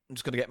I'm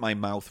just going to get my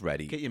mouth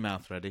ready. Get your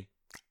mouth ready.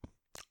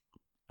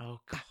 Oh,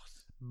 God.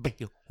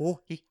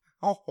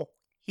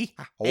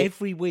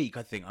 Every week,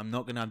 I think I'm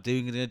going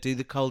to do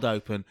the cold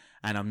open,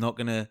 and I'm not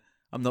going to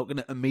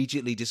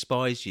immediately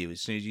despise you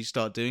as soon as you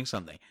start doing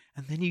something,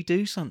 and then you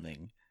do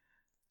something.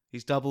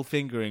 He's double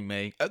fingering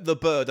me. The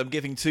bird. I'm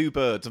giving 2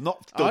 birds. I'm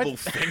not double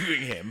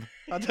fingering him.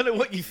 I don't know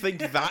what you think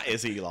that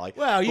is, Eli.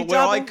 Well, but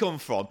where I come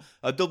from,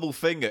 a double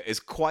finger is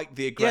quite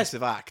the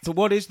aggressive act. So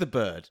what is the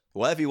bird?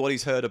 Well,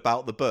 everybody's heard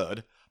about the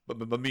bird.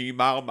 Everybody's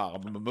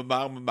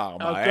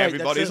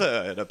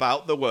heard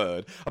about the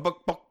word.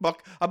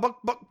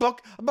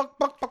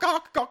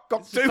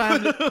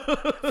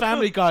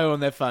 Family Guy are on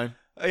their phone.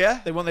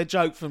 Yeah? They want their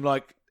joke from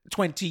like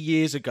 20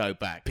 years ago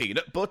back.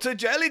 Peanut butter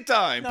jelly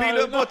time.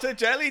 Butter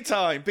jelly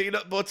time.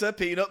 Peanut butter,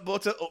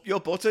 up your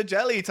butter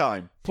jelly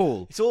time.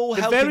 Paul. It's all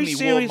helping me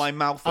warm my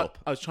mouth up.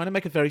 I was trying to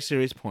make a very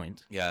serious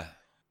point. Yeah.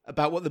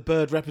 About what the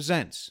bird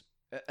represents.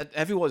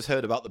 Everyone's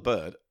heard about the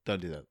bird.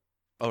 Don't do that.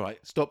 All right.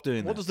 Stop doing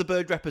that. What does the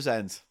bird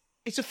represent?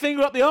 It's a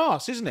finger up the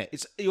arse, isn't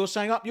it? You're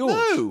saying up yours.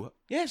 No.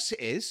 Yes, it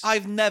is.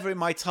 I've never in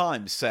my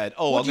time said,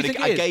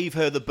 I gave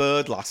her the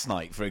bird last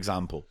night, for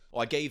example.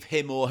 Or I gave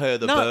him or her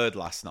the bird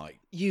last night.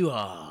 You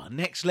are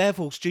next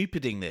level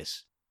stupiding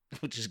this,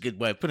 which is a good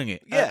way of putting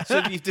it. Yeah,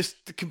 so you've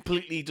just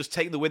completely just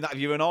taken the wind out of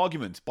your own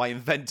argument by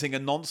inventing a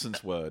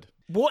nonsense word.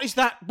 What is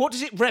that? What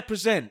does it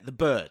represent, the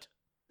bird?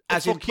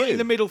 As in putting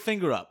the middle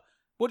finger up.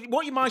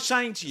 What am I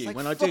saying to you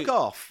when I do? Fuck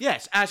off.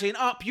 Yes, as in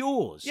up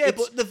yours. Yeah,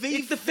 but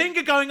it's the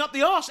finger going up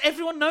the arse.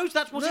 Everyone knows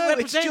that's what it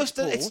represents.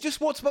 It's just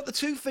what's about the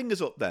 2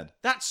 fingers up then?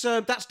 That's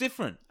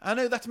different. I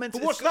know that's meant to.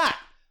 But what's that?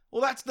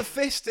 Well, that's the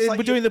fist. We're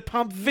doing the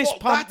fist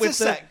pump with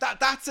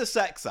that's a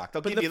sex act.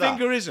 I'll give you that. But the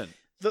finger isn't.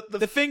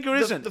 The finger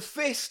isn't. The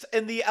fist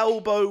and the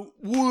elbow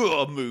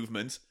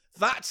movement.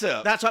 That's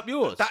up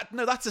yours.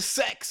 That's a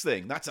sex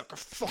thing. I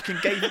fucking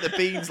gave it the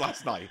beans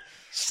last night.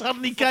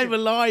 Suddenly came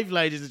alive,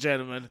 ladies and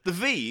gentlemen. The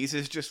V's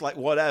is just like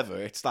whatever.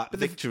 It's that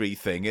victory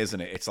thing, isn't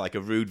it? It's like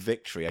a rude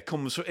victory.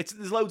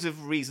 There's loads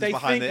of reasons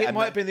behind it. They think it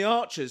might have been the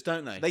Archers,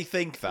 don't they? They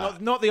think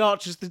that. Not the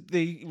Archers,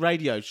 the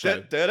radio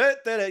show.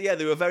 Yeah,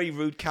 they were very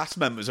rude cast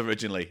members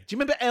originally. Do you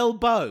remember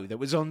Elbow that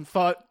was on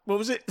What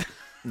was it?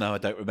 No, I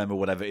don't remember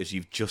whatever it is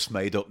you've just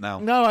made up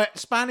now. No,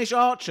 Spanish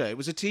Archer. It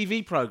was a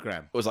TV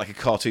program. It was like a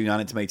cartoon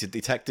animated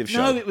detective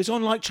show. No, it was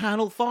on like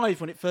Channel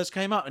 5 when it first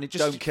came up, and it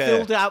just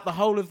filled out the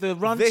whole of the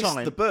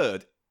runtime.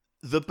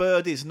 The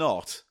bird is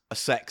not a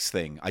sex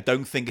thing. I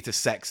don't think it's a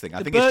sex thing.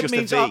 I think it's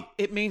just a V.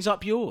 It means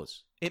up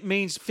yours. It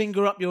means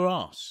finger up your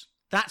arse.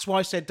 That's why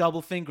I said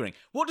double fingering.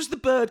 What does the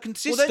bird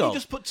consist of? Well, then you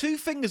just put 2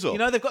 fingers up. You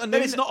know, they've got a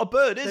then it's not a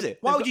bird, is it?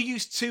 Why would you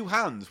use 2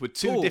 hands with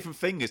 2 different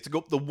fingers to go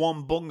up the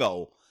one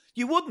bunghole?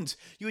 You wouldn't.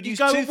 You would use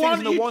 2 fingers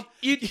in the one.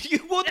 You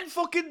wouldn't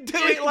fucking do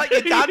it like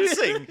you're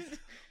dancing.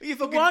 You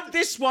want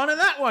this one and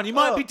that one. You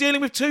might be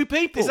dealing with 2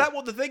 people. Is that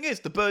what the thing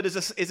is? The bird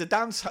is a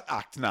dance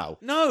act now.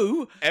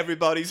 No.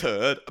 Everybody's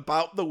heard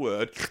about the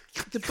word.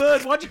 The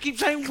bird. Why do you keep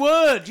saying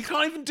word? You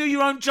can't even do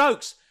your own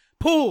jokes.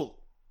 Paul.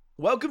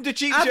 Welcome to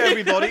Cheap Show,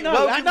 everybody.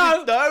 I've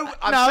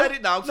said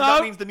it now, so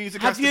that means the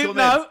music has to come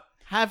in.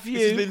 Have you?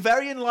 This has been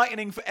very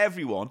enlightening for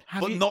everyone,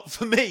 but not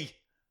for me.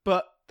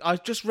 But I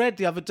just read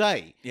the other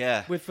day.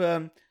 Yeah. With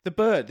the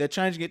bird, they're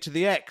changing it to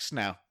the X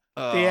now.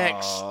 The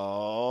X.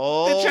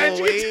 Oh,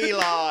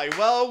 Eli,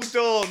 well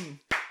done.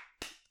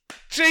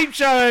 Cheap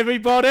Show,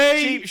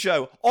 everybody. Cheap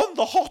Show. On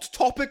the hot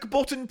topic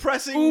button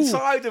pressing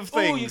side of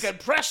things. Oh, you can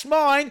press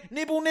mine.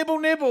 Nibble, nibble,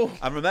 nibble.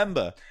 And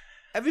remember,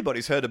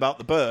 everybody's heard about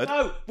the bird.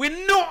 No,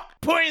 we're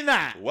not putting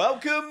that.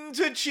 Welcome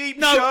to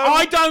Cheap Show. No,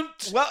 I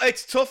don't. Well,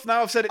 it's tough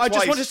now. I've said it twice. I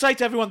just want to say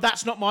to everyone,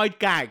 that's not my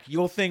gag.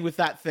 Your thing with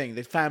that thing,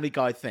 the Family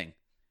Guy thing.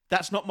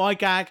 That's not my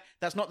gag.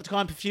 That's not the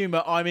kind of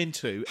humour I'm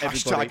into.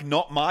 Everybody. Hashtag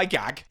not my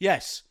gag.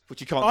 Yes.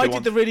 Which you can't do. I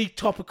did the really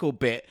topical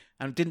bit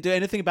and didn't do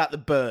anything about the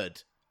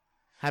bird.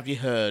 Have you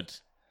heard?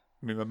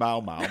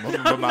 Mau. Welcome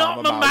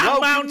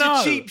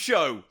to Cheap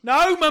Show.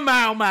 No,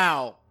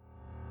 Mau.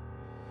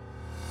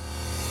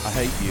 I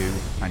hate you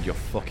and your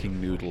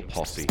fucking noodle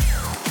posse.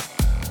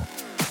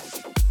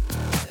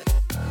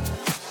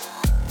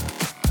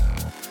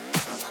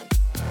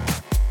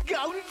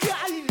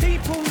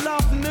 People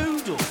love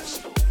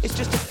noodles. It's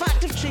just a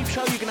fact of Cheap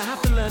Show you're going to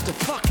have to learn to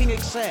fucking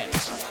accept.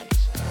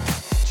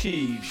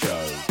 Cheap Show.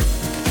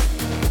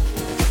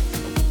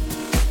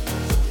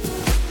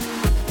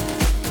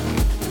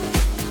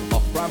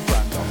 Off-brand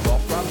brand off,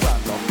 off-brand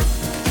brand off.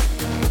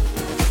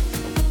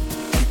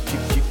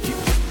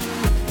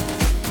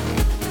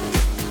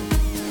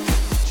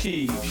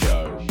 Cheap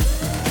Show.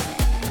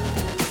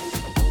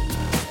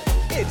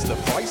 It's the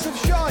price of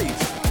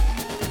shite.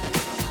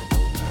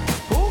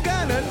 Paul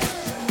Gannon.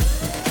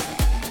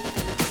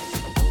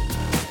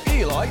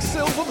 Eli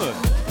Silverman.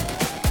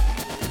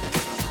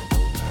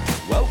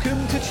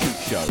 Welcome to Cheap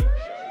Show.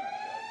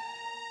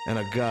 And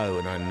I go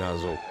and I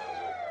nuzzle.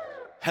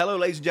 Hello,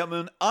 ladies and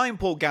gentlemen. I'm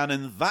Paul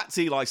Gannon. That's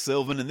Eli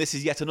Silverman, and this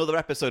is yet another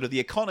episode of the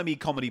economy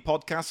comedy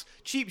podcast,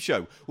 Cheap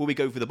Show, where we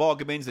go through the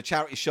bargain bins, the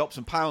charity shops,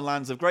 and pound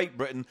lands of Great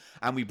Britain,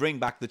 and we bring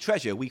back the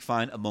treasure we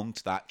find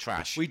amongst that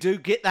trash. We do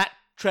get that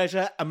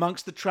treasure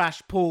amongst the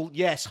trash, Paul.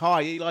 Yes,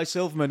 hi, Eli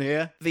Silverman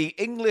here. The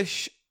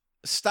English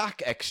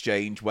Stack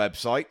Exchange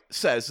website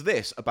says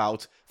this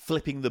about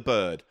flipping the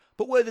bird.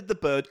 But where did the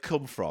bird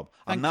come from?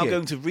 I'm now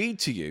going to read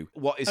to you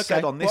what is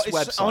said on this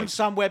website. On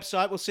some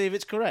website, we'll see if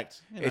it's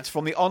correct. It's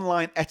from the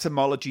Online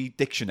Etymology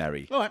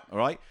Dictionary. All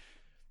right.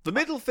 The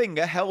middle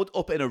finger held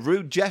up in a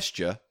rude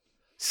gesture,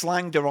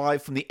 slang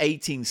derived from the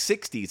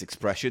 1860s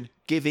expression,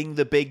 giving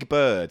the big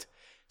bird,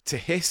 to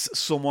hiss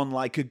someone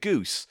like a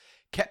goose,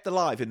 kept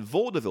alive in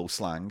vaudeville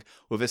slang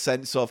with a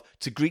sense of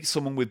to greet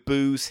someone with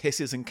boos,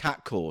 hisses and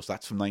catcalls.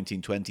 That's from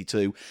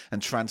 1922,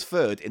 and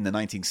transferred in the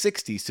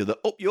 1960s to the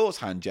up yours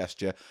hand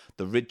gesture,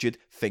 the rigid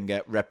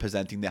finger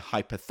representing the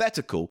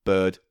hypothetical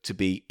bird to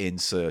be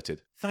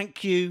inserted.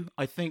 Thank you.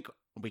 I think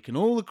we can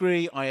all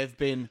agree I have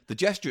been... The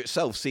gesture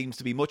itself seems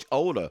to be much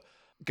older,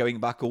 going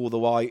back all the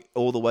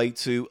way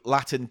to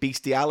Latin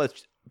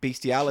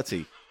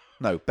bestiality.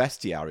 No,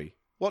 bestiary.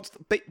 What's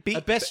the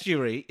a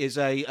bestiary is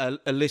a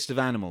list of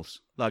animals,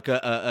 like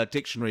a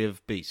dictionary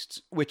of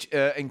beasts. Which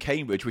in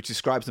Cambridge, which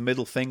describes the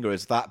middle finger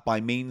as that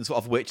by means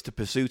of which the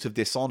pursuit of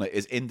dishonour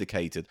is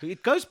indicated.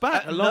 It goes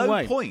back a long way.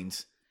 At no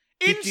point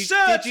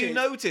did you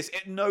notice?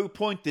 At no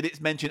point did it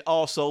mention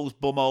arseholes,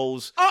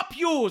 bumholes. Up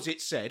yours,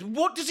 it said.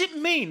 What does it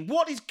mean?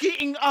 What is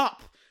getting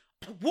up?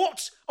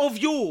 What of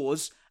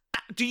yours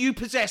do you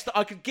possess that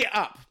I could get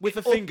up with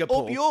a finger,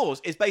 Paul? Up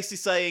yours is basically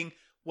saying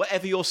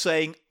whatever you're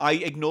saying, I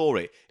ignore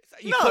it.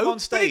 You come on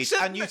stage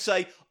and you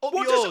say, up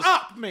what yours. Does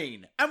up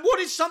mean? And what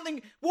is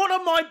something,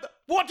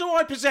 what do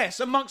I possess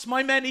amongst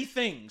my many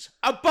things?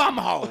 A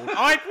bumhole.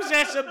 I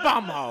possess a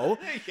bumhole.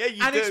 Yeah,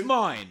 you and do. It's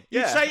mine.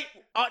 Yeah. You say,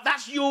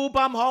 that's your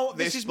bumhole.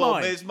 This is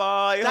mine. This bum is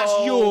my That's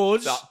hole.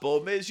 yours. That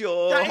bum is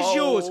your That hole. is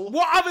yours.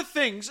 What other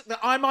things that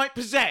I might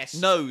possess?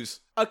 Nose.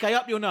 Okay,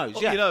 up your nose.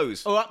 Up your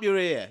nose. Or up your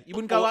ear. You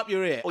wouldn't go up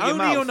your ear. Or your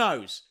Only mouth. your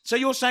nose. So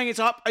you're saying it's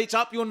up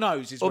your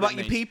nose is Or what about it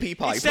your means. pee-pee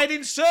pipe. It said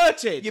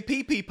inserted. Your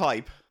pee-pee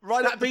pipe.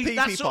 Right up the pee-pee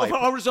That's sort pipe. of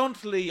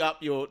horizontally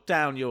up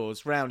down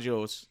yours, round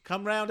yours.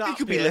 Come round up. You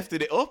could be here.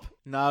 lifting it up.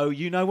 No,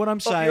 you know what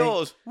I'm saying. Up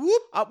yours.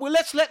 Whoop. Well,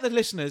 let's let the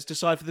listeners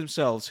decide for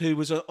themselves who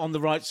was on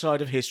the right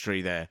side of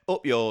history there.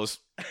 Up yours.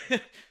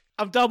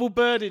 I'm double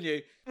birding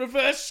you.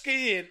 Reverse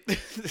skiing.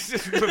 This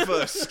is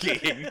reverse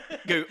skiing.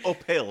 Go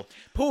uphill.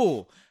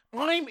 Paul,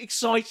 I'm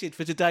excited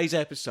for today's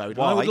episode.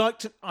 Why? I would like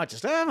to... I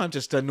just am. I'm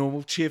just a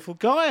normal, cheerful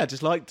guy. I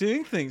just like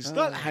doing things.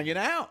 Like hanging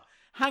out.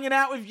 Hanging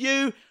out with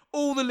you,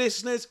 all the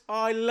listeners.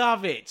 I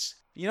love it.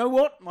 You know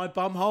what? My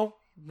bumhole.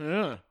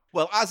 Yeah.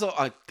 Well, as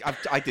I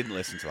didn't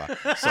listen to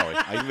that. Sorry,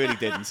 I really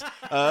didn't.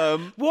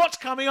 What's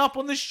coming up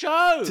on the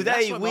show?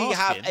 Today we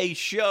have a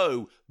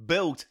show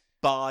built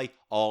by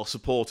our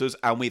supporters,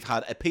 and we've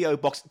had a P.O.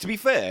 box. To be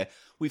fair,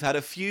 we've had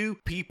a few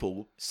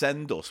people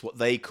send us what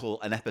they call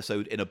an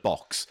episode in a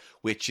box,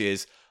 which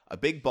is a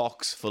big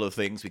box full of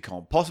things we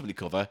can't possibly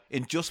cover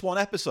in just one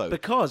episode.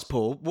 Because,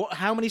 Paul,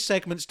 how many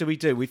segments do we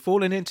do? We've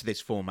fallen into this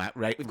format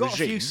We've got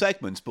a few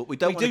segments, but we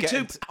don't want to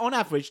get... on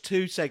average,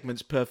 2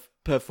 segments per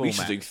format. We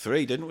should do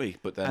 3, didn't we?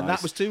 But then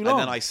that was too long. And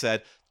then I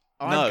said...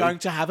 I'm going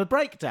to have a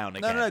breakdown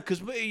again. No,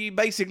 because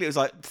basically it was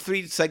like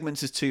 3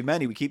 segments is too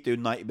many. We keep doing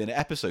 90-minute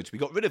episodes. We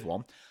got rid of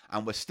one,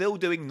 and we're still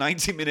doing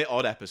 90-minute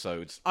odd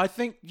episodes. I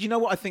think, you know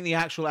what I think the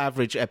actual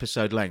average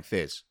episode length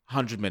is?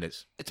 100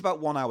 minutes. It's about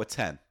 1 hour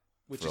 10.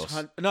 Which is...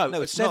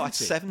 No, it's 70. not. It's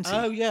 70.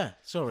 Oh, yeah.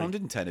 Sorry.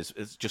 110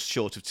 is just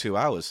short of 2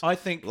 hours. I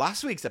think...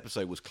 Last week's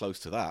episode was close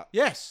to that.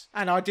 Yes,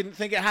 and I didn't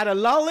think it had a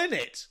lull in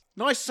it.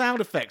 Nice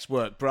sound effects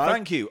work, bro.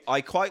 Thank you. I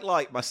quite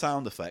like my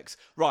sound effects.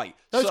 Right.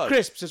 Those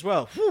crisps as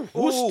well.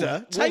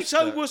 Worcester.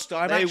 Tato Worcester.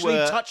 I'm actually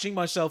touching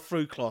myself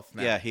through cloth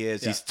now. Yeah, he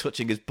is. Yeah. He's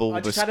touching his bulbous...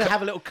 I just had to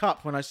have a little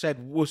cup when I said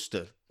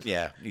Worcester.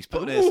 Yeah, he's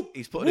putting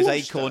his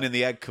acorn in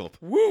the egg cup.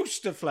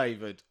 Worcester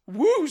flavoured.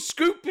 Woo,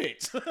 scoop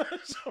it.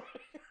 Sorry.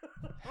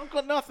 I've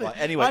got nothing. Right,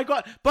 anyway.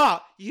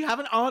 But you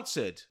haven't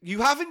answered.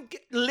 You haven't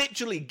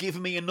literally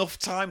given me enough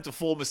time to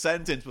form a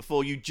sentence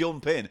before you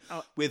jump in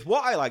with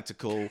what I like to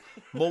call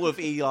more of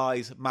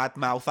Eli's mad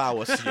mouth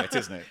hour yet,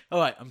 isn't it? All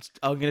right,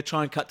 I'm going to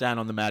try and cut down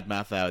on the mad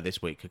mouth hour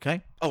this week,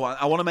 okay? Oh,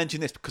 I want to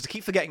mention this because I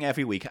keep forgetting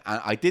every week,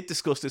 and I did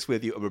discuss this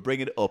with you, and we're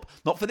bringing it up,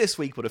 not for this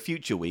week, but a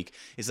future week,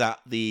 is that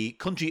the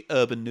Country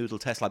Urban Noodle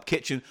Test Lab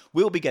Kitchen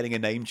will be getting a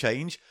name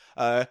change.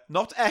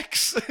 Not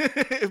X,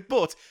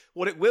 but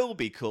what it will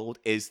be called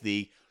is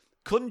the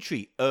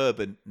Country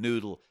Urban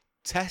Noodle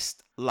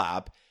Test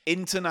Lab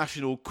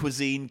International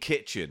Cuisine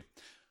Kitchen,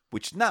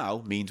 which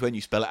now means when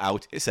you spell it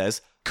out, it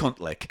says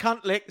Cuntlick.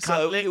 Cuntlick.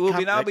 So it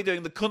will now be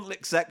doing the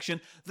Cuntlick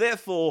section.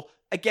 Therefore,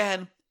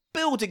 again,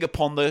 building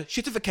upon the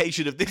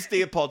shitification of this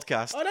dear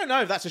podcast. I don't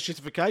know if that's a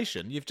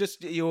shitification.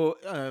 You're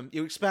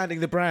expanding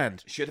the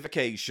brand.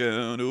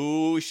 Shitification,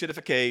 ooh,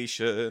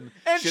 shitification.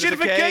 And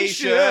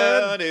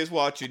shitification is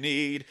what you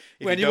need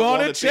when you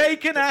want to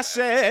take an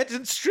asset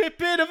and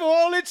strip it of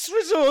all its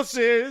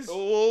resources.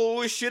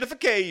 Oh,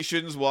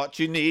 shitification's what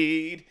you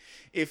need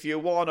if you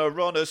want to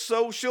run a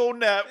social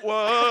network.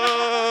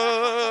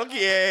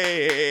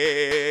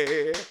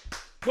 Yeah.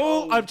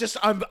 Paul,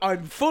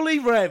 I'm fully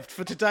revved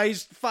for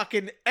today's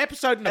fucking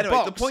episode in the Anyway,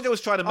 box. the point I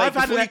was trying to make I've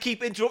had before an- you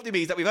keep interrupting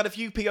me is that we've had a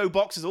few PO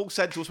boxes all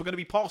sent to us. We're going to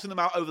be passing them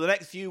out over the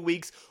next few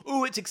weeks.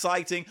 Ooh, it's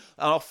exciting.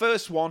 And our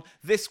first one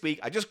this week,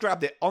 I just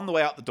grabbed it on the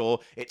way out the door.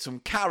 It's from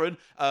Karen,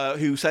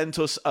 who sent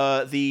us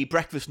the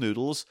breakfast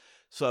noodles.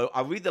 So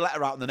I'll read the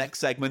letter out in the next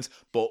segment,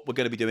 but we're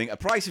going to be doing a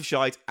Price of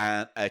Shite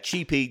and a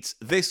Cheap Eats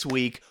this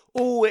week.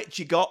 Oh, it's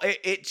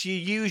your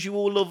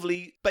usual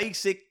lovely,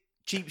 basic,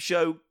 cheap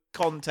show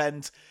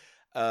content.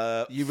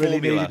 You really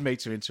formula. needed me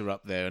to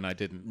interrupt there, and I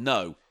didn't.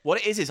 No. What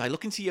it is I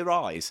look into your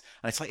eyes,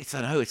 and it's like,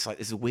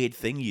 it's a weird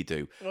thing you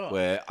do,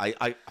 where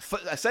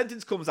a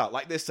sentence comes out,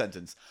 like this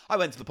sentence. I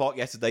went to the park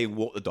yesterday and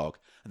walked the dog,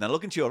 and then I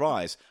look into your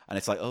eyes, and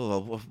it's like,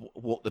 oh, I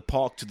walked the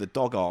park to the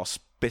dog arse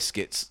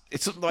biscuits.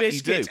 It's something like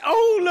Biscuits. you do.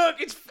 Oh, look,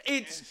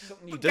 it's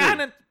something you do.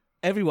 Gannon.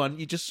 Everyone,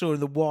 you just saw in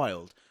the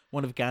wild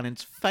one of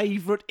Gannon's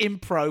favourite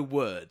impro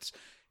words.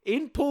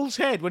 In Paul's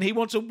head, when he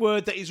wants a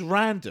word that is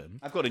random,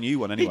 I've got a new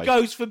one anyway. he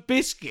goes for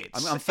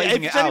biscuits. I'm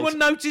phasing it Has anyone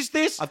out. noticed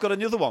this? I've got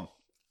another one.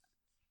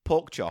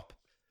 Pork chop.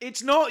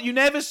 It's not. You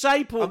never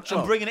say pork chop.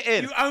 I'm bringing it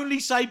in. You only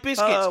say biscuits.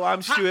 Oh,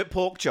 I'm Stuart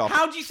Pork Chop.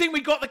 How do you think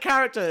we got the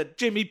character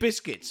Jimmy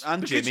Biscuits?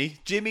 And Because- Jimmy.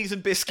 Jimmy's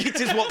and biscuits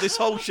is what this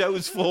whole show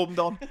is formed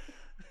on.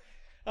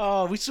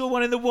 Oh, we saw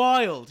one in the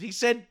wild. He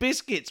said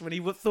biscuits when he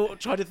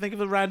tried to think of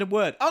a random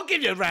word. I'll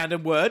give you a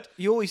random word.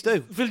 You always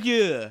do.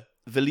 Velour.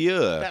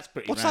 Velour. That's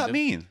pretty What's random. that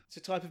mean? It's a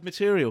type of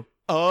material.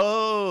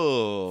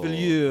 Oh.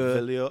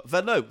 Velour.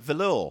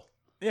 Velour.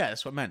 Yeah,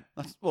 that's what I meant.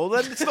 Well,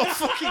 then it's not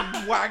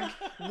fucking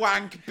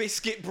wank,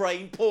 biscuit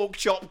brain, pork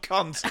chop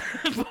cunt.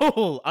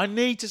 Paul, I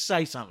need to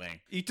say something.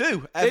 You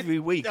do. Every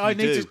week I you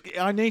need do.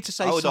 I need to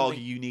say I would something.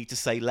 argue you need to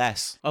say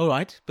less. All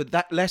right, but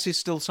that less is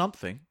still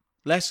something.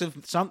 Less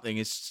of something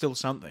is still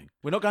something.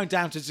 We're not going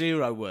down to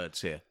 0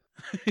 words here.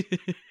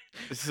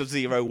 This is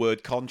a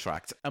 0-word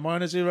contract. Am I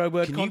on a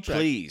 0-word Can contract? you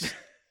please,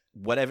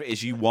 whatever it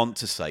is you want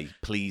to say,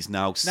 please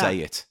now say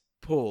it.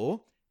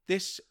 Paul,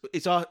 this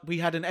is we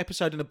had an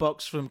episode in the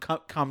box from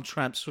Come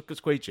Tramps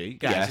Squeegee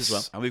Gaz Yes. as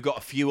well. And we've got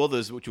a few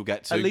others which we'll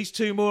get to. At least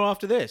 2 more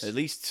after this. At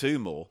least 2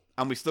 more.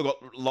 And we've still got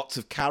lots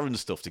of Karen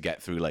stuff to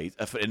get through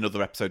later for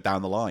another episode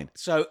down the line.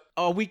 So,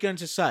 are we going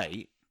to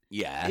say,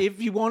 Yeah.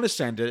 if you want to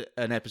send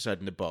an episode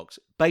in the box,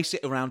 base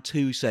it around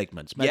 2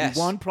 segments? Maybe Yes.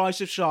 1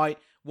 Price of Shite,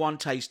 1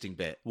 tasting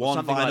bit. or One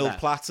something vinyl like that.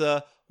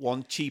 platter,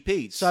 1 cheap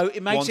eats. So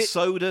it makes one it-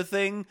 soda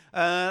thing,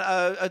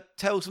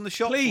 Tales from the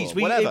Shop Please,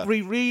 floor, whatever.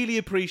 we really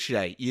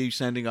appreciate you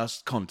sending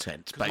us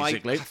content,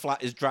 basically. My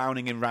flat is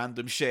drowning in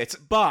random shit.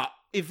 But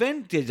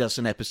Event did us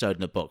an episode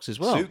in a box as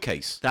well.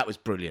 Suitcase. That was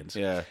brilliant.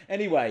 Yeah.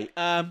 Anyway,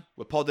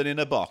 We're podding in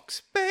a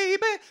box,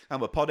 baby. And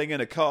we're podding in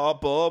a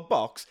cardboard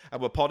box.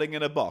 And we're podding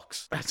in a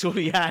box. that's all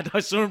he had. I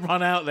saw him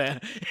run out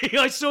there.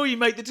 I saw you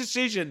make the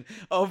decision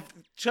of,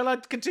 shall I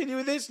continue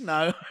with this?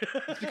 No.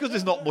 Because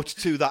there's not much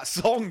to that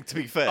song, to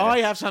be fair. I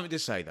have something to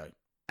say, though.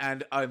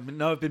 And I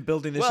know I've been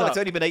building this well, up. it's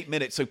only been 8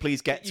 minutes, so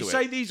please get to You it.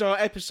 say these are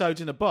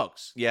episodes in a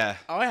box. Yeah.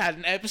 I had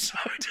an episode.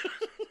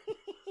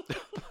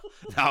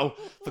 Now,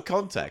 for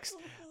context,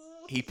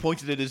 he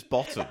pointed at his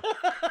bottom.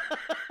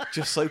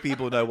 Just so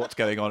people know what's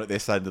going on at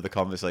this end of the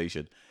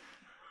conversation.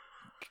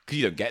 Because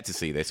you don't get to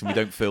see this, and we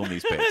don't film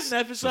these I had bits. an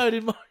episode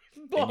in my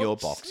box. In your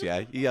box,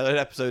 yeah? You had an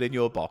episode in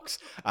your box.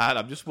 And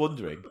I'm just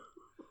wondering,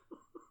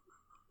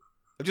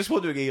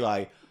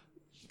 Eli.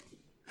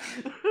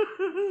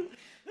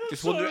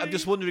 I'm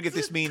just wondering if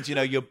this means, you're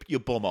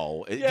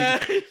bumhole.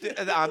 Yeah.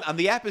 And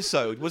the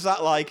episode, was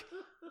that like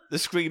the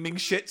screaming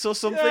shits or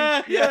something?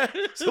 Yeah.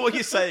 So what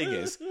you're saying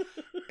is,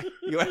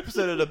 your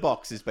episode of the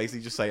box is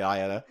basically just saying, I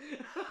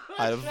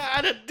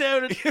had a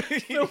down and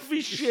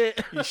filthy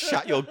shit. you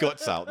shat your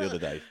guts out the other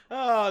day.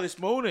 Oh, this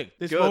morning.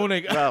 This Good.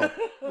 morning.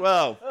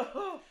 Well,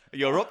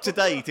 you're up to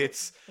date.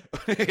 It's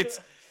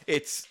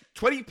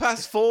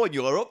 4:20 and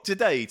you're up to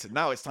date.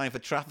 Now it's time for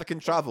traffic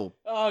and travel.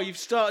 Oh, you've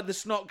started the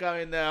snot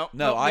going now.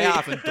 No, Not I me.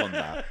 haven't done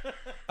that.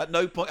 At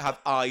no point have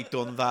I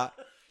done that.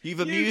 You've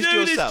You amused do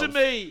yourself this to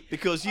me.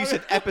 because you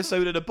said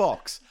episode in a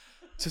box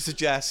to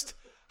suggest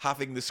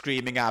having the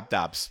screaming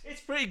abdabs.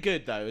 It's pretty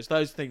good, though, as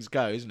those things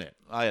go, isn't it?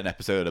 I had an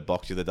episode in a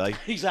box the other day.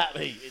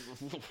 Exactly.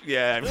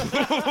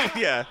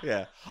 Yeah,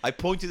 yeah. I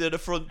pointed at the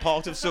front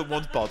part of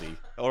someone's body.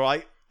 All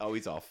right. Oh,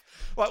 he's off.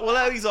 Right, well,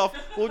 now he's off.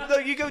 Well, no,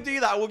 you go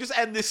do that. We'll just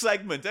end this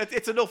segment.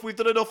 It's enough. We've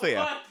done enough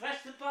here. Press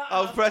the button.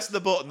 I've pressed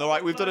the button. All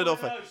right, we've done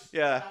enough. I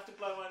Yeah. have to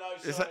blow my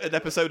nose. It's sorry. an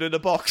episode in a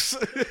box.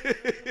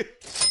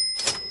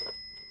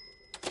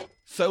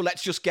 So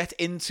let's just get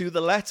into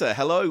the letter.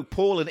 Hello,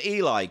 Paul and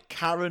Eli,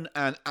 Karen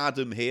and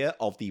Adam here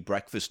of the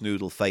Breakfast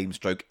Noodle fame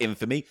stroke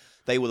infamy.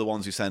 They were the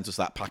ones who sent us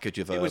that package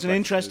of. It was an breakfast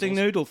interesting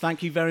noodles. noodle.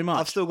 Thank you very much.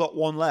 I've still got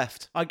one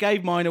left. I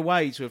gave mine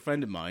away to a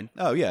friend of mine,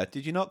 Oh yeah,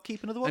 did you not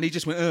keep another one? and he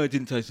just went, "Oh, it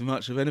didn't taste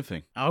much of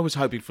anything." I was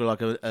hoping for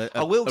like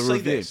I will a say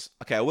review. this.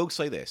 Okay, I will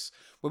say this.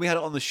 When we had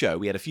it on the show,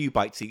 we had a few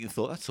bites to eat and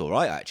thought, that's all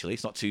right, actually.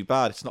 It's not too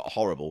bad. It's not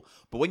horrible.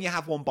 But when you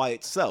have one by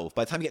itself,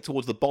 by the time you get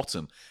towards the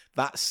bottom,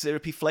 that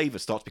syrupy flavour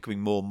starts becoming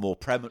more and more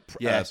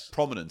Yes.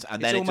 prominent.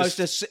 And It's then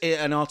almost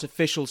an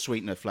artificial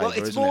sweetener flavour, well,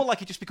 it's isn't more it?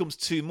 like it just becomes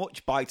too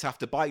much bite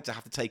after bite to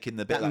have to take in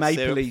the bit that of that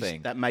syrup mapley,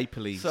 thing. that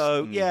mapley.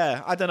 So,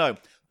 yeah, I don't know.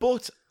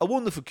 But a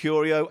wonderful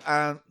curio,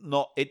 and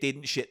it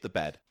didn't shit the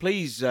bed.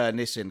 Please,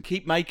 Nissin,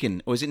 keep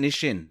making, or is it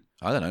Nissin?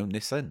 I don't know,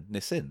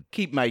 Nissin.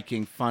 Keep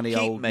making funny Keep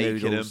old making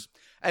noodles. them.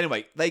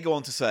 Anyway, they go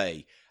on to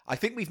say, I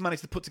think we've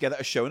managed to put together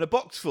a show in a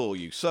box for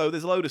you. So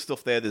there's a load of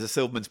stuff there. There's a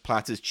Silverman's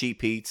Platters,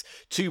 Cheap Eats,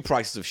 2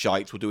 Prices of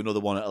Shites. We'll do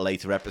another one at a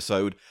later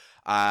episode.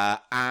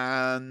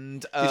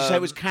 And... Did you say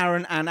it was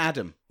Karen and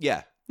Adam?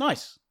 Yeah,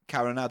 Nice.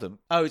 Karen Adam.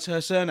 Oh, it's her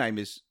surname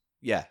is...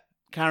 Yeah.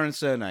 Karen's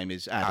surname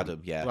is Adam.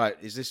 Adam, yeah. Right,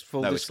 is this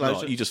full No, it's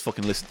disclosure? not. You just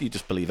fucking listen. You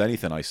just believe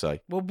anything I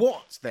say. Well,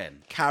 what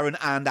then? Karen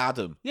and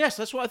Adam. Yes,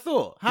 that's what I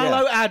thought.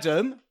 Hello,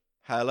 Adam.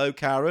 Hello,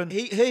 Karen.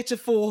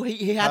 Heretofore,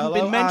 he hadn't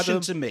Hello, been mentioned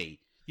Adam. to me.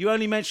 You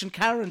only mentioned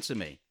Karen to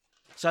me.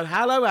 So,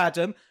 hello,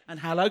 Adam, and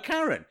hello,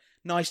 Karen.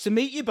 Nice to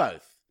meet you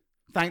both.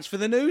 Thanks for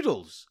the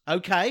noodles.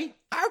 Okay?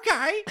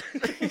 Okay.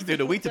 He's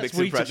doing a Weetabix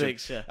impression.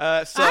 Weetabix,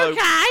 yeah. So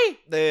Okay.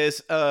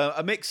 there's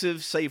a mix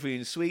of savoury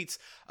and sweet.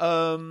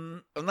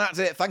 And that's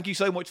it. Thank you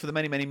so much for the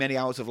many, many, many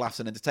hours of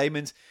laughs and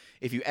entertainment.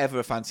 If you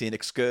ever fancy an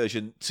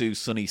excursion to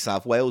sunny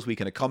South Wales, we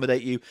can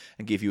accommodate you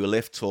and give you a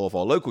lift to of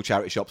our local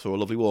charity shops or a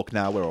lovely walk.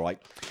 Now we're all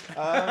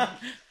right.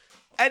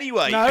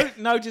 Anyway.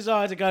 No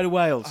desire to go to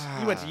Wales.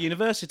 You went to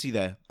university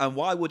there. And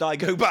why would I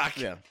go back?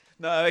 Yeah.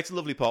 No, it's a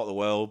lovely part of the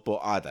world,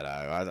 but I don't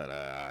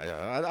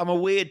know. I'm a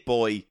weird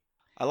boy.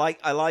 I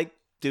like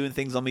doing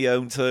things on my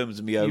own terms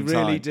and my own You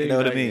time. really do, You know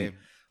what I don't mean? you?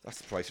 That's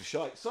the price of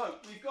shite. So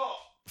we've got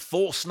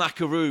 4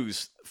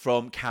 snackaroos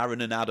from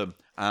Karen and Adam,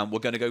 and we're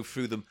going to go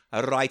through them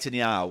right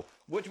now.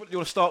 Which do you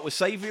want to start with,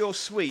 savoury or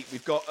sweet?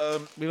 We've got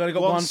We've only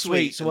got one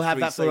sweet, so we'll have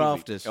and that 3 for savoury.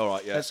 afters. All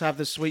right, yeah. Let's have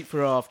the sweet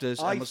for afters,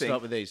 I and we'll think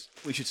start with these.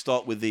 we should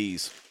start with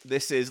these.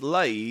 This is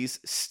Lay's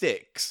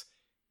Sticks,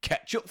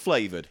 ketchup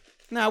flavoured.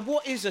 Now,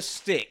 what is a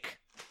stick?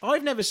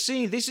 I've never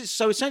seen this.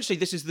 Essentially,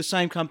 this is the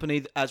same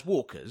company as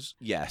Walker's.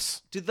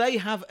 Yes. Do they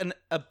have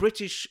a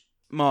British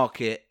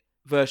market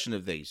version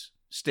of these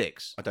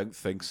sticks? I don't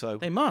think so.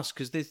 They must,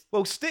 because this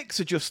Well, sticks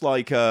are just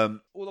like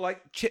not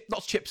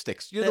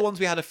chipsticks. You know the They're- ones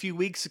we had a few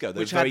weeks ago. They're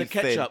which had very the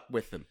ketchup thin,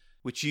 with them.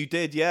 which you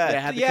did, yeah. They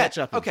had the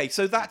ketchup in. Okay,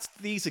 so that's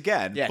these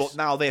again, Yes. but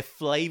now they're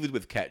flavoured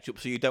with ketchup,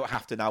 so you don't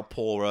have to now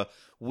pour a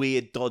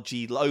weird,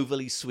 dodgy,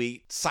 overly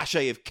sweet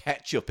sachet of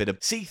ketchup in a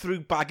see-through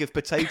bag of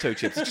potato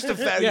chips. It's just a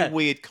very Yeah.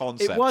 weird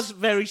concept. It was a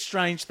very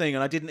strange thing,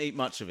 and I didn't eat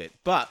much of it.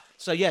 But,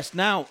 so yes,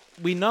 now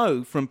we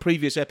know from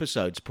previous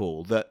episodes,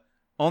 Paul, that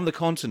on the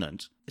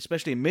continent,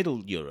 especially in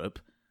Middle Europe,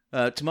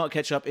 tomato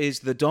ketchup is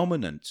the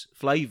dominant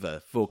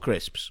flavour for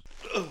crisps.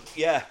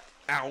 Yeah.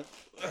 Ow.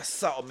 That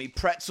sat on me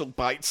pretzel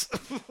bites.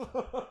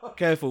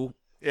 Careful.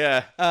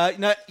 Yeah.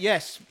 No,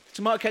 yes,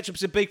 tomato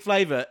ketchup's a big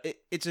flavour.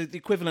 It's the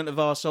equivalent of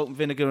our salt and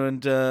vinegar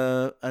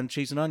and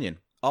cheese and onion.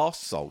 Arse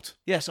salt.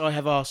 Yes, I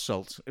have arse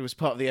salt. It was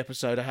part of the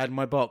episode I had in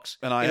my box.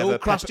 And I it have all a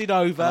crusted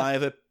and over. I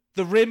have a...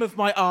 The rim of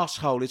my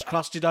arsehole is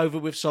crusted over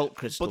with salt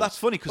crystals. But that's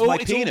funny, because Oh, my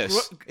it's all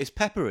penis is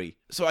peppery.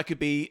 So I could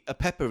be a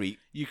peppery.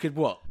 You could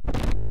what?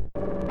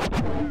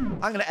 I'm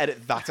going to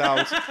edit that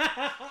out.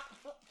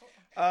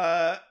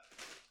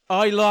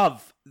 I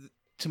love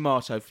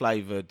tomato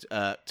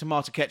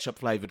ketchup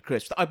flavoured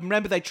crisps. I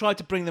remember they tried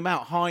to bring them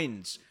out.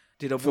 Heinz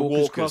did a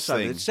Walker's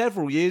crossover thing.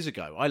 several years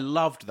ago. I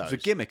loved those. It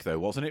was a gimmick, though,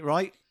 wasn't it,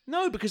 right?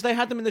 No, because they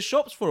had them in the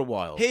shops for a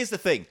while. Here's the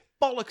thing.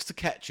 Bollocks to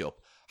ketchup.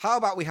 How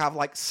about we have,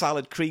 like,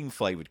 salad cream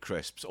flavoured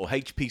crisps or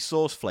HP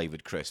sauce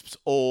flavoured crisps?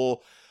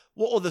 Or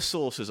what other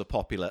sauces are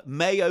popular?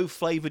 Mayo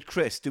flavoured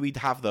crisps. Do we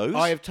have those?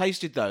 I have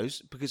tasted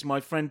those because my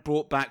friend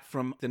brought back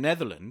from the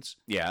Netherlands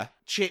Yeah.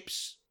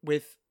 chips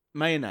with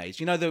mayonnaise.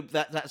 You know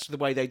that's the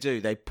way they do.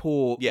 They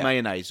pour Yeah.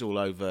 mayonnaise all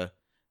over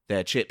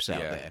their chips out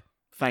Yeah. there.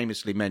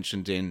 Famously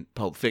mentioned in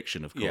Pulp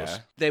Fiction, of course. Yeah.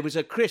 There was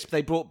a crisp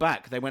they brought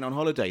back. They went on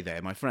holiday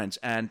there, my friends,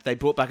 and they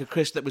brought back a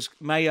crisp that was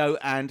mayo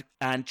and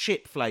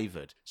chip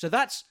flavoured. So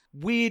that's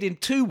weird in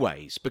two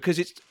ways, because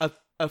it's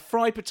a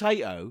fried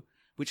potato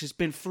which has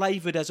been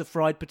flavoured as a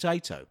fried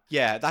potato.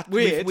 Yeah, that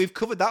Weird. We've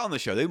covered that on the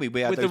show, didn't we?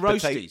 We had With those the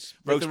roasties.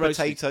 With roast the roasties.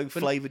 potato But-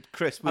 flavoured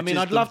crisp. I Which mean,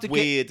 is I'd love to get-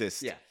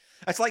 weirdest. Yeah.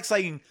 It's like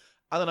saying,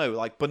 I don't know,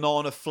 like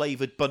banana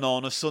flavoured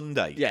banana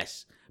sundae.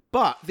 Yes.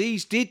 But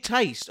these did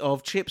taste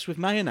of chips with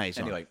mayonnaise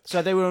on. Anyway.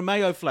 So they were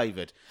mayo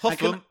flavoured. Huff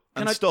them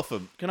and stuff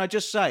them. Can I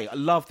just say, I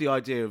love the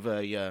idea of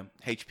a...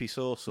 HP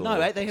sauce or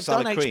no, they have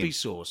salad done cream. HP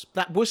sauce.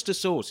 That Worcester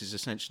sauce is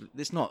essentially...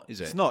 It's not,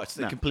 is it? It's not. It's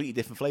a No. completely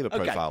different flavour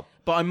Okay. profile.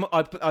 But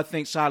I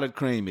think salad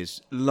cream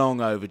is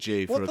long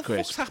overdue What for the a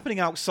crisp. fuck's happening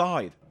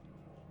outside?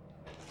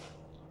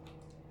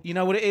 You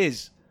know what it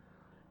is?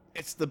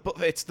 It's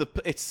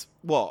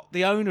what?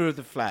 The owner of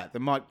the flat, the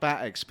Mike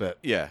Batt expert,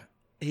 Yeah.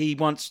 he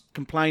once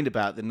complained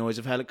about the noise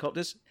of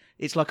helicopters.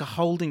 It's like a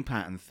holding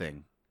pattern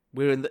thing.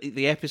 We're in the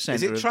epicenter.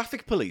 Is it of,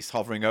 traffic police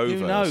hovering over?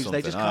 who knows? Or something?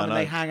 They just come and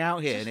they hang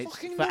out here, It's and it's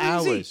fucking for noisy.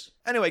 hours.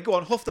 Anyway, go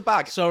on, huff the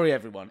bag. Sorry,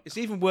 everyone. It's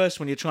even worse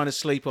when you're trying to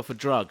sleep off a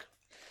drug.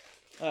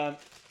 And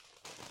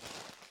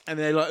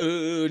they're like,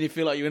 and you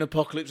feel like you're in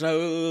apocalypse. I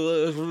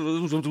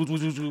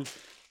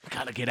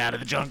gotta get out of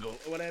the jungle,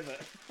 or whatever.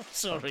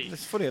 Sorry.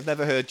 It's funny, I've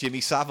never heard Jimmy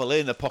Savile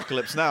in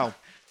Apocalypse Now.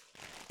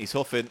 He's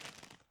huffing.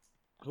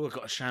 Oh, I've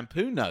got a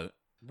shampoo note.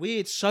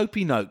 Weird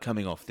soapy note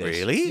coming off this.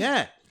 Really?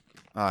 Yeah.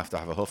 I have to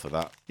have a huff of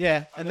that.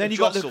 Yeah. And then you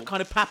got the jostle.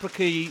 kind of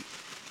paprika.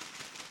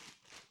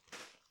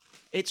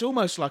 It's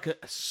almost like a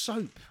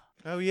soap.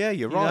 Oh yeah,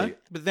 you're you right. know?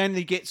 But then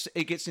it gets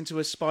into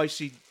a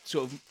spicy,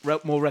 sort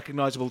of more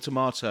recognisable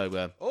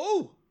tomato.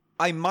 Oh,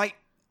 I might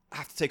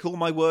have to take all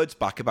my words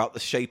back about the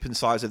shape and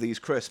size of these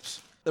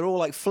crisps. They're all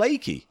like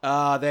flaky.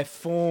 They're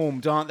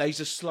formed, aren't they?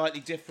 These are slightly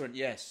different,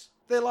 yes.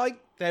 They're like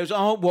Those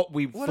aren't what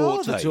we What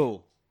thought are at they?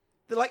 all.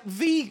 they're like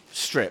V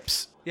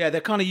strips. Yeah,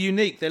 they're kind of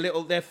unique.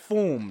 They're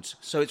formed.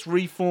 So it's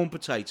reformed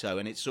potato,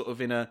 and it's sort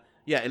of in a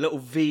little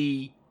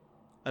V,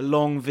 a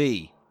long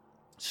V.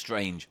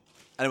 Strange.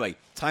 Anyway,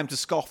 time to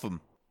scoff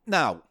them.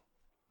 Now,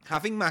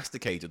 having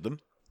masticated them,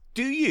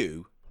 do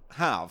you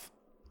have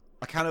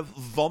a kind of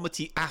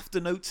vomity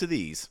afternote to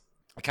these?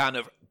 A kind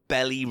of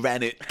belly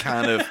rennet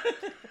kind of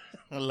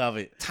I love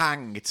it.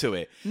 tang to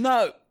it.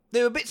 No,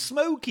 They're a bit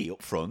smoky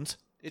up front.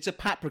 it's a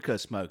paprika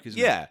smoke, isn't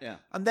Yeah. it? Yeah.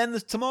 And then the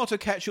tomato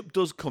ketchup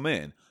does come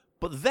in,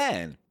 but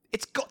then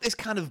it's got this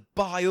kind of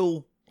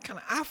bile kind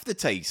of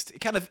aftertaste.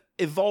 It kind of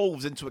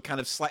evolves into a kind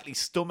of slightly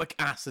stomach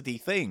acidy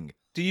thing.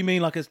 Do you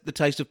mean like the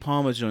taste of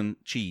Parmesan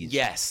cheese?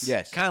 Yes.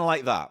 Yes. Kind of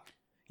like that.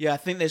 Yeah, I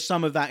think there's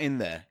some of that in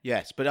there.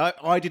 Yes, but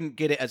I didn't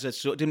get it as a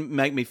sort. Didn't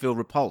make me feel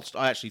repulsed.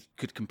 I actually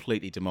could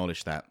completely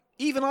demolish that.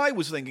 Even I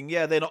was thinking,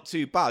 yeah, they're not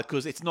too bad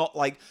because it's not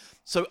like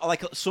so.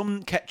 Like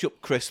some ketchup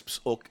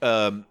crisps or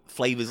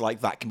flavors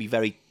like that can be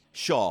very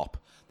sharp.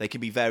 They can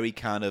be very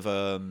kind of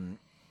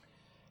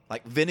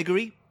like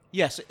vinegary.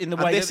 Yes, in the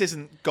And way this that,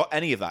 isn't got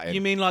any of that in. you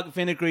mean like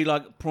vinegary,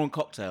 like prawn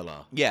cocktail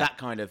are. Yeah. That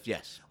kind of,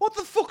 yes. What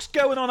the fuck's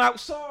going on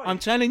outside? I'm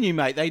telling you,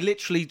 mate, they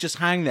literally just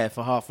hang there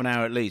for half an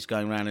hour at least,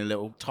 going around in a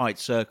little tight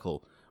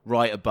circle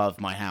right above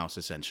my house,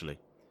 essentially.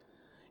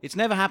 It's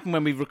never happened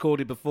when we've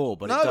recorded before,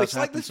 but it No, does it's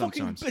like happen this fucking.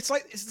 sometimes. It's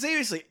like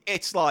seriously.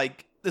 It's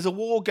like there's a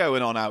war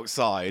going on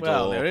outside.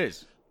 Well, or, there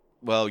is.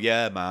 Well,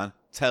 yeah, man.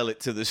 Tell it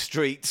to the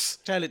streets.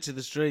 Tell it to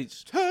the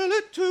streets. Tell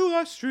it to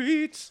the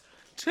streets.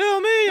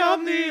 Tell me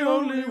I'm the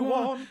only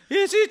one.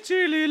 Is it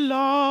really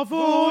love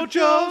or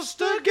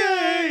just a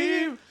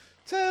game?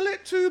 Tell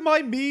it to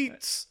my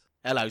meats.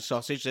 Hello,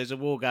 sausage. There's a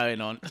war going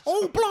on.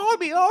 Oh,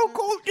 blimey! I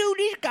can't do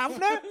this,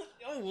 governor.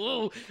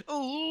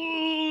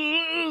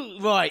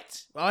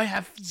 Right. I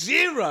have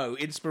zero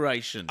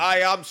inspiration. I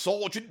am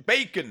Sergeant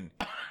Bacon.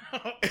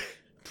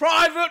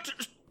 Private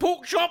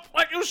pork chop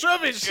at your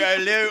service.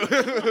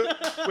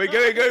 Hello. We're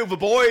going over,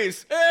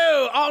 boys.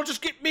 Oh, I'll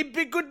just get me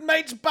big good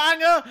mate's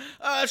banger,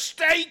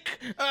 steak,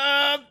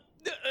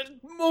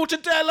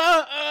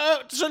 mortadella,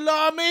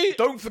 salami.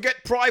 Don't forget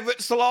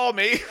Private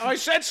Salami. I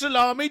said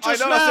salami I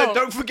just know. now. I said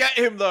don't forget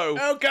him though.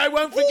 Okay, I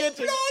won't forget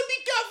him. Blimey,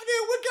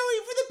 governor! We're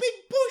going for the big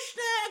push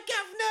now,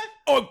 governor.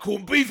 I'm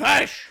corned beef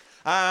hash.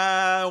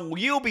 And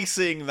you'll be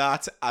seeing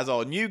that as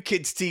our new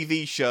kids'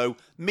 TV show,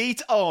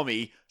 Meet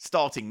Army,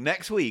 starting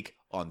next week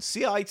on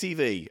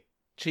CITV.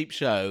 Cheap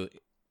show,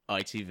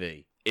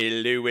 ITV.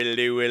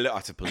 Illu.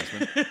 That's a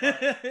policeman.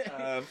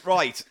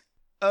 Right.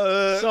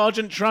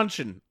 Sergeant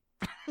Truncheon.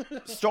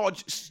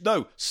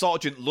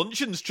 Sergeant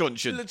Luncheon's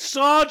Truncheon.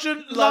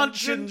 Sergeant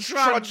Luncheon Luncheon's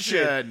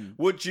Truncheon.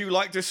 Would you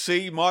like to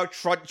see my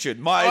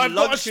truncheon? My I've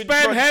got a luncheon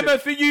spare truncheon. hammer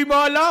for you,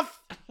 my love.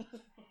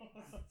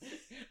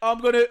 I'm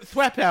going to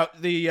thwap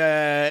out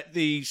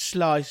the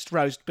sliced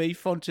roast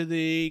beef onto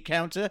the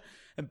counter.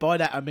 And by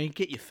that, I mean,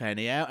 get your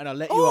fanny out and I'll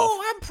let you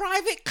off. I'm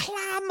Private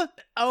Clam.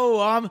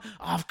 Oh,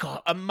 I've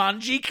got a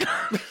mungy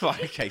clam.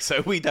 Right, okay,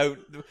 so we're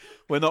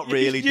not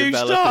really You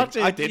developing.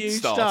 started, I did you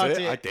start started.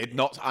 it. I did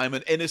not. I'm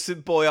an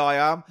innocent boy, I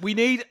am. We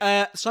need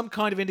some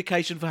kind of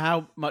indication for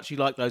how much you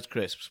like those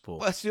crisps, Paul.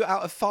 Let's do it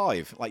out of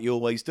 5, like you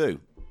always do.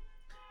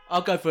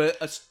 I'll go for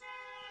a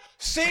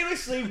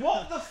Seriously,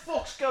 what the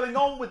fuck's going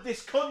on with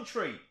this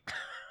country?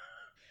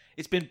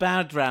 It's been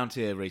bad round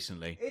here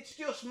recently. It's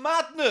just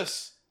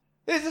madness.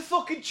 There's the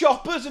fucking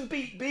choppers and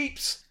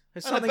beeps.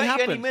 Has And I something bet you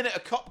any happened? minute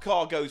a cop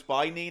car goes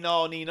by,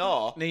 Nina.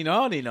 Nina. They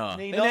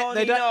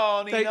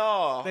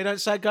don't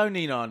say go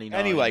Nina.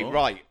 Anyway, anymore.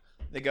 right.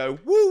 They go,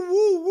 woo,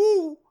 woo,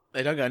 woo.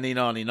 They don't go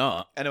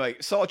Nina. Anyway,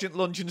 Sergeant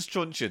Luncheon's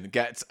Truncheon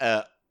gets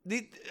a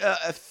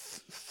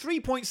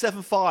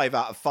 3.75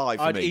 out of 5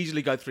 for I'd me.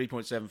 easily go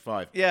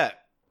 3.75. Yeah.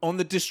 On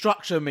the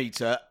destruction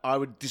meter, I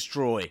would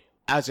destroy.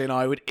 As in,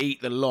 I would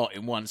eat the lot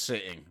in one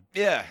sitting.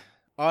 Yeah.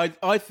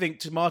 I think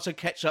tomato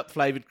ketchup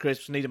flavoured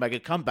crisps need to make a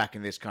comeback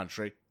in this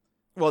country.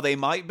 Well, they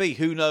might be.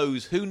 Who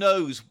knows? Who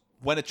knows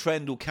when a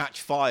trend will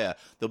catch fire?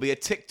 There'll be a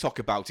TikTok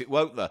about it,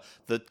 won't there?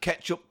 The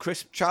ketchup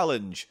crisp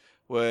challenge,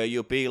 where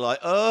you'll be like,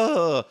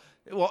 oh,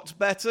 What's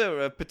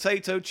better, a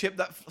potato chip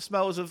that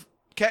smells of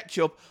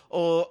ketchup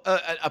or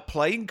a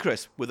plain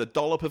crisp with a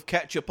dollop of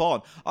ketchup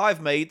on?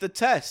 I've made the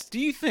test. Do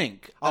you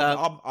think?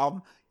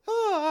 Oh,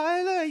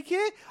 I like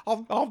it.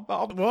 What?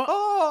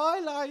 Oh, I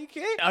like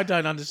it. I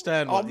don't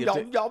understand what you're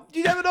doing.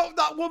 You never know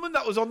that woman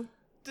that was on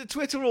the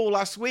Twitter all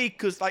last week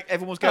because like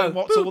everyone was going,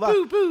 "What's boo, all that?"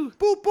 Boo, boo.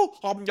 Boo, boo.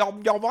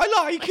 I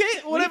like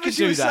it. Whatever could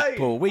she do was that, saying.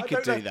 Paul. We I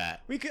could don't do know.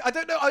 that. We could. I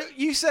don't know.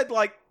 You said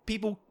like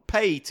people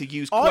pay to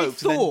use I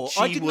quotes. and then thought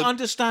I she didn't would...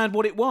 understand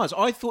what it was.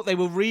 I thought they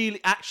were really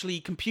actually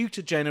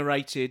computer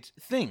generated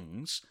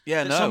things.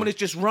 Yeah, that no. someone is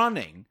just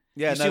running.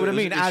 Yeah, you see what I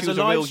mean? As she was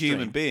a a real live human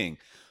stream. being,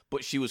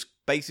 but she was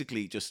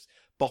basically just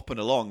bopping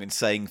along and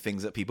saying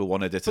things that people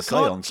wanted her to But say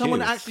can't on someone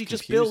cue. It's actually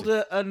just confusing.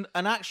 build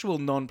an actual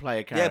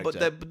non-player Yeah,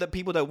 character? but the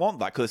people don't want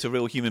that because it's a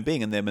real human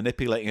being and they're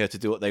manipulating her to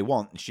do what they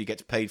want and she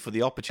gets paid for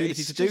the opportunity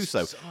It's to do just-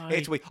 so. I-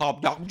 It's we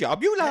hop dog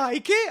job, you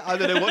like it? I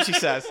don't know what she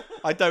says.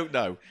 I don't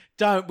know.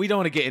 We don't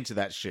want to get into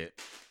that shit.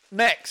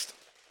 Next,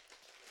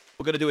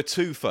 we're going to do a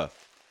twofer.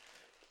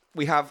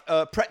 We have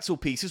pretzel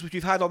pieces, which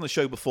we've had on the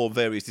show before,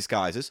 various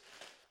disguises.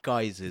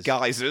 Geysers.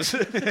 Geysers.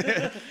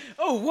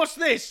 Oh, what's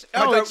this?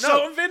 I Oh, don't it's know.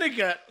 salt and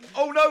vinegar.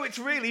 Oh no, it's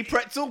really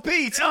pretzel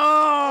Pete.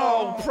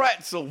 Oh, Oh,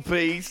 pretzel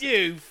Pete.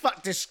 you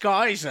fuck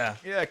disguiser.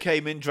 Yeah,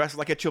 came in dressed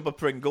like a chub of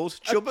Pringles.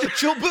 Chub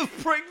of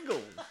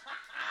Pringles.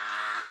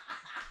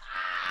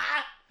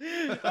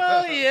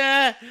 Oh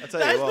yeah, tell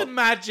you that's what. the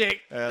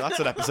magic. That's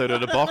an episode of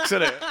The Box,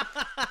 isn't it?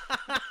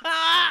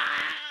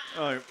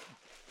 Oh,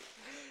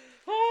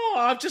 Oh,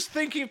 I'm just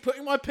thinking of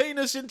putting my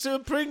penis into a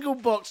Pringle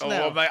box now.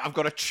 well, mate, I've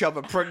got a chub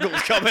of Pringles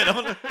coming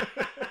on.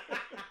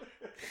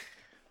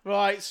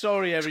 Right,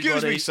 sorry everybody.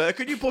 Excuse me, sir.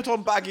 Can you put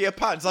on baggier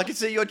pants? I can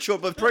see your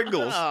chub of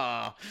Pringles.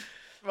 Ah,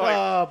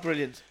 Right.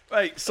 Brilliant.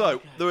 Right,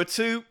 so there are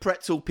two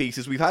pretzel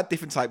pieces. We've had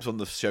different types on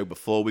the show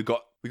before. We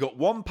got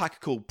one pack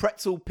called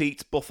Pretzel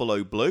Pete's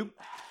Buffalo Blue,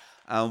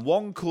 and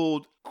one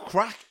called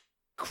Crackzel.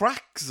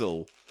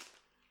 Crackzel.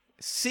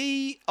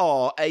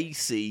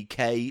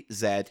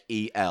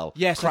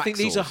 Yes, I think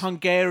these are Crackzels.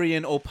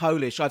 Hungarian or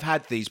Polish. I've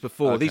had these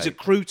before. These Okay. are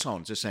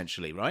croutons,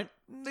 essentially, right?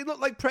 They look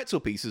like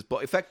pretzel pieces,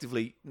 but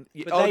effectively.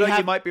 they You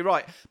have- might be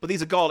right. But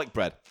these are garlic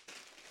bread.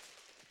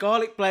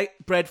 Garlic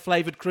bread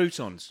flavoured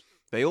croutons.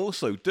 They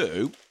also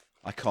do.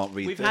 I can't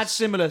read We've this. had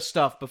similar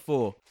stuff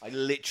before. I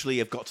literally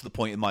have got to the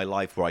point in my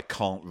life where I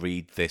can't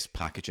read this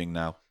packaging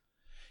now.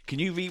 Can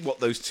you read what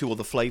those two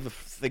other flavour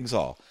things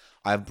are?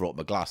 I haven't brought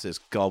my glasses.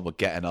 God, we're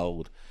getting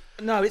old.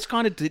 No, it's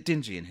kind of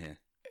dingy in here.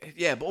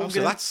 Yeah, but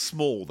also that's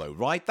small though,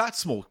 right? That's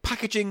small.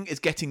 Packaging is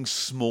getting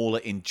smaller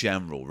in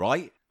general,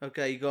 right?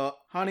 Okay, you got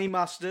honey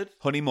mustard,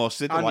 Honey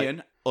mustard, Onion.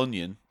 like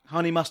onion.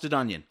 honey mustard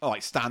onion, Oh,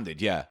 like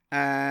standard, yeah.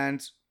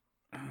 and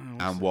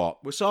And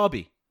what?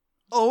 wasabi.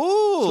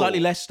 Oh, Slightly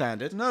less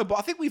standard. No, but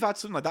I think we've had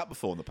something like that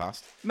before in the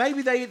past.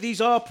 Maybe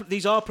these are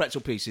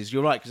pretzel pieces.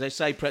 You're right because they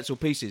say pretzel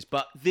pieces.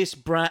 But this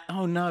brand,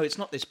 oh no, it's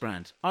not this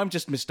brand. I'm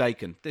just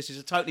mistaken. This is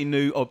a totally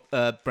new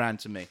brand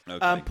to me.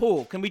 Okay.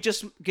 Paul, can we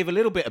just give a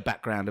little bit of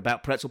background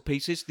about pretzel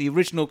pieces? The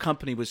original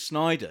company was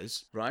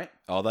Snyder's, right?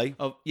 Are they?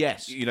 Oh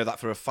yes, You know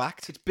that for a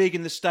fact? it's big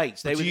in the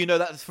States. They Do were. you know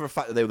that for a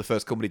fact that they were the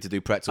first company to do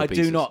pretzel I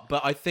pieces? do not,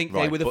 but I think they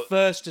Right, were the but-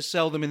 first to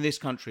sell them in this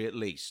country at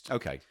least.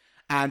 Okay.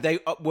 And they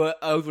were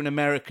over in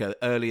America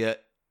earlier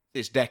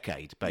this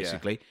decade,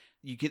 basically.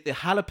 You get the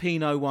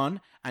jalapeno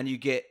one and you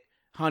get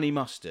honey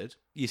mustard.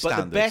 Your But the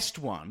standards. best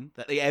one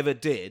that they ever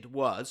did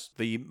was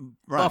The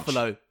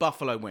ranch.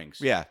 buffalo wings.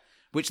 Yeah.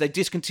 Which they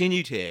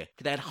discontinued here.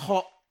 They had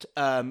hot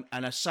and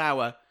a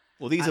sour.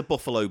 Well, these are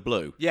Buffalo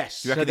Blue.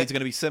 Yes. Do you reckon so these are going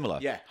to be similar?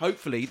 yeah,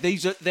 hopefully.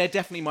 They're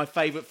definitely my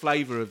favourite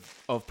flavour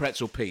of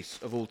pretzel piece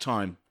of all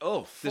time.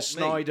 Oh, The fuck me.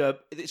 Snyder,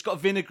 it's got a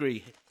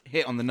vinegary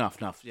hit on the nuff,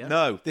 yeah?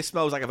 No, this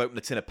smells like I've opened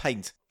a tin of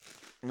paint.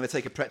 I'm going to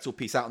take a pretzel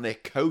piece out and they're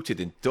coated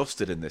and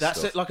dusted in this That's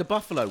stuff. it, like a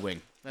buffalo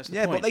wing. That's the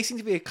Yeah, point. but they seem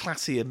to be a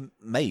classier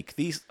make.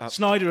 These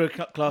Snyder are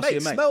classier, mate,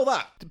 mate. smell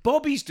that.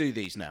 Bobbies do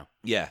these now.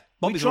 Yeah,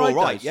 We Bobbies are tried all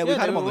right. those. Yeah, we've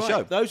had them they on were the all show.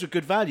 right. Those are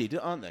good value,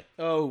 aren't they?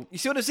 Oh, You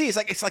see what I see?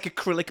 It's like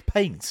acrylic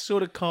paint.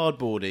 sort of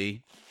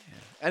cardboardy.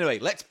 Anyway,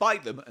 let's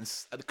bite them, and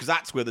because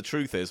that's where the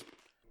truth is.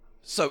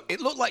 So it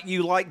looked like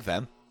you like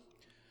them,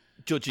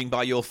 judging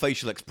by your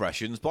facial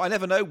expressions, but I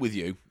never know with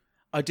you.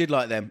 I did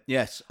like them.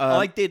 Yes,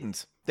 I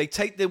didn't.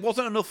 There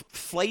wasn't enough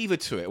flavour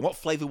to it. What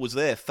flavour was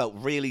there felt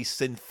really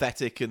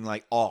synthetic and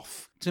like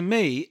off. to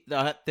me,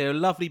 they're a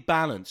lovely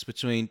balance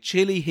between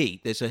chili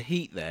heat. There's a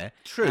heat there.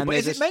 True, and but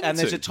there's is it meant and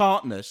there's to? a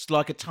tartness,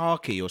 like a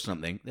tarky or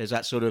something. There's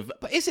that sort of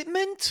But is it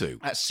meant to?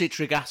 that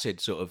citric acid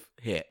sort of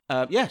hit.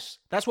 Yes,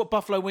 that's what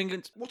buffalo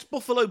wing. What's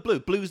Buffalo Blue?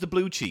 Blue's the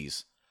blue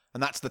cheese,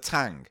 and that's the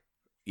tang.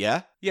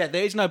 Yeah? Yeah,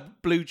 there is no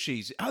blue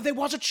cheese. Oh, there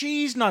was a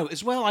cheese note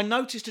as well. I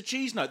noticed a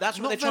cheese note. That's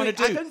what they're trying to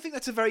do. I don't think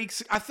that's a very...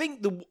 I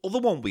think the other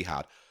one we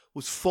had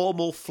was far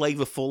more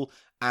flavourful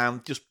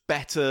and just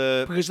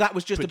better... Because that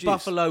was just produced. a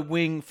buffalo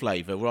wing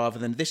flavour rather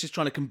than this is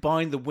trying to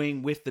combine the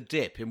wing with the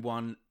dip in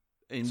one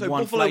So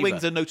one Buffalo flavour.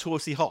 wings are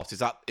notoriously hot. Is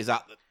that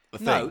the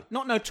thing? No,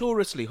 not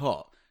notoriously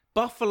hot.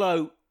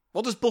 Buffalo,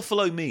 What does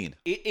buffalo mean?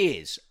 it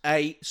is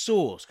a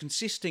sauce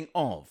consisting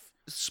of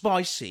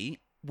spicy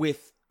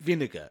with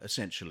vinegar,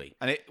 essentially.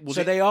 And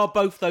They are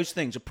both those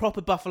things. A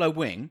proper buffalo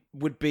wing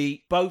would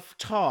be both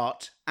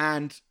tart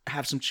and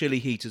have some chili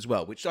heat as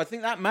well, which I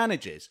think that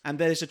manages. And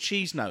there's a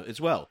cheese note as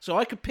well. So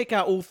I could pick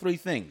out all three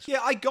things.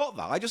 Yeah, I got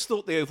that. I just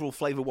thought the overall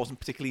flavour wasn't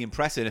particularly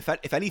impressive.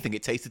 If anything,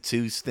 it tasted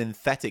too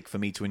synthetic for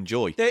me to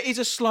enjoy. There is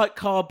a slight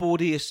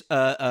cardboardy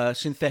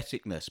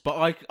syntheticness,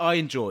 but I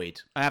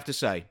enjoyed, I have to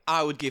say.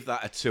 I would give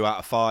that a 2 out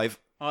of 5.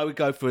 I would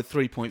go for a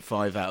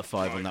 3.5 out of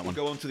 5 on that one.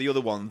 We'll go on to the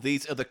other one.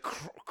 These are the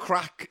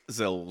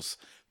Crackzels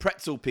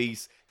pretzel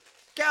piece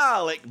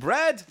garlic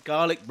bread.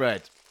 Garlic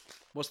bread.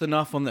 What's the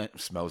nuff on that?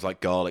 Smells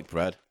like garlic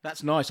bread.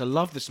 That's nice. I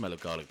love the smell of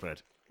garlic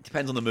bread.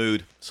 Depends on the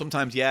mood.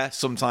 Sometimes, yeah.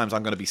 Sometimes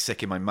I'm going to be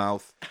sick in my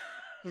mouth.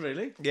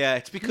 Really? Yeah,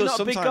 it's because You're not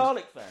sometimes... a big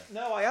garlic fan?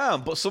 No, I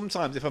am. But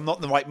sometimes if I'm not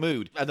in the right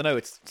mood, I don't know,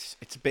 it's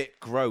a bit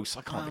gross.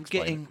 I can't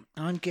explain it.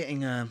 I'm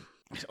getting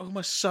it's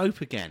almost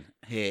soap again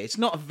here. It's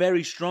not a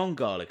very strong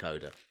garlic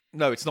odour.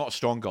 No, it's not a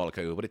strong garlic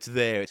odour, but it's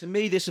there. To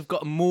me, this have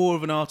got more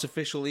of an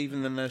artificial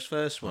even than those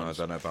first I ones.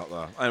 don't know about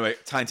that. Anyway,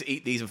 time to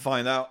eat these and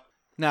find out.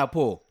 Now,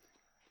 Paul,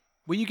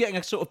 were you getting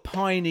a sort of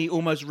piney,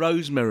 almost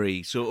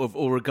rosemary, sort of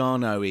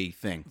oregano-y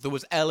thing? There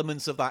was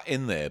elements of that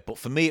in there, but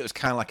for me it was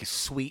kind of like a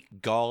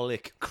sweet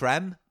garlic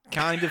creme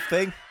kind of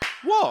thing.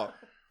 What?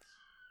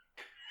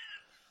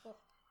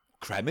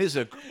 Creme is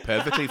a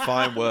perfectly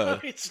fine word.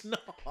 It's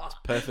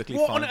not. Perfectly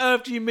What fine. on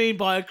earth do you mean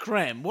by a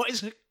creme? What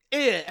is it?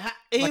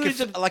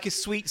 Like a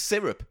sweet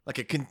syrup, like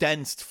a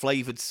condensed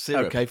flavoured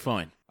syrup. Okay,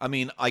 fine. I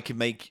mean, I can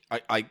make. Do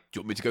you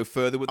want me to go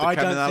further with the I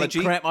creme don't analogy?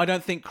 think creme. I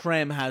don't think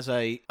creme has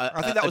a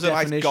I think that was a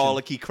nice definition.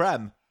 garlicky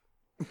creme.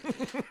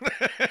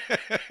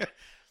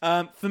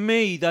 For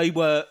me, they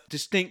were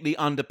distinctly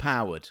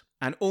underpowered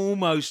and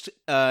almost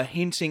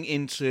hinting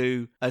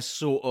into a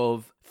sort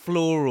of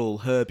floral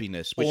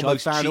herbiness, which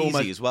Almost I found cheesy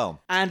almost as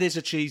well. And there's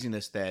a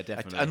cheesiness there,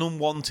 definitely. An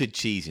unwanted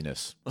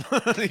cheesiness.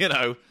 You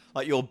know,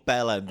 like your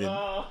bell ending.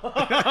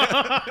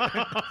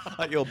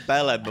 Like your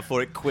bell end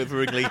before it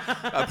quiveringly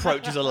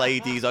approaches a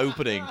lady's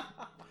opening.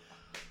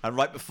 And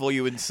right before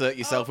you insert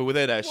yourself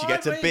within her, she why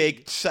gets a me?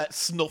 big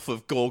snuff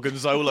of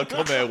gorgonzola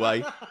come her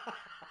way.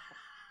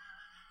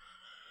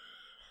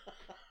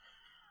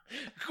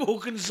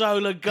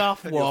 Gorgonzola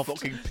guff Your waft.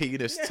 fucking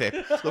penis tip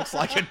looks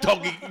like a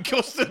dog eating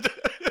custard.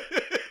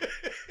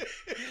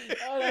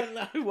 I don't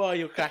know why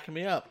you're cracking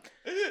me up.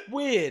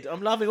 Weird.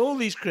 I'm loving all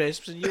these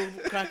crisps and you're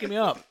cracking me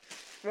up.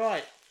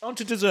 Right, on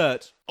to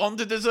dessert. On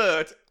to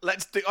dessert.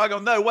 Let's do. Hang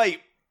on, no,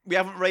 wait. We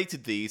haven't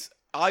rated these.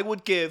 I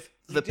would give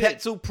the did.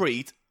 Pretzel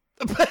Preet.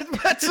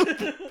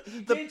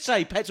 You did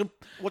say petal.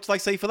 What did I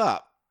say for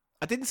that?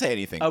 I didn't say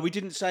anything. Oh, we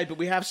didn't say, but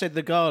we have said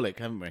the garlic,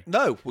 haven't we?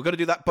 No, we're going to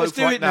do that both Let's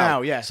do right it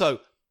now, yeah. So,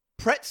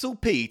 Pretzel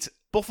Pete,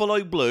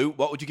 Buffalo Blue,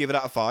 what would you give it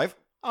out of 5?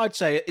 I'd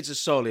say it's a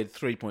solid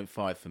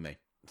 3.5 for me.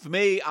 For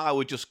me, I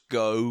would just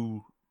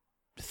go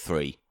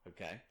 3.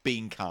 Okay.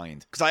 Being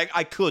kind. Because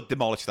I could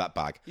demolish that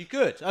bag. You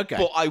could, okay.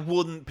 But I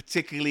wouldn't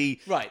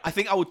particularly... Right. I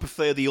think I would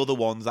prefer the other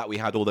ones that we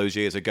had all those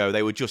years ago.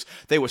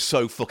 They were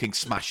so fucking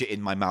smash it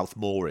in my mouth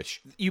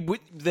more-ish.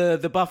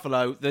 The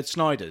Buffalo, the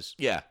Snyders.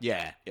 Yeah.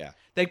 Yeah. Yeah.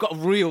 They've got a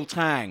real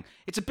tang.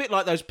 It's a bit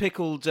like those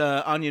pickled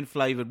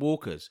onion-flavoured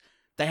Walkers.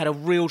 They had a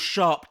real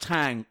sharp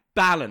tang.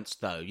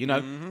 Balanced, though, you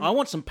know. Mm-hmm. I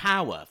want some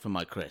power for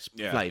my crisp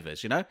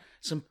flavours, you know?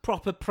 Some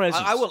proper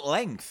presence. I want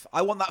length.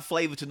 I want that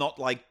flavour to not,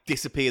 like,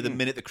 disappear the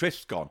minute the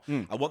crisp's gone.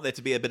 I want there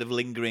to be a bit of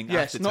lingering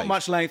Yes, aftertaste. not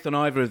much length on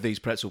either of these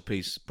pretzel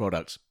piece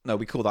products. No,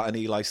 we call that an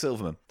Eli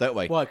Silverman, don't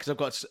we? Why? Because I've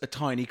got a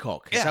tiny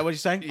cock. Is Yeah. that what you're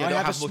saying? You I don't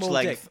have have a much small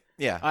length. dick.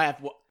 Yeah. I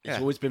have. It's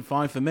always been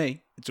fine for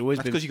me. It's always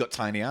That's been. because you got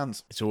tiny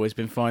hands. It's always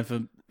been fine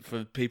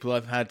for people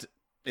I've had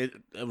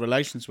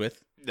relations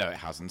with. No, it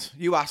hasn't.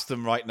 You ask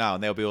them right now,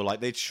 and they'll be all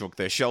like, they'd shrug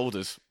their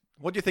shoulders.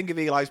 What do you think of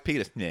Eli's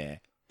penis? Nah.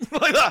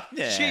 Like that?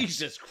 Yeah.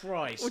 Jesus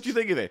Christ! What do you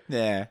think of it?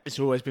 Yeah. It's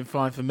always been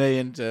fine for me,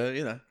 and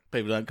you know,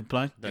 people don't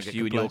complain. Don't Just get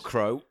you and your complaints.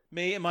 crow.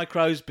 Me and my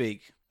crow's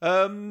beak.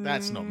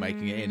 That's not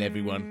making it in,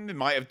 everyone. It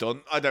might have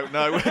done. I don't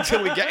know.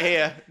 Until we get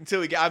here.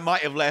 I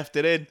might have left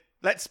it in.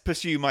 Let's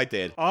pursue my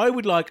did. I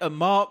would like a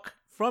mark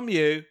from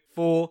you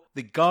for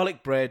the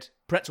garlic bread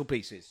pretzel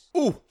pieces.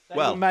 Ooh. They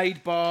Well, were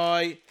made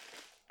by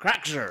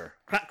Craxel.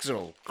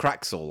 Craxel.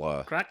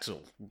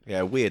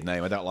 Yeah, weird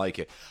name. I don't like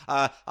it.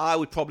 I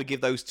would probably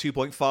give those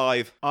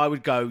 2.5. I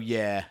would go,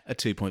 yeah, a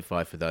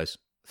 2.5 for those.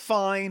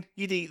 Fine,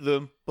 you'd eat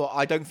them, but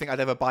I don't think I'd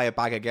ever buy a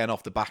bag again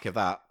off the back of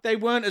that. They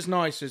weren't as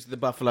nice as the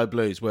Buffalo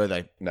Blues, were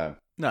they? No.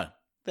 No.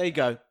 There you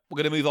go. We're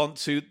going to move on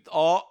to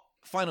our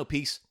final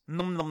piece.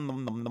 Nom, nom,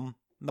 nom, nom, nom.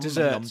 Nom,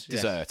 Dessert, nom, nom. yes.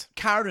 Dessert.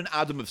 Karen and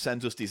Adam have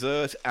sent us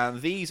dessert,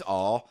 and these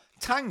are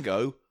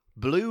Tango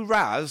Blue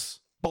Raz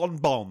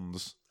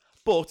Bonbons.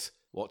 But,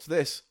 what's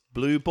this?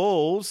 Blue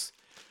balls.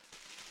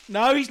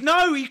 No,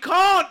 he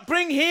can't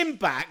bring him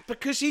back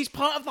because he's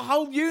part of the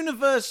whole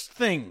universe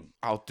thing.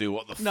 I'll do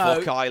what the No.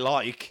 fuck I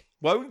like,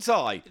 won't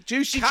I?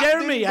 Juicy Captain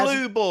Jeremy has...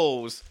 Blue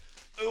Balls.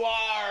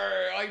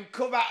 I'm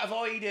come out of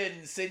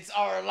hiding since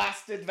our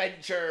last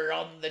adventure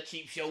on the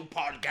Cheap Show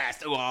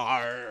podcast.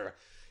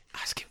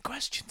 Ask him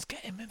questions,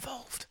 get him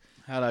involved.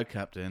 Hello,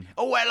 Captain.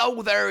 Oh,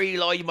 hello there,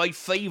 Eli, my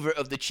favourite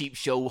of the cheap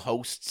show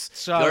hosts.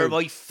 So- You're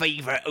my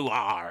favourite.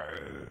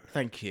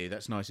 Thank you.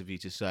 That's nice of you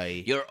to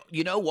say.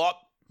 You know what?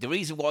 The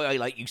reason why I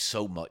like you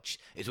so much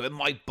is when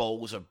my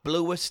balls are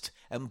bluest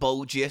and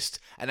bulgiest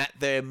and at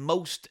their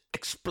most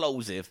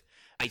explosive,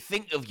 I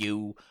think of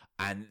you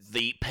and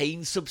the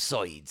pain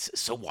subsides.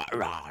 So what?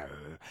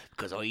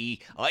 Because I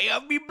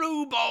have me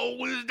blue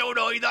balls, don't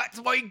I?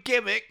 That's my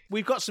gimmick.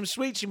 We've got some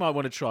sweets you might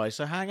want to try,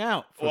 so hang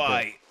out.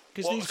 Why?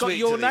 Because What he's got sweets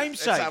your are these?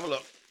 namesake. Let's have a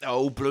look.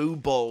 Oh, blue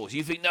balls.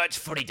 You think that's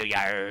funny, do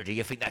you? Do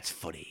you think that's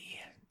funny?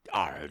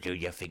 Do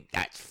you think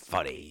that's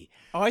funny?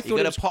 I thought You're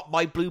it going was- to pop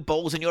my blue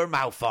balls in your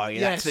mouth, are you?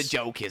 Yes. That's the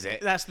joke, is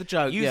it? That's the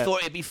joke, You yeah.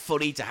 thought it'd be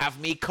funny to have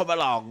me come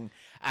along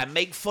and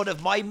make fun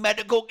of my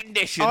medical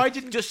condition I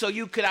didn't- just so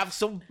you could have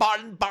some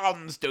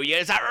bonbons, do you?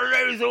 Is that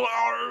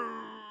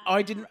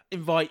I didn't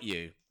invite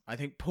you. I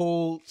think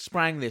Paul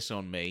sprang this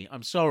on me.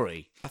 I'm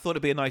sorry. I thought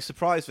it'd be a nice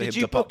surprise for Did him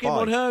you to pop book him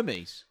by. on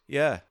Hermes?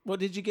 Yeah. What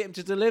did you get him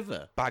to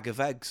deliver? Bag of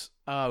eggs.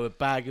 Oh, a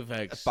bag of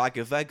eggs. Bag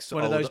of eggs.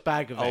 One of those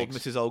bag of old eggs.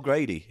 Mrs.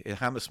 O'Grady in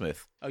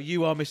Hammersmith. Oh,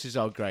 you are Mrs.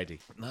 O'Grady.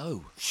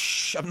 No.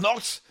 Shh, I'm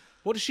not.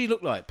 What does she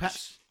look like?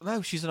 Perhaps.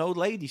 No, she's an old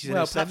lady. She's in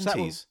Well, her perhaps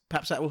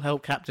 70s. that will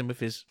help Captain with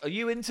his. Are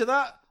you into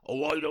that?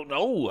 Oh, I don't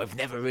know. I've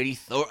never really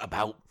thought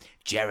about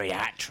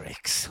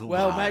geriatrics.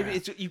 Well,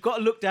 maybe you've got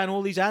to look down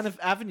all these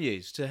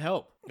avenues to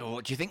help.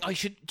 Oh, do you think I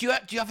should? Do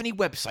you have any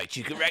websites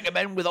you can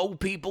recommend with old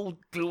people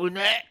doing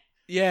that?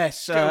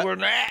 Yes, Doing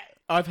that?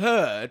 I've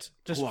heard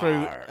just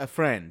through Wow. a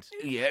friend.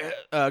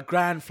 Yeah.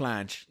 Grand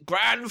Flange.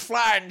 Grand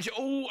Flange.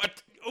 Oh,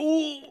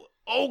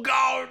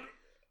 God.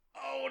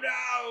 Oh,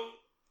 no.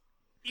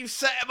 You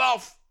set him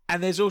off.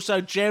 And there's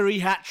also Jerry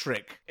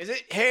Hattrick. Is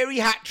it Hairy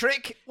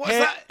Hat-Trick? What's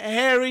that?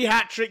 Harry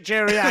Hattrick,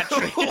 Jerry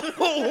Hattrick.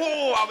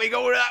 I'll be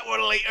going to that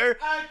one later.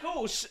 Of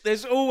course,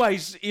 there's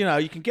always, you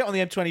can get on the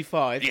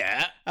M25.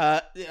 Yeah.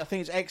 I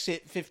think it's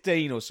exit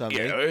 15 or something.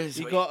 Yeah,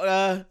 You've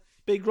got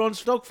Big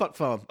Ron's Dog Fuck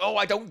Farm. Oh,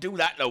 I don't do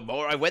that no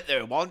more. I went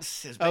there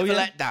once. It's a bit Oh, of a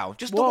yeah? letdown.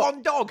 Just What? the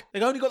one dog.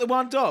 They've only got the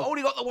one dog.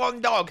 Only got the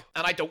one dog.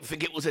 And I don't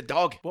think it was a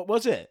dog. What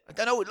was it? I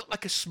don't know. It looked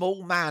like a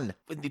small man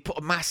when they put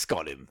a mask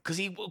on him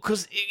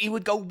because he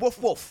would go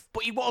woof woof,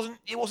 but he wasn't.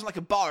 It wasn't like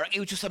a bark. He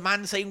was just a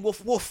man saying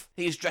woof woof.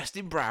 He was dressed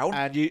in brown.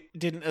 And you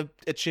didn't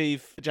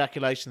achieve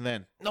ejaculation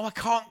then. No, I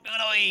can't.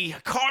 I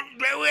can't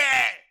do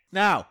it.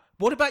 Now,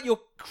 what about your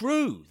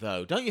crew,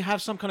 though? Don't you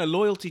have some kind of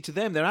loyalty to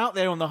them? They're out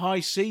there on the high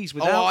seas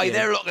without you.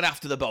 They're looking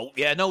after the boat.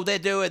 Yeah, no, they're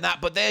doing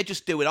that, but they're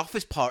just doing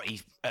office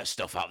party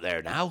stuff out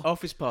there now.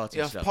 Office party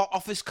Yeah, stuff.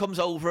 office comes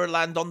over and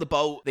land on the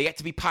boat. They get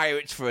to be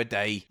pirates for a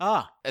day.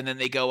 And then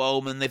they go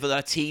home and they've done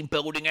a team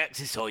building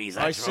exercise.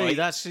 I That's see. right.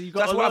 That's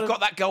That's what I've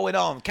got that going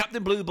on.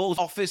 Captain Blue Ball's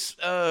office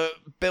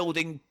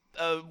building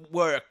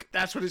work.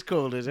 That's what it's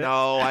called, is it?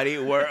 No, I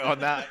didn't work on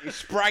that. You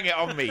sprang it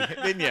on me,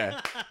 didn't you?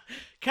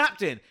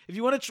 Captain, if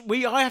you want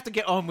to, I have to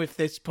get on with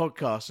this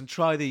podcast and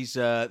try these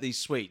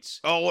sweets.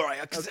 Oh, all right.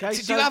 Okay, Do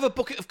so- you have a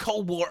bucket of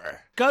cold water?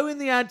 Go in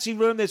the ante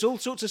room. There's all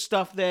sorts of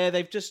stuff there.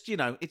 They've just,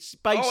 it's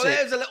basic. Oh,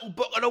 there's a little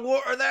bucket of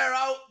water there.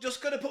 I'm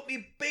just going to put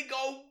me big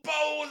old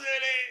balls in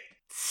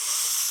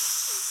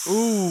it.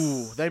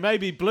 Ooh, they may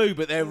be blue,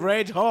 but they're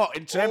red hot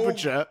in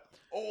temperature.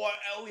 Oh,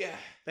 hell yeah.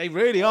 They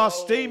really are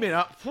steaming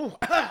up. Phew,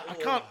 I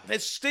can't.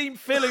 There's steam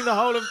filling the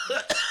whole of.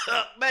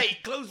 Mate,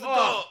 close the door.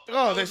 Oh,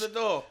 Close there's the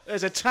door.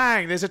 There's a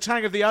tang. There's a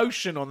tang of the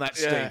ocean on that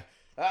steam. Yeah.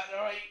 That's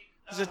right.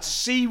 There's a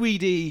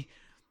seaweedy,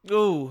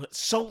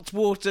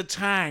 saltwater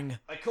tang.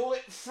 I call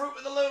it Fruit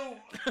of the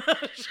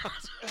Loom.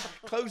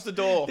 Close the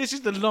door. This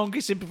is the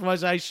longest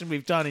improvisation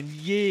we've done in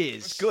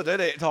years. Good, isn't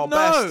it? It's our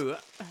best. No,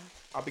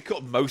 I'll be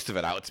cutting most of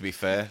it out, to be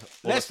fair. All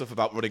the Let's- stuff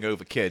about running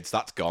over kids,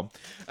 that's gone.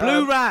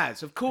 Blue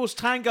Raz. Of course,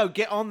 Tango,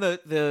 get on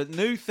the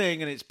new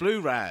thing, and it's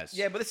Blue Raz.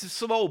 Yeah, but this is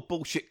some old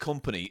bullshit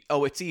company.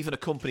 Oh, it's even a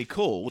company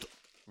called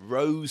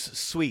Rose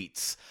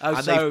Sweets. Oh,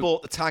 and so- they've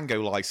bought the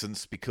Tango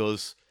license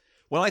because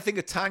when I think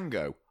of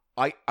Tango,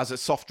 as a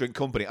soft drink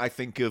company, I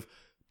think of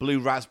blue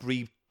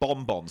raspberry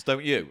bonbons,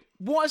 don't you?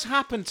 What has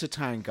happened to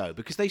Tango?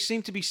 Because they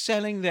seem to be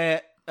selling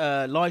their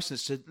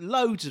license to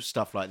loads of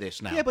stuff like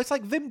this now. Yeah, but it's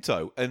like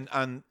Vimto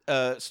and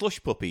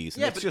slush puppies.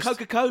 And Yeah, it's but just,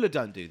 Coca-Cola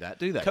don't do that,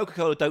 do they?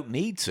 Coca-Cola don't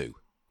need to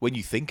when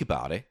you think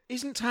about it.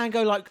 Isn't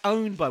Tango like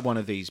owned by one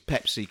of these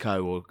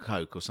PepsiCo or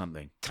Coke or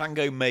something?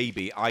 Tango,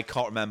 maybe. I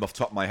can't remember off the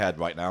top of my head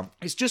right now.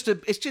 It's just a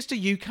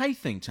UK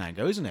thing,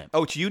 Tango, isn't it?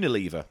 Oh, it's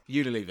Unilever.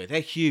 Unilever, they're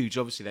huge.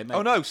 Obviously, they make.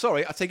 Oh, no,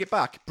 sorry. I take it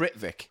back.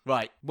 Britvic.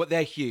 Right, but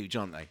they're huge,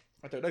 aren't they?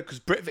 I don't know, because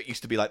Britvic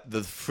used to be like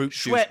the fruit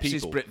juice Schweppes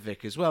people. is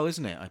Britvic as well,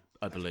 isn't it?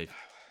 I believe.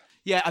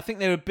 Yeah, I think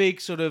they're a big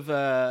sort of.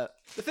 The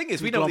thing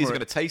is, we know what these are going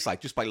conglomerate. to taste like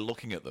just by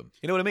looking at them.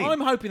 You know what I mean? I'm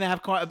hoping they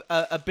have quite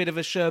a bit of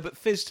a sherbet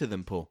fizz to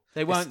them, Paul.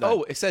 They won't.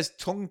 Oh, it says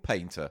tongue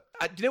painter.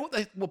 Do you know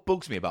what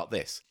bugs me about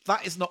this?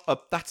 That's not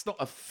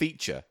a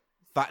feature.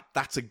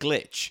 That's a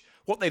glitch.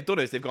 What they've done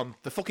is they've gone,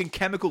 the fucking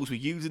chemicals we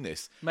use in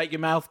this Make your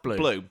mouth blue.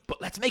 blue,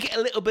 but let's make it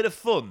a little bit of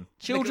fun.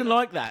 Children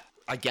like that.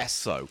 I guess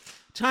so.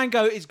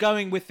 Tango is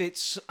going with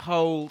its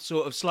whole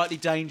sort of slightly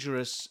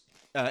dangerous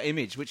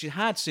image, which it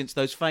had since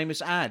those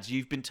famous ads,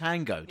 You've Been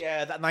Tangoed,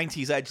 Yeah, that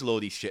 90s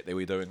edgelordy shit they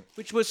were doing.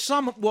 which was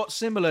somewhat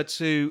similar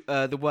to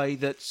the way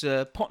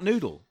that Pot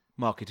Noodle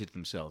marketed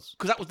themselves.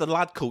 Because that was the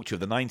lad culture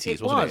of the 90s,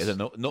 It wasn't was. it?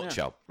 In a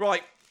nutshell.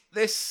 Right,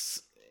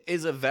 this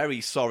is a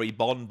very sorry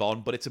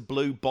bonbon, but it's a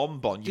blue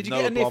bonbon. Did you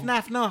get a niff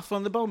naff nuff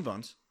on the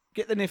bonbons?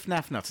 Get the niff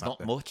naff nuff. It's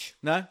not much.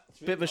 No?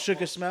 Bit of a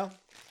sugar smell?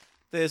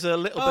 There's a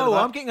little bit of Oh,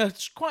 that. I'm getting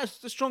quite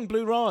a strong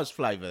Blue Raz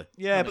flavour.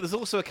 Yeah, but there's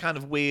also a kind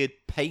of weird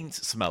paint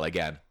smell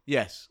again.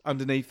 Yes,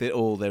 underneath it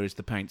all there is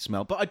the paint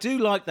smell. But I do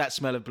like that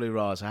smell of Blue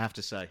Raz, I have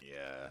to say.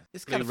 Yeah.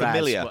 It's Blue kind of Raz,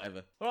 familiar.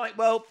 whatever. All right,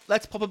 well,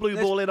 let's pop a blue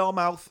ball in our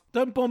mouth.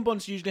 Don't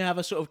bonbons usually have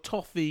a sort of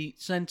toffee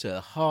centre,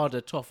 a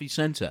harder toffee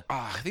centre?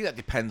 I think that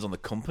depends on the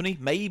company.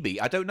 Maybe.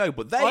 I don't know.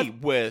 But they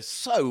were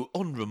so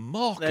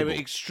unremarkable. They were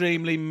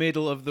extremely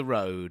middle of the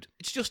road.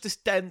 It's just this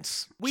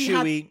dense, We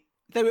chewy...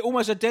 They were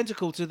almost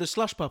identical to the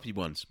Slush Puppy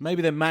ones.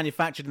 Maybe they're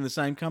manufactured in the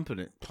same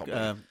company. Probably.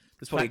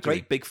 There's probably a factory.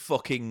 great big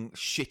fucking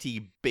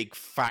shitty big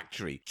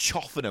factory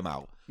chopping them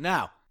out.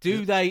 Now,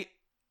 do they...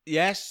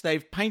 Yes,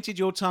 they've painted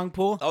your tongue,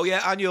 Paul. Oh,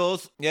 yeah, and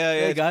yours. Yeah,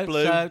 There you it's go.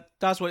 blue. So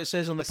that's what it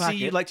says on the See, packet.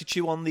 you like to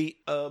chew on the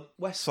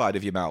west side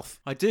of your mouth.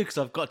 I do, because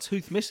I've got a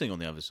tooth missing on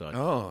the other side.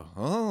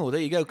 Oh,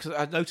 there you go. Because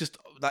I noticed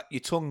that your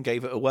tongue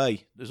gave it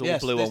away. There's all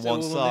Yes, blue there's on one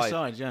all side.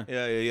 on this side,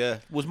 yeah. Yeah.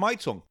 Was my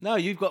tongue? No,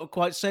 you've got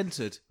quite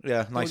centred.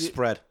 Yeah, nice All your-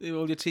 spread.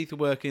 All your teeth are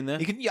working there.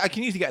 I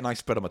can usually get a nice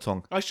spread on my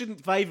tongue. I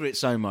shouldn't favour it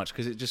so much,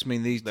 because it just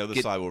means these... The other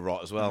get- side will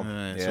rot as well.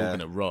 It's all going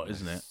to rot,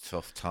 isn't it?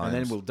 Tough times.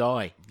 And then we'll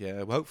die.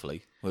 Yeah, well,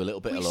 hopefully. With a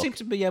little bit We of luck. seem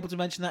to be able to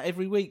mention that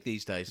every week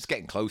these days. It's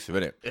getting closer,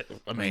 isn't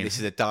it? I mean, This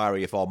is a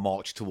diary of our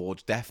march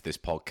towards death, this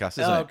podcast,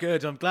 isn't oh, it?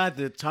 good. I'm glad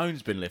the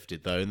tone's been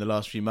lifted, though, in the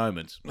last few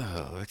moments.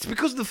 Oh, it's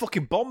because the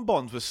fucking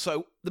bonbons were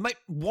so...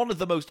 one of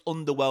the most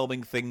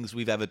underwhelming things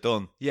we've ever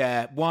done.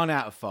 Yeah, 1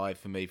 out of 5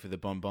 for me for the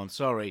bonbon.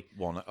 Sorry.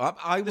 One.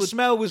 I The would...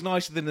 smell was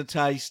nicer than the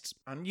taste.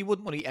 And you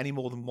wouldn't want to eat any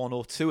more than one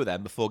or two of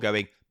them before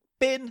going,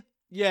 bin.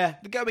 Yeah.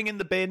 They're going in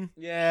the bin.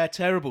 Yeah,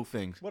 terrible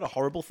things. What a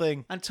horrible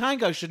thing. And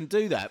Tango shouldn't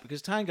do that,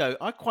 because Tango,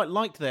 I quite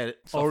liked their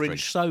orange drink.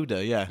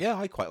 soda, yeah. Yeah,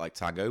 I quite like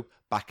Tango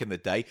back in the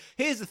day.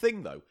 Here's the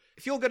thing, though.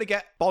 If you're going to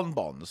get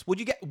bonbons, would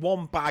you get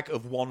one bag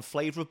of one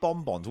flavour of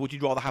bonbons, or would you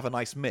rather have a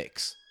nice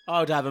mix? I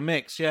would have a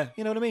mix, yeah.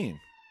 You know what I mean?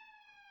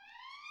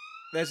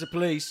 There's the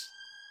police.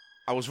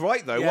 I was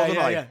right, though, Yeah, wasn't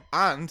yeah, I? yeah.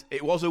 And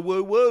it was a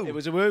woo-woo. It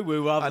was a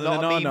woo-woo rather And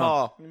than not a a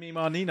meemaw.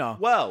 Meemaw Nina.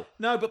 Well,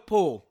 No, but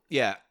Paul,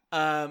 yeah.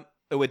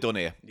 We're done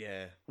here.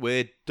 yeah.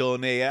 We're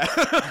done here.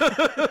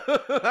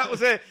 That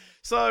was it.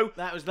 So,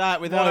 That was that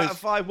with 1 those. out of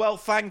 5. Well,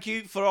 thank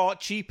you for our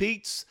cheap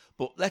eats.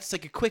 But let's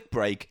take a quick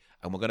break,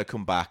 and we're going to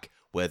come back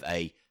with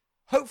a,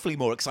 hopefully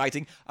more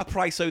exciting, a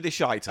Price O de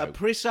Shito. A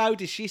priso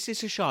de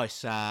shisis a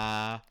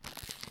shisa.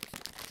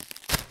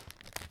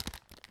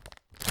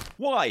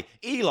 Why?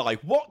 Eli,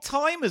 what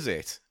time is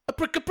it? A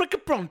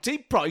prick-a-prick-a-pronti,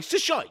 price a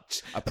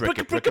shite. A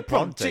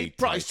prick-a-prick-a-pronti,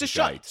 price a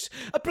shite.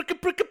 A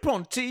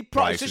prick-a-prick-a-pronti, price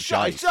Price a of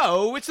shite. shite.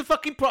 Oh, it's the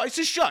fucking price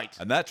of shite.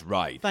 And that's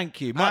right.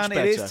 Thank you, much and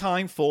better. it is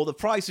time for the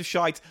Price of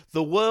Shite,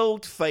 the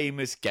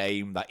world-famous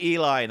game that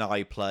Eli and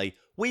I play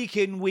week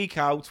in, week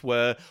out,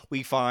 where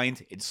we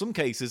find, in some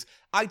cases,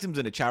 items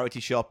in a charity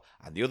shop,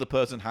 and the other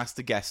person has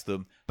to guess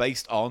them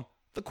based on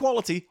the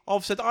quality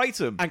of said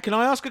item. And can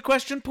I ask a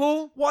question,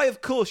 Paul? Why, of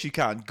course you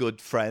can,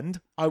 good friend.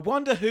 I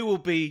wonder who will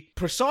be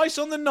precise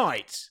on the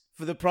night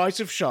for the price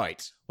of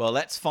shite. Well,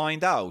 let's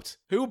find out.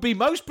 Who will be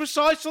most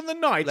precise on the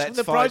night for Let's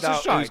the find price of out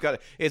who's shite? got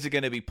it. Is it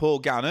going to be Paul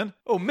Gannon?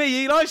 Or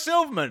me, Eli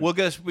Silverman?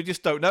 We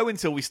just don't know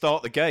until we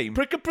start the game.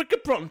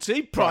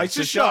 Prick-a-prick-a-pronti, price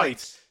of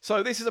shite.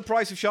 So this is a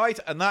Price of Shite,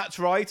 and that's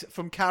right,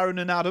 from Karen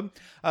and Adam.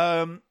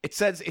 It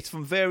says it's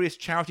from various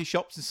charity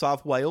shops in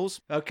South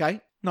Wales.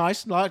 Okay,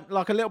 nice.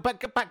 Like a little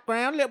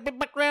background, little bit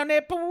background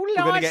there, Paul. We're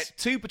going to Nice. get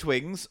 2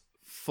 Petwings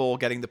for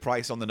getting the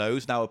price on the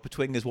nose. Now, a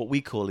Petwing is what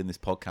we call in this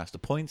podcast a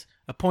point,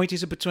 A point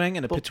is a betwing,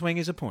 and a betwing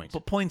is a point.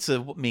 but points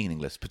are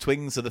meaningless.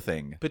 Petwings are the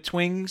thing.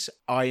 Betwings,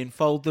 I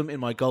enfold them in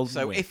my golden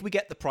So wing. if we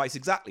get the price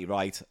exactly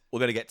right, we're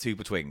going to get 2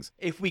 Petwings.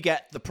 If we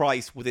get the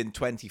price within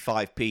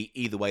 25p,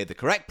 either way the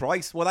correct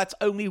price, well, that's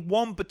only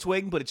 1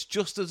 Petwing, but it's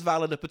just as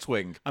valid a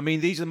Petwing. I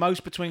mean, these are the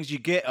most betwings you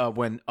get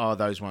are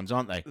those ones,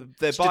 aren't they?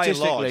 They're by and large,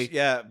 Statistically,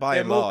 yeah, by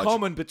they're and more large.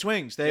 common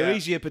betwings. They're Yeah.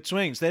 easier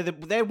betwings.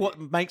 They're what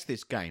makes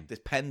this game.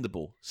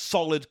 Dependable,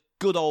 solid,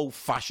 good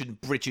old-fashioned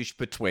British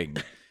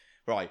Petwing.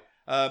 Right.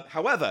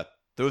 However,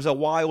 there is a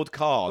wild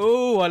card.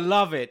 Oh, I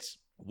love it.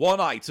 One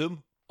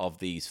item of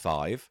these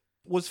 5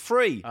 was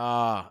free.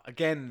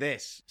 Again,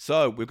 this,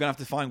 So we're going to have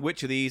to find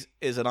which of these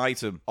is an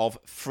item of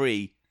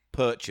free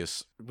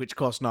purchase. which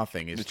costs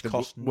nothing. Is Which the,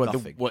 costs what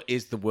nothing. what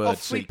is the word? Of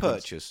free sequence?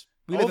 purchase.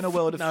 We live in a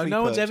world of no, free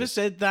no one's purchase. ever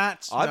said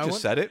that. I've No just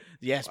one- said it.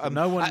 Yes, but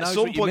no one At knows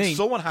some what you point, mean.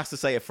 someone has to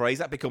say a phrase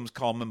that becomes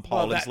common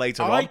parlance that-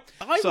 later I- on.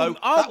 I So will-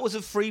 I'll- that was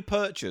a free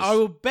purchase. I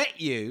will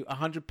bet you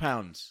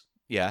 £100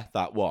 Yeah,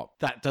 that what?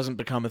 That doesn't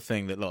become a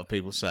thing that a lot of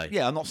people say.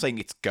 Yeah, I'm not saying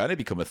it's going to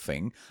become a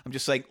thing. I'm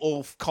just saying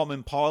all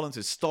common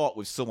parlances start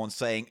with someone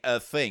saying a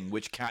thing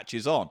which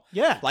catches on.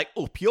 Yeah. Like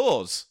up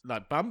yours.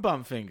 Like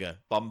bum finger.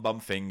 Bum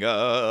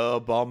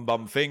finger.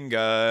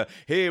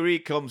 Here he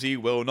comes, he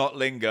will not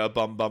linger.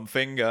 Bum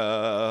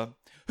finger.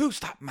 Who's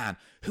that man?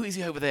 Who is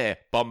he over there?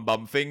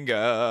 Bum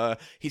finger.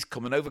 He's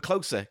coming over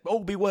closer. Oh,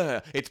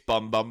 beware. It's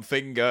bum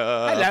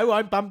finger. Hello,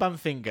 I'm bum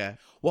finger.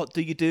 What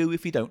do you do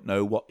if you don't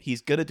know what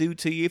he's going to do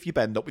to you if you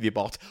bend up with your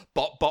bot?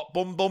 Bot,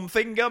 bum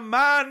finger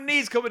man.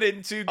 He's coming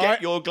in to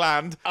get your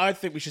gland. I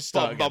think we should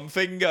start Bum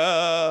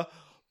finger.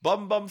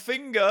 Bum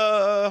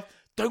finger.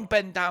 Don't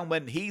bend down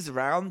when he's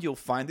around. You'll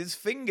find his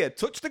finger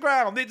touch the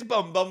ground. It's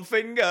bum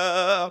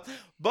finger.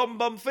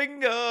 Bum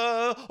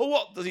finger.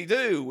 What does he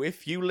do?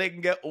 If you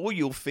linger, all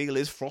you'll feel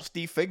is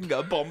frosty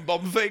finger. Bum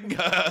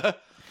finger.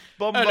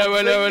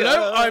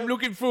 Hello. I'm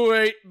looking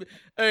for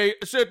a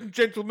certain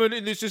gentleman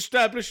in this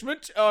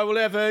establishment. I will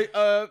have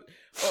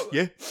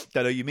Yeah,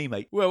 don't know you mean,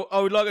 mate. well,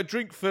 I would like a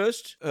drink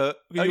first. Are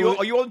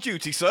you on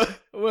duty, sir?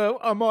 Well,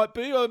 I might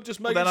be. I'm just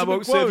making Then I some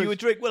won't serve inquiries. you a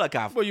drink, will I,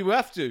 Gav? Well, you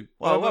have to.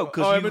 Well,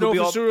 because I'm an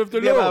officer of the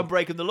law. Yeah, I'm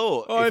breaking the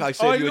law if I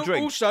serve you a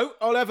drink. Also,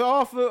 I'll have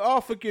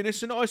half a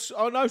Guinness, and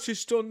I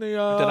noticed on the.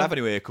 I don't have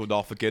anywhere called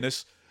Arthur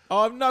Guinness.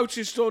 I've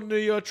noticed on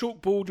the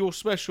chalkboard your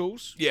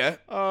specials. Yeah.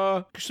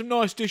 Some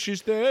nice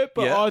dishes there,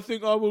 but Yeah. I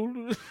think I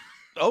will.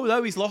 Oh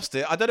no, he's lost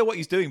it. I don't know what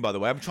he's doing, by the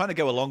way. I'm trying to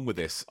go along with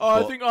this. I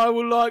but- think I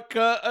will like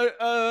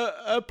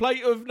a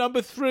plate of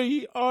number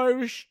 3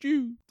 Irish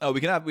stew. Oh,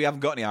 we haven't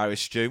got any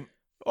Irish stew.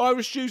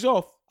 Irish stew's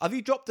off. Have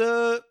you dropped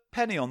a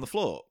penny on the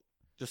floor?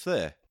 Just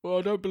there. Well,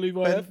 I don't believe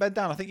I have. Bend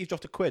down. I think you've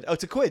dropped a quid. Oh,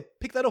 it's a quid.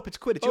 Pick that up. It's a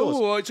quid. It's yours.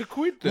 Oh, it's a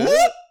quid there.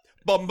 What?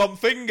 Bum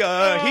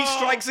finger. He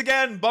strikes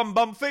again. Bum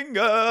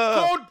finger.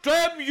 God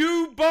damn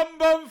you,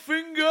 bum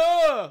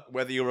finger!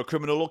 Whether you're a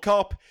criminal or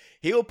cop,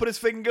 he'll put his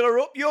finger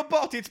up your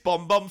butt. It's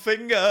bum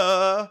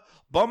finger.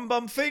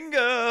 Bum finger.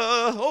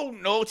 Oh,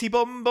 naughty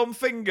bum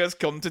fingers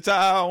come to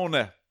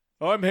town.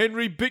 I'm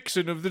Henry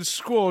Bixon of the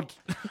squad.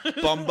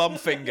 Bum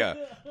finger.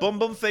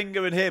 Bum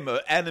finger and him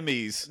are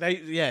enemies.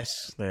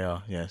 Yes, they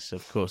are. Yes,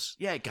 of course.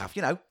 Yeah, Gav,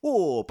 you know.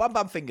 Oh,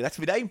 bum finger. That's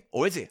my name.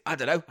 Or is it? I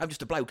don't know. I'm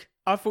just a bloke.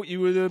 I thought you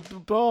were the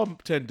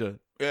bartender.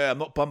 Yeah, I'm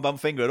not bum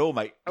finger at all,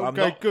 mate. I'm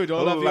Okay, not, good.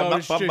 I'll have the I'm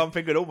Irish not stew. bum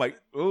finger at all, mate.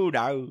 Oh,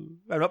 no.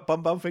 I'm not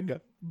bum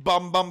finger.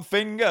 Bum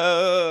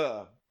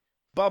finger.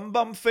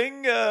 Bum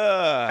finger.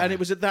 And it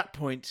was at that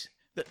point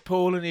that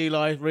Paul and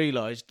Eli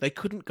realised they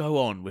couldn't go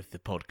on with the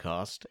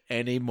podcast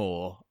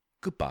anymore.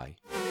 Goodbye.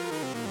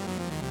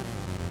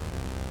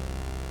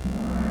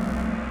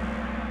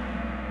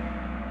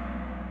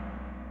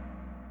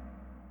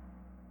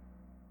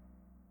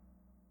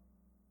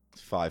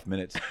 It's 5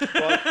 minutes.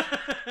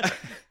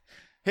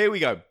 Here we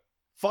go.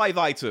 5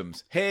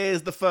 items.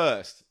 Here's the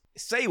first.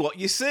 Say what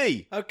you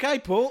see. Okay,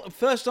 Paul.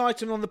 First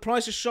item on the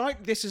Price of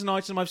Shite. This is an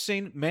item I've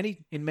seen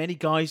in many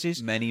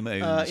guises. Many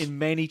moons. In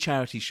many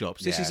charity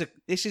shops. This Yeah.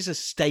 is a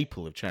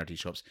staple of charity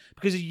shops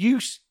because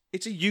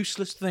it's a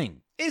useless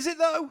thing. Is it,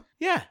 though?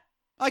 Yeah.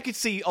 I could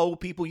see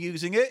old people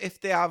using it if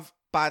they have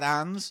bad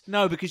hands.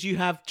 No, because you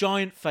have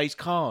giant face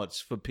cards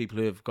for people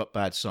who have got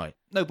bad sight.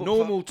 No, but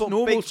normal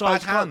big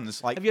size bad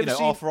hands, like Have you ever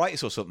seen?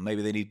 arthritis or something.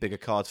 Maybe they need bigger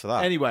cards for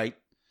that. Anyway,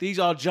 these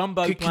are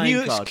jumbo Can playing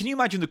you cards. can you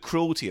imagine the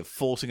cruelty of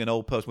forcing an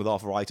old person with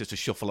arthritis to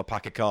shuffle a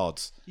pack of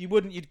cards? You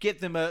wouldn't. You'd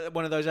get them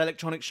one of those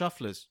electronic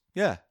shufflers.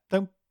 Yeah.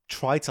 Don't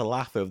try to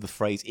laugh over the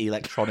phrase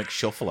electronic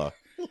shuffler.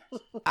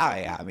 I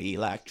am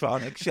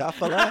electronic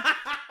shuffler.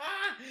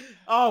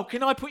 Oh,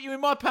 can I put you in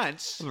my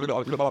pants? Bum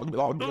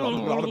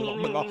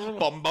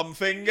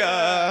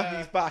finger.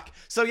 He's back.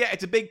 So yeah,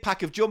 it's a big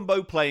pack of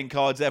jumbo playing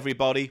cards,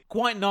 everybody.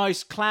 Quite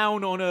nice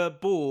clown on a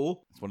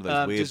ball. It's one of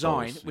those weird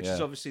design, balls, which yeah.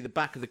 is obviously the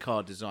back of the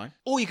card design.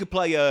 Or you could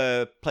play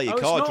your It's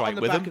cards not right on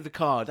the with back them. of the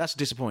card. That's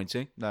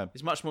disappointing. No.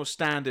 It's much more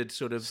standard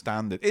sort of.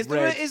 Standard. Is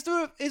Red.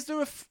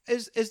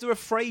 there a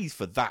phrase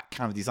for that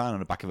kind of design on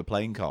the back of a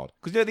playing card?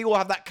 Because they all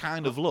have that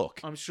kind of look.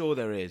 I'm sure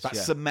there is. That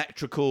yeah.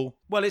 symmetrical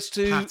Well, it's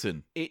to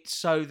pattern. It's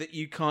so that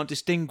you can't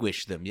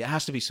distinguish them. It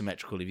has to be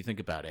symmetrical if you think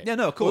about it. Yeah,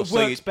 no, of course. It So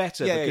works you-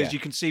 better yeah, because yeah. you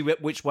can see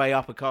which way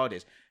up a card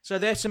is. So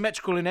they're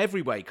symmetrical in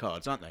every way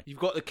cards, aren't they? You've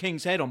got the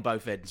king's head on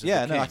both ends. Of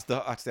Yeah, the no, king.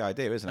 that's the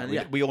idea, isn't it? And We,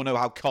 yeah. we all know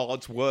how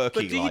cards work,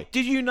 But Eli.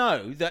 did you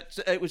know that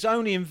it was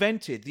only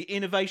invented, the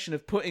innovation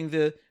of putting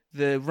the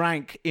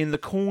rank in the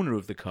corner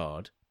of the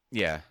card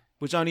Yeah,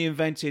 was only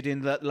invented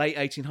in the late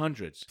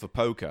 1800s. for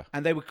poker.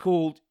 And they were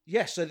called,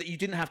 yes, so that you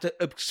didn't have to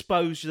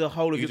expose the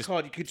whole of You your just-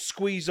 card. You could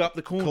squeeze up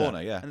the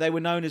corner. Yeah. And they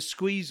were known as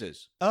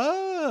squeezers.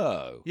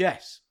 Oh.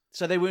 Yes.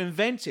 So they were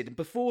invented. And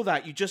before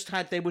that,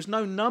 there was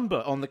no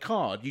number on the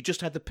card. You just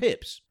had the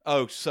pips.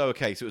 Oh, so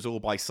okay, so it was all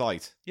by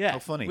sight. Yeah. How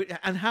funny.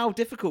 And how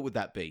difficult would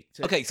that be?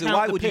 to Okay, so count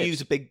why the would you pips?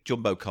 use a big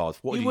jumbo card?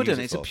 What would You you wouldn't.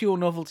 use It's it a for? pure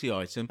novelty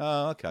item.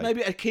 Oh, okay.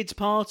 Maybe at a kid's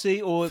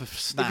party or For if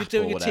Snap you're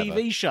doing or a whatever.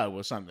 TV show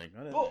or something.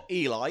 I don't know. But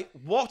Eli,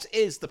 what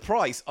is the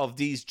price of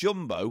these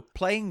jumbo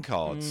playing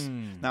cards?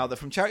 Now they're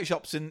from charity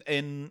shops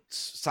in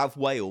South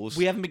Wales.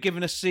 We haven't been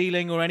given a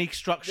ceiling or any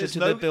structure There's to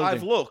no. the building.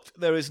 I've looked.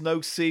 There is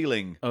no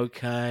ceiling.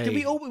 Okay. Did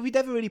we we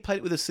never really played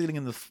it with a ceiling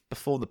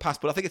before in the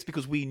past, but I think it's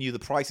because we knew the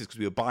prices because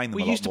we were buying them.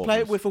 We used to play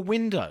it with a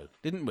window,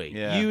 didn't we?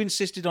 Yeah. You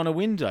insisted on a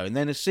window, and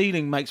then a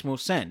ceiling makes more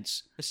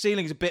sense. A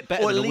ceiling's a bit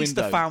better or at than a least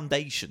window. the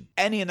foundation.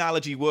 Any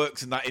analogy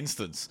works in that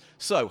instance.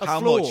 So, A how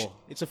floor. much?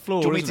 It's a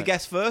floor. Do you want me isn't to it?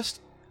 guess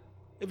first?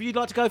 If you'd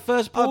like to go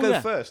first, Paul, I'll go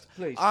yeah. first.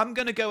 Please. I'm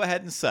going to go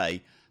ahead and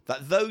say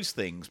that those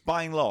things,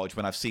 by and large,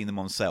 when I've seen them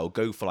on sale,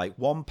 go for like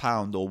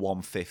 £1 or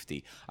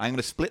 £1.50. I'm going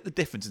to split the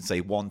difference and say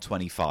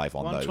 £1.25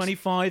 on those.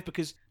 125,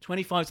 because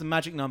 25 is the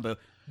magic number.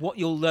 What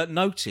you'll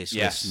notice,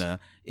 Yes. listener,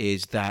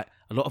 is that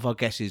a lot of our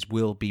guesses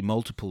will be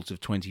multiples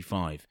of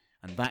 25.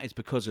 And that is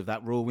because of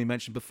that rule we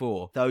mentioned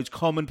before. Those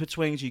common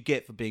betwings you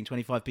get for being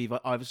 25p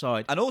either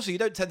side. And also, you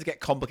don't tend to get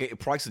complicated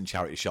prices in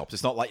charity shops.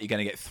 It's not like you're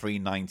going to get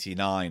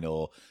 $3.99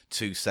 or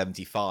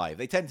 $2.75.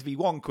 They tend to be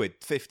 £1.50,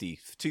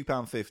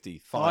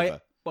 £2.50, £5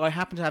 I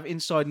happen to have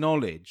inside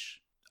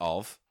knowledge.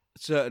 of.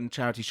 Certain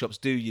charity shops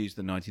do use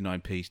the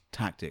 99p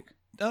tactic.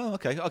 Oh,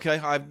 okay.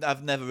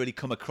 I've never really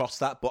come across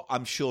that, but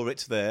I'm sure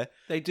it's there.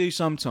 They do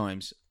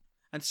sometimes.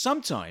 And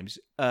sometimes,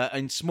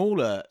 in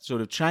smaller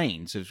sort of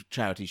chains of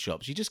charity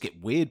shops, you just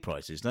get weird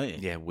prices, don't you?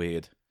 Yeah,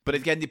 weird. But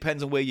again,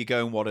 depends on where you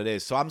go and what it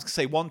is. So I'm going to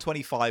say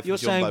 125 for You're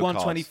saying jumbo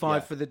 125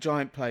 cards. for the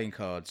giant playing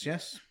cards,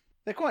 yes?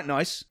 They're quite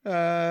nice.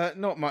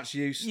 Not much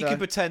use. You can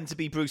pretend to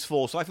be Bruce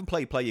Forsyth and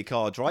play your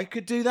cards, You right?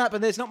 could do that,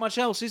 but there's not much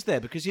else, is there?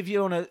 Because if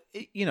you're on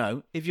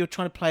if you're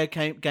trying to play a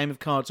game of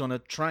cards on a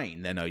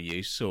train, they're no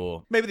use.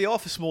 Or Maybe they are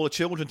for smaller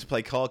children to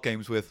play card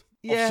games with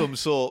Yeah. of some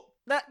sort.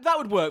 that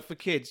would work for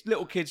kids,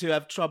 little kids who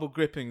have trouble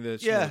gripping the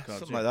smaller Yeah, cards.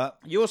 something like that.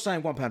 You're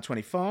saying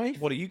 £1.25.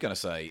 What are you going to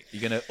say?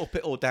 You're going to up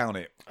it or down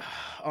it?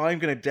 I'm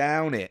going to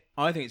down it.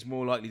 I think it's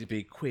more likely to be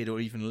a quid or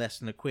even less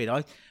than a quid.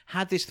 I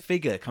had this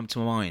figure come to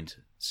mind.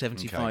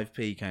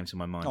 75p came to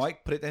my mind. All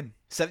right, put it in.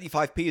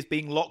 75p is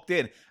being locked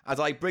in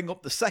as I bring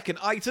up the second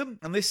item.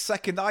 And this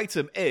second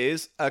item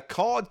is a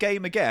card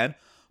game again,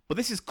 but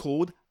this is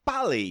called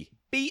Bali.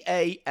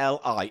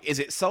 B-A-L-I. Is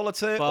it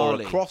solitaire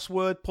Bali. or a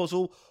crossword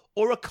puzzle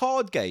or a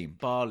card game?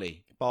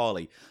 Barley.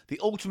 Bali. The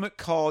ultimate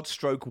card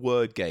stroke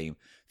word game.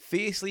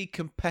 Fiercely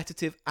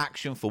competitive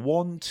action for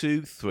 1,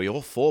 2, 3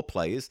 or 4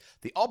 players.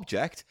 The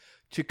object,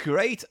 to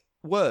create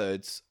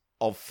words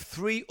of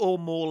 3 or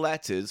more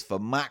letters for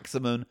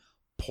maximum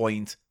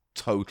point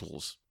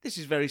totals. This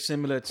is very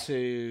similar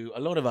to a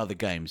lot of other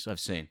games I've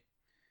seen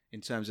in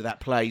terms of that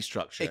play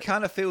structure. It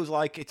kind of feels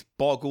like it's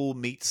Boggle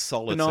meets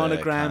Solitaire.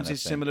 Bananagrams kind of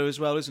is thing. similar as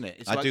well, isn't it?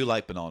 It's I do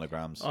like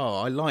Bananagrams.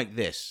 Oh, I like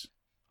this.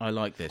 I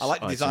like this. I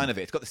like the item. design of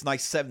it. It's got this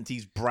nice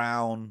 70s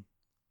brown,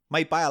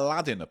 made by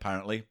Aladdin,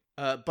 apparently.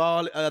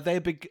 Barley. Are they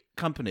a big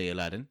company,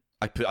 Aladdin?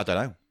 I don't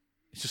know.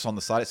 It's just on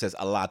the side. It says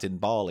Aladdin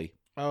Barley.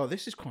 Oh,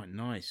 this is quite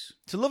nice.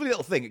 It's a lovely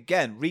little thing.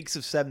 Again, reeks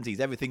of 70s.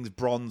 Everything's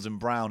bronze and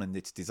brown in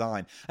its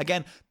design.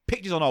 Again,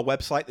 pictures on our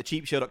website,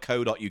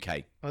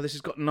 thecheapshow.co.uk. Oh, this has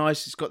got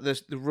nice. It's got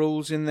the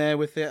rules in there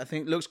with it. I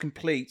think it looks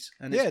complete.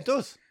 And Yeah, it's it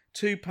does.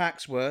 2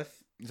 packs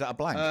worth. Is that a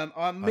blank?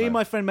 Me and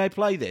my friend may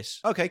play this.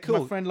 Okay,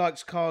 cool. My friend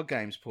likes card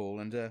games, Paul,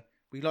 and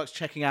he likes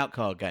checking out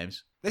card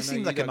games. This I know seems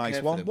you like a don't nice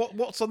care for one. them.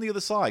 What's on the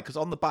other side? Because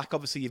on the back,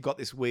 obviously, you've got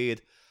this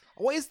weird...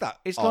 What is that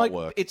It's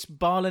artwork? like it's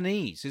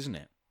Balinese, isn't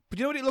it? But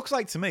you know what it looks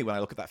like to me when I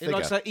look at that It figure?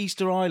 looks like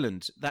Easter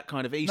Island, that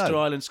kind of Easter No.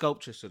 Island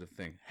sculpture sort of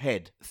thing.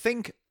 Head.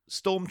 Think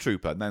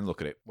Stormtrooper and then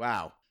look at it.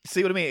 Wow.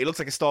 See what I mean? It looks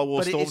like a Star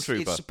Wars But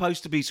Stormtrooper, it's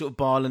supposed to be sort of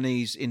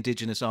Balinese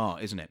indigenous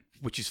art, isn't it?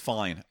 which is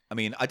fine. I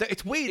mean,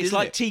 it's weird, It's isn't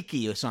like it?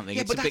 tiki or something.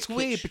 Yeah, It's but a that's bit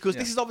weird kitsch. because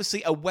Yeah. this is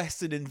obviously a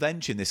Western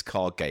invention, this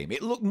card game.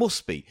 It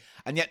must be.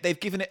 And yet they've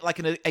given it like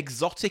an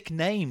exotic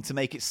name to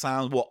make it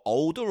sound,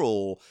 older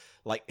or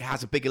like it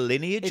has a bigger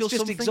lineage It's or just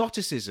something.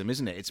 exoticism,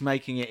 isn't it? It's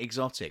making it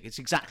exotic. It's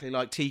exactly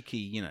like tiki,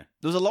 you know.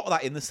 There was a lot of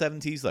that in the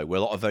 70s, though, where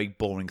a lot of very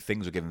boring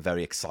things were given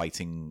very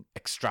exciting,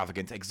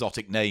 extravagant,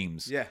 exotic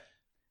names. Yeah.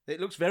 It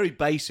looks very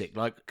basic.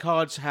 Like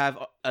cards have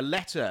a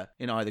letter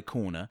in either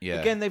corner. Yeah.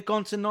 Again, they've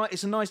gone to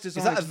it's a nice design.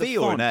 Is that a to the V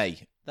or an font.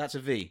 A? That's a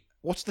V.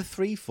 What's the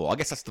 3 for? I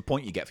guess that's the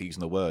point you get for using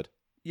the word.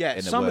 Yeah, In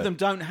a some word. of them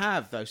don't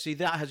have though. See,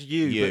 that has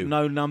U, but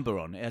no number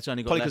on it. It's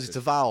only got Probably letters. because it's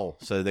a vowel,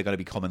 so they're going to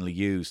be commonly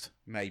used.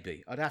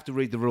 Maybe I'd have to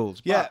read the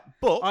rules. Yeah,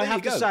 but I there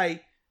have you to go.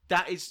 say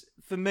that is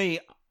for me.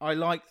 I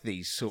like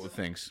these sort of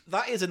things.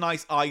 That is a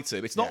nice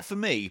item. It's Yeah. not for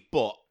me,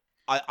 but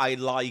I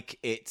like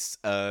its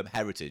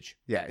heritage.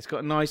 Yeah, it's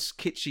got a nice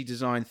kitschy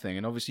design thing,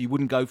 and obviously you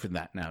wouldn't go for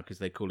that now because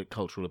they call it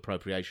cultural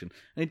appropriation,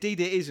 and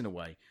indeed it is in a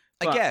way.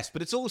 I But- guess,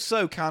 but it's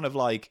also kind of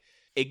like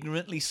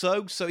ignorantly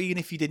so. So even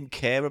if you didn't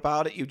care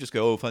about it, you'd just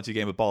go, "Oh, fancy a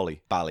game of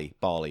barley." Barley.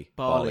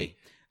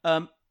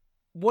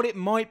 What it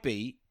might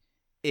be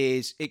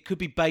is it could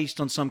be based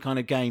on some kind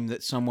of game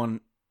that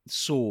someone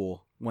saw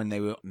when they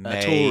were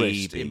a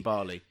tourist Maybe. in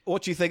Bali.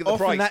 What do you think of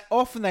the price?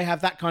 Often they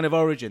have that kind of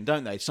origin,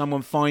 don't they?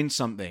 Someone finds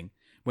something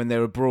when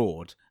they're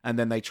abroad, and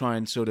then they try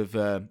and sort of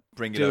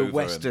Bring it do over a and-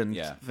 Western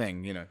yeah.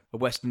 thing, a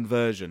Western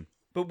version.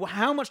 But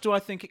how much do I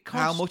think it costs?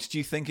 How much do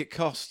you think it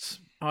costs?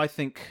 I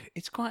think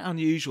it's quite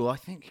unusual. I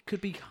think it could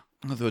be.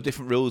 Well, there are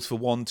different rules for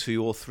 1,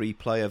 2, or 3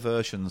 player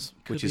versions,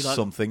 which be is like-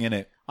 something in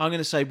it. I'm going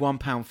to say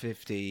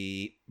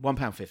 £1.50.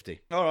 £1.50.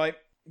 All right.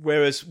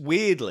 Whereas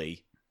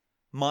weirdly,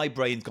 my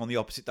brain's gone the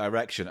opposite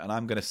direction, and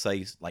I'm going to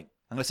say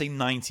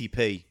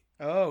 90p.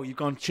 Oh, you've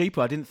gone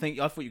cheaper. I thought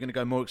you were going to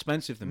go more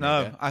expensive than me.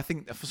 No, there. I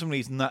think for some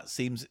reason that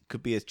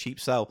could be a cheap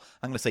sell.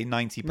 I'm going to say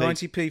 90p.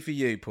 90p for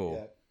you,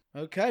 Paul.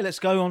 Yeah. Okay, let's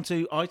go on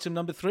to item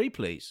number 3,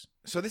 please.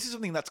 So this is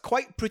something that's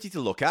quite pretty to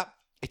look at.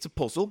 It's a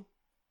puzzle.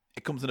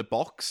 It comes in a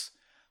box.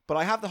 But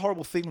I have the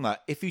horrible feeling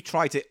that if you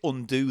try to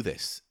undo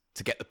this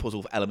to get the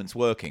puzzle elements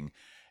working,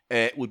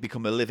 it would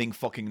become a living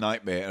fucking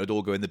nightmare and it would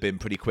all go in the bin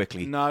pretty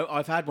quickly. No,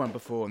 I've had one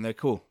before and they're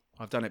cool.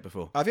 I've done it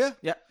before. Have you?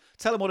 Yeah.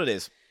 Tell them what it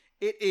is.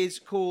 It is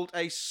called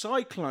a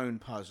cyclone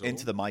puzzle.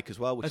 Into the mic as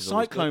well, which a is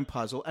always cyclone good.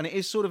 puzzle, and it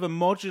is sort of a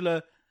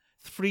modular,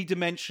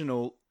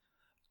 three-dimensional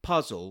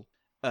puzzle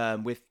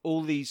with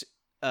all these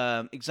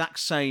exact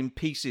same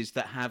pieces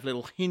that have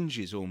little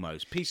hinges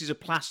almost, pieces of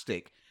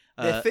plastic.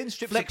 They're thin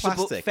strips of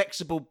plastic.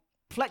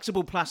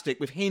 Flexible plastic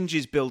with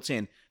hinges built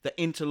in that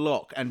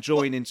interlock and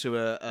join into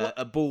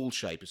a ball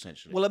shape,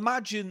 essentially. Well,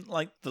 imagine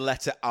like the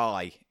letter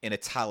I in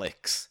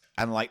italics,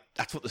 and like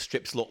that's what the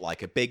strips look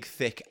like, a big,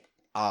 thick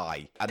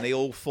I, and they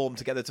all form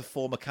together to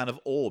form a kind of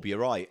orb, you're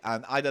right.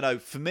 And I don't know,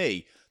 for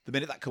me, the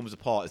minute that comes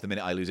apart is the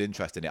minute I lose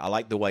interest in it. I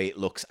like the way it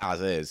looks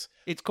as is.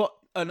 It's got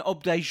an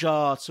objet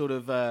d'art sort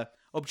of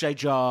objet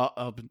d'art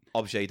sort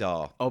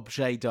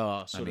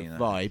of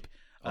vibe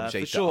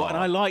for sure. And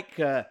I like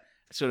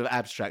sort of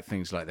abstract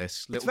things like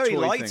this. It's very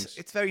light. Things.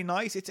 It's very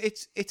nice.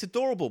 It's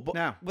adorable. But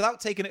now,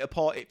 without taking it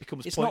apart, it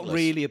becomes it's pointless. Not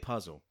really a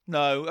puzzle.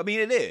 No, I mean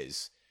it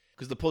is.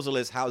 Because the puzzle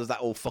is, how does that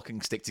all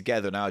fucking stick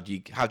together? And how do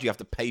you have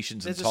the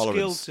patience and tolerance?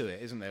 There's a skill to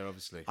it, isn't there,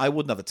 obviously? I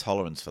wouldn't have the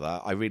tolerance for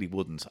that. I really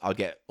wouldn't. I'd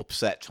get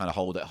upset trying to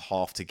hold it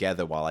half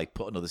together while I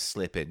put another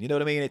slip in. You know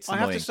what I mean? It's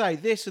annoying. I have to say,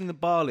 this and the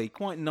barley,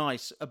 quite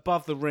nice,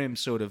 above-the-rim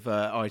sort of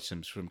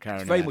items from Karen.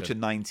 It's very much a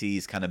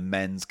 90s kind of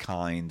men's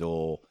kind,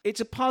 or...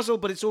 It's a puzzle,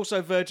 but it's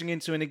also verging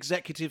into an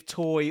executive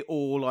toy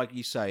or, like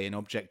you say, an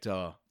object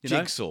d'art.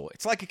 Jigsaw.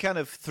 It's like a kind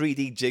of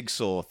 3D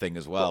jigsaw thing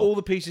as well. But all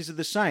the pieces are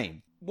the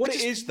same. What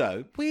it is,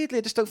 though... Weirdly,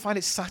 I just don't find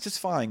it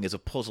satisfying as a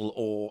puzzle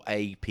or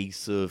a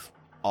piece of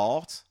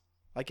art,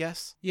 I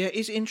guess. Yeah,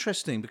 it's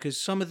interesting because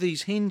some of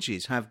these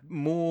hinges have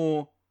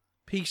more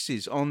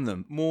pieces on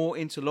them, more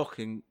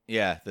interlocking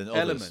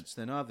elements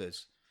than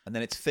others. And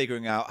then it's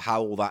figuring out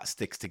how all that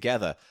sticks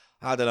together.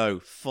 I don't know,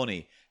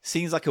 funny.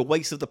 Seems like a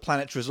waste of the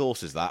planet's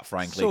resources, that,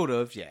 frankly. Sort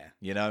of, yeah.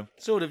 You know?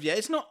 Sort of, yeah.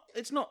 It's not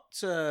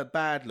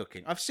bad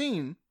looking. I've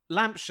seen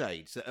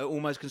lampshades that are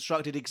almost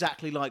constructed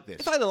exactly like this.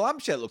 If I had a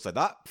lampshade that looks like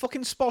that,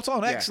 fucking spot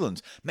on,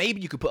 excellent.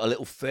 Maybe you could put a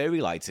little fairy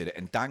light in it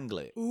and dangle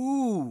it.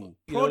 Ooh,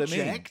 you know project. What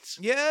I mean?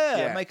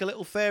 Yeah, make a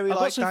little fairy light.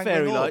 I've got some dangling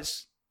fairy up.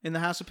 lights in the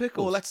House of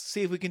Pickles. Well, let's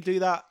see if we can do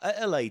that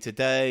at a later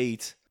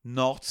date.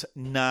 Not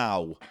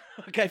now.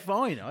 Okay,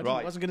 fine. I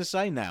wasn't going to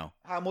say now.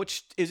 How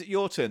much is it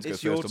your turn to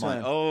It's go your first or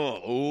mine?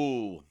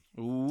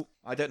 turn. Ooh.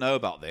 I don't know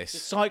about this. The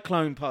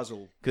cyclone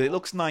puzzle. Because it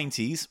looks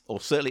 90s,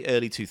 or certainly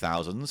early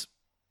 2000s.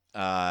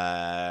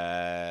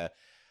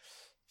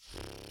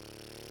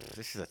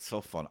 This is a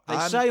tough one. They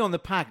say on the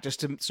pack,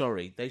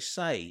 they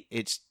say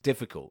it's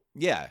difficult.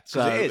 Yeah, because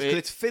So it is. Because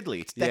it's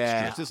fiddly. It's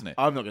dexterous, isn't it?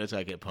 I'm not going to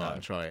take it apart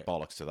and try it.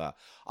 Bollocks to that.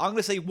 I'm going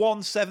to say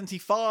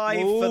 175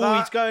 Ooh, for that.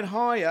 He's going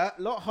higher,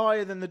 a lot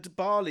higher than the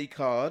barley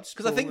cards.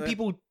 Because I think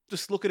people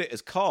just look at it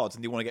as cards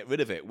and they want to get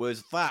rid of it.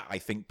 Whereas that, I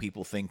think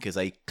people think is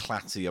a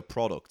classier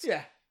product.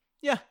 Yeah.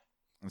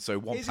 And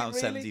so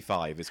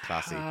 £1.75 is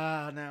classy.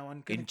 Now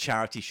I'm going in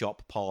charity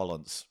shop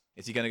parlance.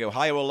 Is he going to go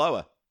higher or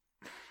lower?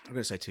 I'm going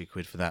to say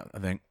 £2 for that, I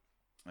think.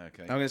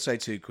 Okay. I'm going to say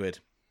 £2.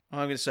 I'm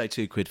going to say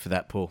 £2 for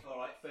that, Paul. All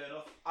right, fair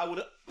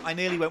enough. I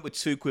nearly went with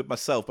 £2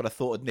 myself, but I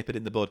thought I'd nip it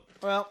in the bud.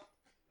 Well,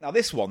 now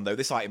this one though,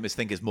 this item I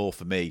think is more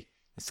for me.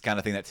 It's the kind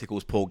of thing that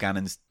tickles Paul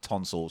Gannon's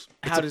tonsils.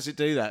 how does it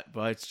do that?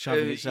 By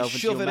shoving itself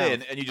into your mouth? Shove it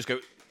in, and you just go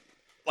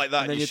like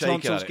that, and then you your shake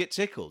tonsils it. get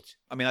tickled.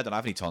 I mean, I don't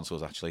have any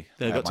tonsils actually.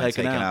 They I got had mine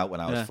taken out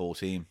when I was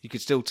 14. You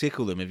could still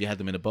tickle them if you had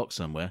them in a box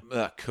somewhere.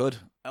 Could.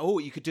 Oh,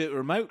 you could do it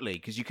remotely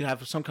because you could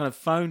have some kind of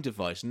phone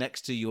device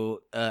next to your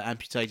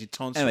amputated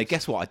tonsils. Anyway,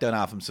 guess what? I don't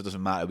have them, so it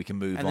doesn't matter. We can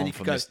move And then on you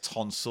from could go- this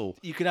tonsil.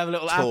 You could have a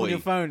little app on Toy. your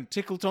phone,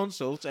 tickle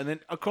tonsils, and then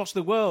across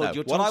the world, No,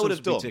 your what I tonsils would have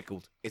would be done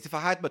tickled. is if I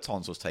had my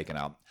tonsils taken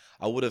out,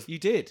 I would have. You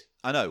did.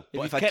 I know, but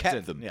you if I kept kept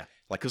them, them, yeah.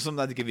 like because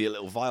sometimes they give you a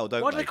little vial,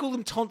 don't Why do they? they call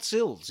them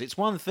tonsils? It's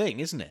one thing,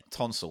 isn't it?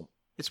 Tonsil.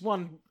 It's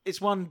one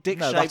dick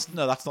No, shape.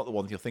 that's not the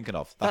one you're thinking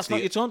of. That's the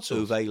not your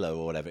tonsils. Uvula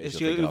or whatever it is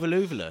It's you're your thinking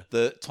of. uvula.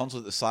 The tonsil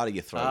at the side of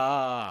your throat.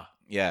 Ah,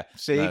 Yeah.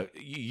 See? No,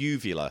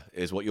 uvula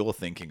is what you're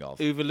thinking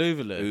of.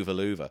 uvula.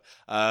 Uvula.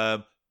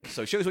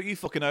 So show us what you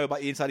fucking know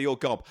about the inside of your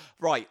gob.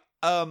 Right.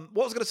 What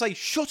was I going to say?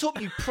 Shut up,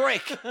 you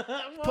prick. Put me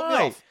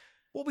Why? off.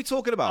 What are we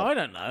talking about? I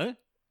don't know.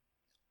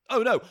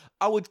 Oh, no.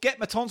 I would get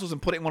my tonsils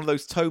and put it in one of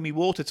those Tomy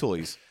water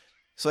toys.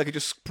 So I could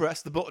just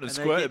press the button and And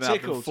they squirt get it out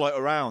and tickled. float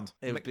around.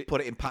 It would be- Put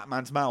it in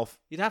Pac-Man's mouth.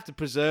 You'd have to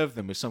preserve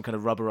them with some kind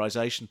of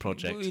rubberization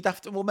project. You'd have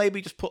to, well,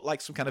 maybe just put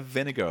like some kind of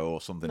vinegar or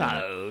something in it.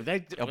 No,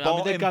 they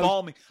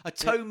Embalming. A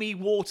Tomy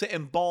water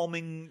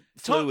embalming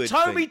fluid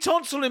Tomy thing.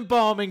 tonsil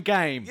embalming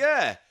game.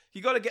 Yeah.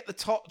 You got to get the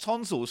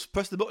tonsils,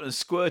 press the button and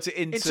squirt it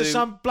into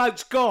some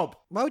bloke's gob.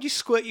 Why would you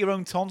squirt your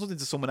own tonsils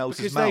into someone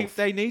else's Because mouth?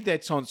 they need their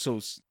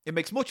tonsils. It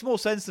makes much more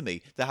sense to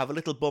me to have a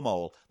little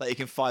bumhole that you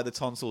can fire the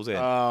tonsils in.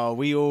 Oh,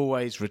 we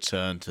always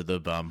return to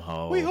the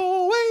bumhole. We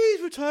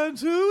always return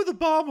to the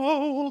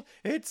bumhole.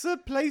 It's a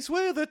place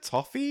where the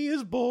toffee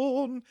is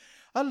born.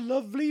 A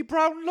lovely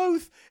brown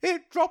loaf.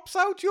 It drops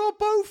out your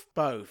both.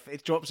 Both.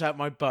 It drops out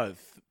my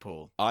both,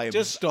 Paul.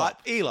 Just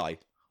stop. Eli,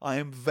 I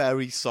am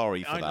very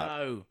sorry for I that.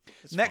 know.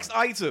 It's Next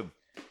fine. item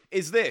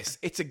is this.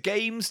 It's a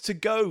games to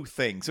go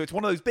thing. So it's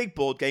one of those big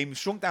board games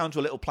shrunk down to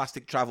a little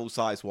plastic travel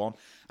size one.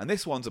 And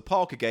this one's a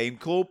Parker game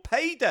called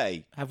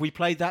Payday. Have we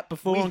played that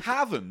before? We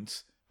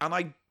haven't,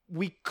 and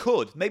we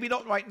could. Maybe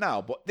not right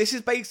now, but this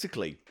is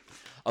basically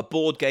a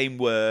board game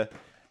where...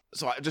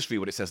 So I'll just read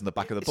what it says on the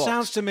back of the It box.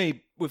 sounds to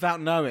me, without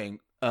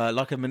knowing,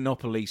 like a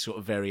Monopoly sort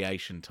of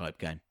variation type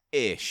game.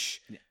 Ish.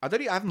 I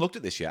haven't looked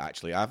at this yet,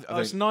 actually.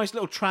 It's a nice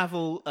little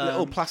travel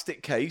little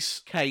plastic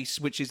case. case,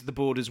 which is the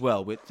board as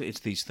well.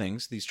 It's these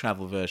things, these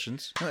travel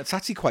versions. Well, it's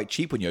actually quite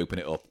cheap when you open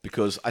it up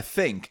because I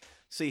think,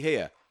 see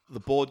here, the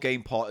board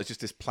game part is just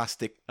this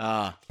plastic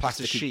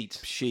Plastic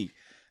sheet.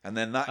 and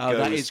then that Oh, goes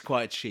that is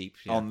quite cheap.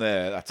 Yeah. on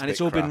there. That's a And bit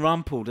it's all crap. been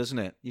rumpled, isn't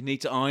it? You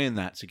need to iron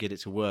that to get it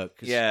to work.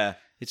 'Cause Yeah.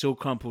 it's all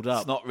crumpled up.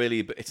 It's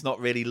not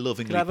really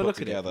lovingly Can I have a put look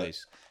together. at it,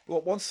 please?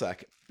 Well, one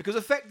sec. Because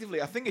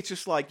effectively, I think it's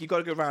just like you got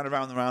to go round and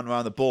round and round and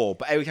round the board.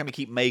 But every time you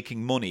keep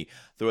making money,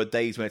 there are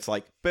days when it's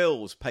like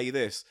bills, pay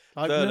this,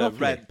 Like Further,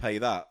 Monopoly. rent, pay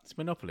that. It's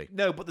Monopoly.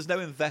 No, but there's no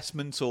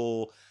investment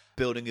or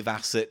building of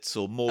assets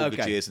or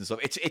mortgages and stuff.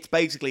 It's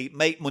basically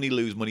make money,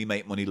 lose money,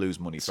 make money, lose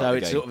money. So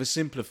it's sort of a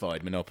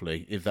simplified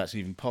Monopoly, if that's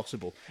even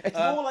possible. It's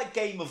more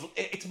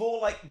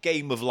like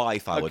game of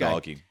life, I would Okay.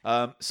 argue.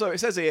 So it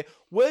says here,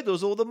 where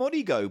does all the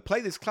money go?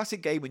 Play this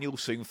classic game and you'll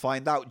soon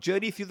find out.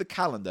 Journey through the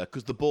calendar,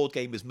 because the board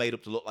game is made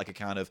up to look like a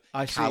kind of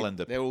I see.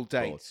 calendar. They're all board.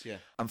 dates, yeah.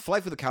 And fly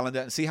through the calendar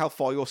and see how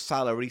far your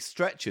salary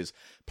stretches.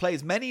 Play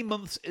as many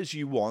months as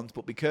you want,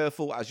 but be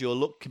careful as your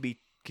luck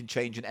can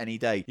change in any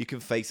day. You can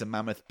face a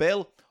mammoth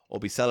bill or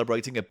be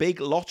celebrating a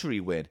big lottery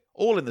win,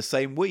 all in the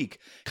same week.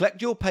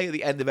 Collect your pay at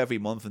the end of every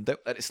month and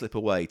don't let it slip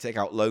away. Take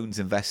out loans,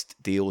 invest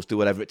deals, do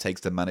whatever it takes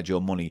to manage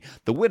your money.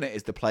 The winner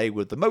is the player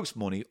with the most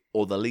money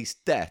or the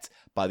least debt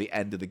by the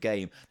end of the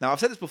game. Now, I've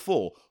said this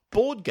before.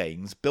 Board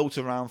games built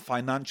around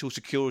financial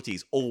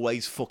securities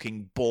always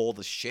fucking bore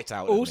the shit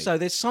out of me. Also,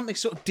 there's something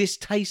sort of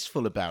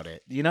distasteful about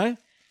it, you know?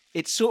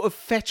 It's sort of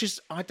fetches...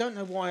 I don't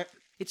know why...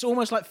 It's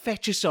almost like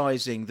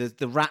fetishizing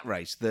the rat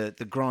race, the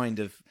grind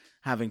of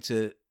having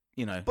to,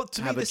 you know, But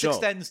to me, have a this job.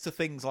 extends to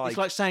things like... It's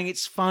like saying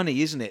it's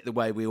funny, isn't it, the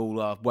way we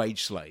all are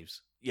wage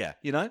slaves? yeah.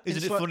 You know? Isn't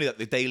It's it like- funny that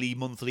the daily,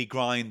 monthly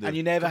grind... And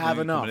you never have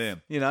enough,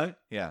 you know?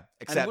 Yeah.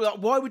 And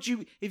why would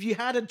you, if you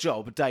had a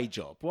day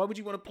job, why would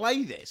you want to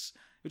play this?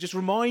 It would just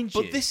remind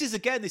you. But this is,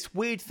 again, this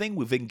weird thing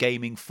within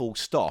gaming, full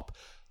stop.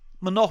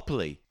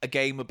 Monopoly, a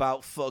game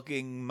about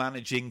fucking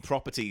managing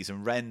properties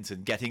and rent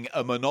and getting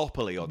a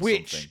monopoly on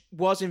which something.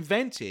 was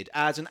invented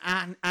as an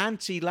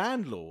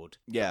anti-landlord,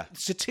 Yeah.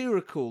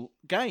 satirical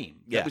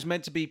game Yeah. that was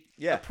meant to be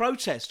Yeah. a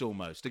protest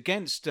almost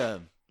against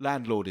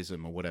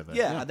landlordism or whatever.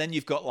 Yeah, and then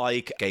you've got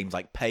like games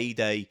like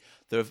Payday.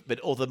 There have been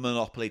other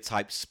Monopoly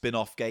type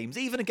spin-off games.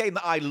 Even a game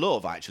that I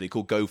love actually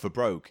called Go for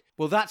Broke.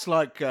 Well, that's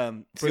like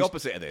It's the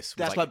opposite of this.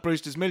 That's like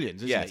Brewster's Millions,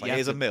 isn't yeah, it? it's like You have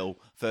here's a to- mill.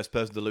 First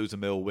person to lose a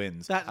mill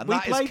wins. That, and we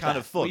that is played kind that.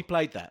 of fun. We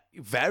played that.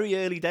 Very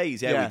early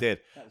days, yeah, Yeah. we did.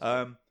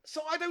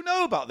 So I don't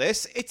know about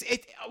this.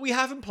 We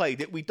haven't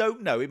played it. We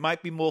don't know. It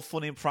might be more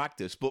fun in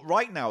practice. But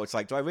right now, it's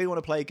like, do I really want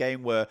to play a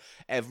game where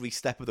every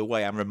step of the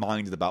way I'm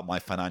reminded about my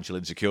financial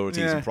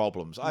insecurities Yeah. and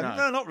problems? No.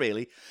 No, not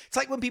really. It's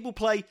like when people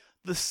play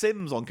The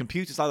Sims on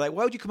computers. I'm like,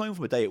 why would you come home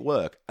from a day at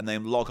work and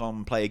then log on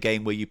and play a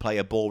game where you play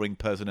a boring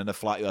person in a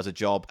flat who has a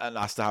job and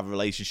has to have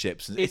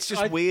relationships? And it's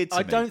just weird to me.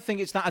 I don't think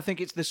it's that. I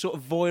think it's the sort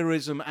of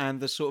voyeurism and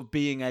the sort of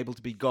being able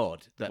to be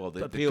God that Well,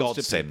 the appeals God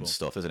to Sims people.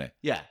 stuff, isn't it?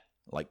 Yeah.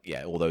 Like,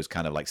 yeah, all those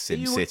kind of like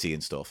Sim You- City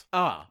and stuff.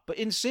 But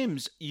in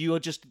Sims, you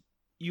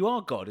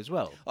are God as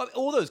well.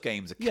 All those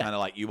games are Yeah. kind of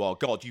like you are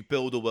God. You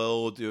build a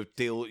world. You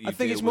I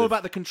think it's more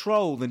about the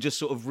control than just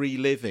sort of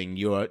reliving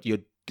your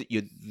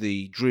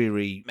the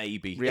dreary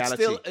maybe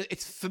reality.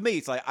 It's for me.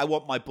 It's like I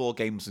want my board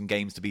games and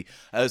games to be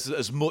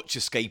as much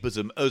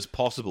escapism as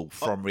possible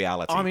from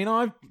reality. I mean,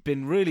 I've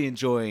been really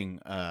enjoying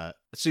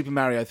Super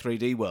Mario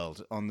 3D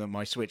World on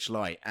my Switch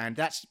Lite, and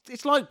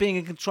it's like being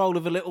in control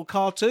of a little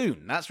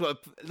cartoon. That's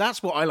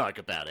what I like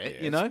about it.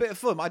 Yeah, you know, it's a bit of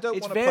fun. I don't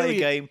It's want to play very- a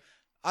game.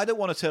 I don't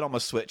want to turn on my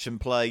Switch and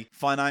play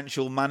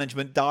Financial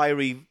Management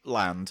Diary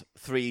Land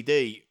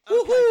 3D.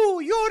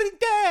 Woohoo! You're in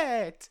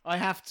debt. I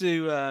have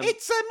to.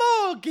 It's a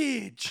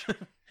mortgage.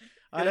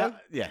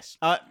 Yes.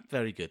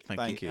 Very good.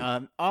 Thank you.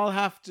 I'll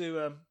have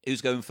to.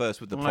 Who's going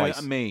first with the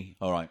price? Me.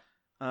 All right.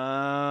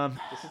 Um,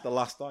 This is the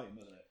last item,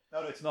 isn't it?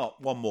 No, it's not.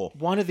 One more.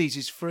 One of these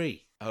is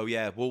free. Oh,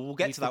 yeah. Well, we'll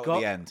get You to that forgot? at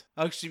the end.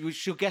 Oh, so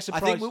she'll guess a I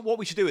price. think what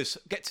we should do is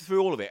get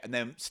through all of it and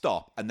then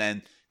stop and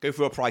then go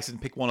through our price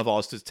and pick one of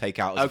ours to take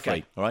out as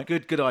free. All right?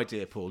 Good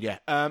idea, Paul. Yeah.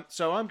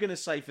 So I'm going to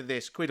say for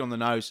this, quid on the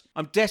nose.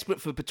 I'm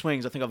desperate for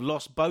betwings. I think I've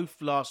lost both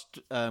last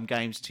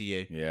games to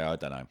you. Yeah, I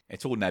don't know.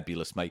 It's all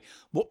nebulous, mate.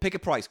 Pick a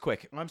price,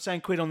 quick. I'm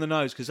saying quid on the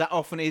nose because that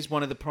often is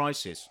one of the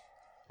prices.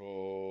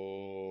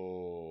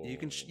 Oh.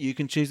 You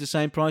can choose the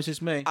same price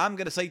as me, I'm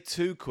going to say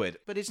 £2.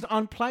 but it's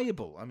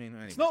unplayable. I mean,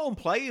 anyway. It's not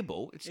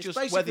unplayable. It's just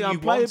basically whether you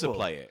want to unplayable.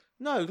 play it.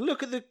 No,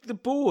 look at the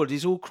board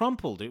is all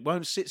crumpled. It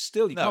won't sit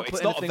still. You No, can't it's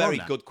put not a anything very on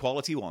that. good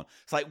quality one.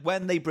 It's like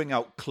when they bring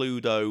out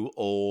Cluedo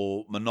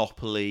or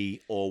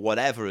Monopoly or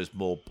whatever as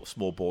more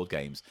small board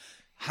games,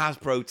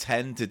 Hasbro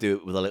tend to do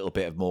it with a little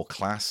bit of more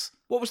class.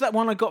 What was that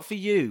one I got for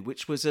you,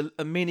 which was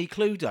a mini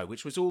Cluedo,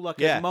 which was all like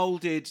Yeah. a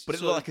moulded... But it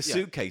sort looked like a of- yeah.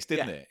 suitcase,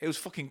 didn't Yeah. it? It was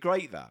fucking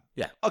great, that.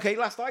 Yeah. Okay,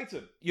 last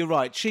item. You're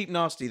right. Cheap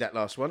nasty, that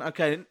last one.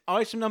 Okay,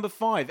 item number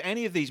 5.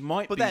 Any of these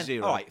might But be then,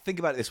 zero. all right, think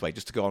about it this way,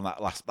 just to go on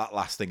that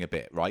last thing a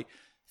bit, right?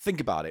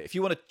 Think about it. If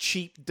you want a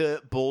cheap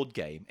dirt board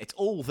game, it's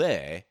all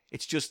there.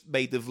 It's just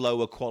made of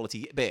lower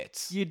quality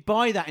bits. You'd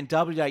buy that in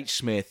W.H.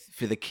 Smith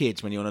for the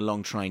kids when you're on a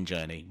long train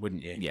journey,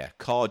 wouldn't you? Yeah,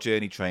 car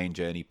journey, train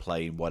journey,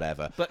 plane,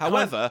 whatever. But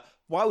however,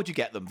 why would you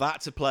get them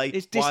that to play?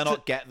 It's Why dist-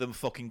 not get them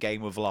fucking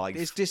Game of Life?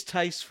 It's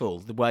distasteful,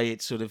 the way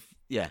it's sort of...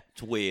 Yeah.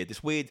 It's weird.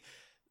 It's weird.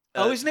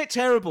 Oh, isn't it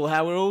terrible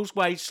how we're all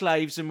wage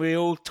slaves and we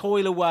all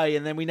toil away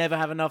and then we never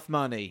have enough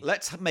money?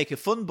 Let's make a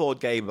fun board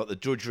game about the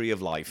drudgery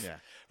of life. Yeah.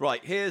 Right,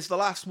 here's the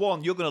last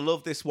one. You're going to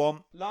love this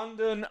one.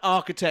 London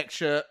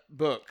Architecture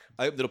Book.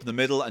 I opened it up in the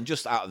middle and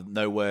just out of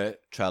nowhere,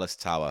 Trellis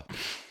Tower.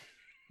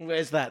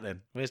 Where's that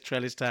then? Where's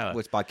Trellis Tower? Well,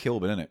 it's by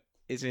Kilburn, isn't it?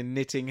 It's in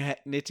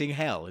Knitting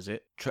Hell, is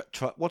it?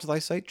 What did I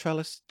say?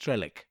 Trellis?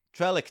 Trellick.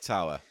 Trellick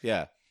Tower,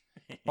 yeah.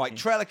 Right,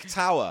 Trellick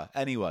Tower,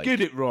 anyway.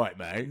 Get it right,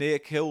 mate. Near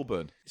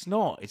Kilburn. It's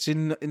not. It's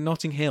in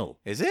Notting Hill.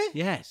 Is it?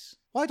 Yes.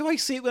 Why do I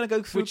see it when I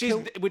go through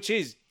Which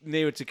is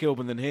nearer to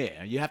Kilburn than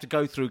here. You have to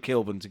go through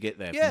Kilburn to get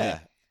there. from Yeah.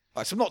 here.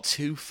 Right, so I'm not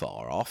too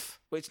far off.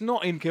 But it's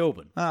not in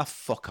Kilburn. Ah,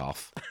 fuck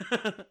off.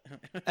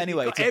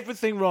 Anyway, Got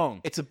everything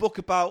wrong. it's a book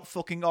about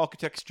fucking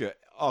architecture.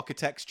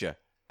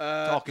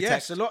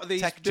 Yes, a lot of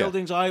these Architecture.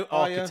 buildings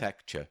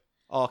Architecture.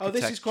 Oh,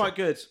 this is quite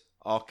good.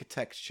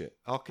 Architecture.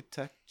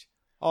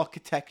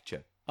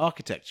 Architecture.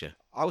 Architecture.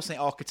 I was saying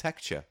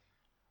architecture.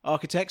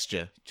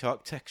 Architecture.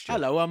 Architecture.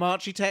 Hello, I'm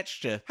Archie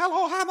Texture.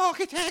 Hello, I'm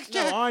architecture.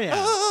 No, I am.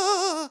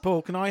 Ah.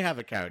 Paul, can I have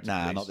a character,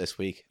 Nah, please? not this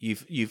week.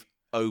 You've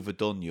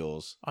overdone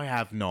yours. I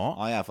have not.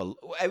 I have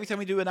every time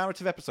we do a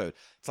narrative episode,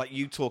 it's like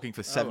you talking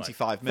for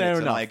 75 Fair minutes,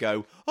 and enough. I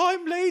go,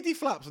 "I'm Lady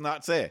Flaps," and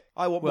that's it.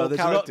 I want Well, more there's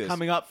characters, a lot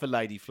coming up for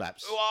Lady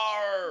Flaps.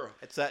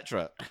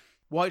 etc.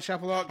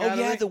 Whitechapel Art Oh Gallery.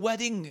 yeah, the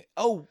wedding.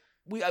 Oh,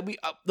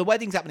 the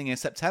wedding's happening in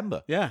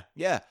September. Yeah.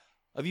 Yeah.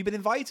 Have you been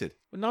invited?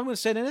 But no one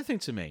said anything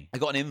to me. I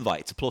got an invite.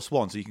 It's a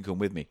 +1, so you can come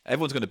with me.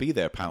 Everyone's going to be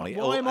there, apparently.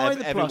 Why am I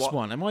the plus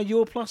one? Am I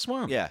your plus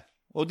one? Yeah.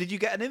 Well, did you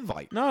get an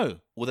invite? No.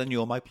 Well, then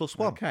you're my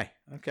 +1. Okay.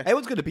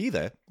 Everyone's going to be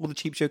there. All the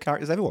Cheap Show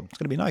characters, everyone. It's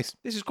going to be nice.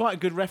 This is quite a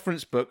good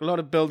reference book. A lot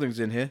of buildings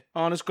in here.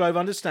 Arnos Grove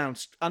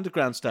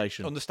Underground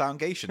Station.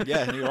 Understandgation.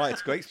 Yeah, you're right.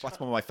 It's great. That's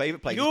one of my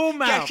favourite places. Your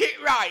mouth. Get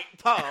it right,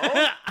 Paul.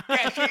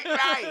 Get it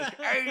right.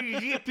 Oh,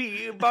 zippy,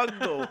 you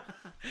bundle.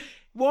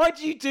 Why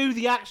do you do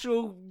the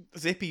actual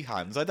Zippy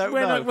hands. I don't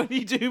when, know. when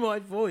you do my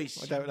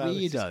voice? I don't know.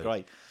 This is Weirdo.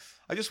 great.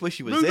 I just wish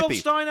you were Rudolph zippy.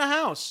 Steiner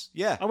House.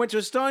 Yeah. I went to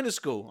a Steiner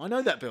school. I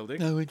know that building.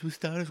 No, it was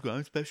Steiner's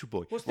Ground Special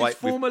Boy. What's this Right,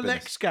 former we've been-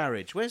 Lex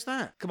garage? Where's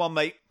that? Come on,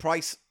 mate.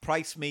 Price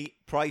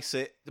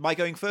it. Am I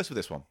going first with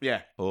this one?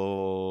 Yeah.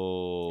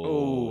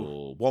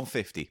 Oh,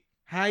 150.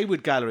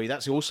 Hayward Gallery.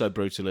 That's also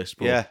brutalist.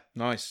 Paul. Yeah.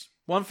 Nice.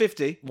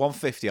 150.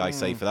 150, I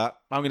say for that.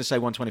 I'm going to say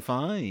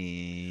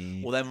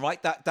 125. Well, then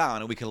write that down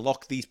and we can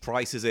lock these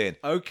prices in.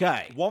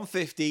 Okay.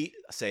 150,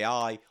 say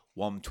I.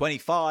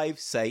 125,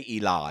 say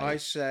Eli. I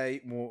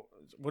say more.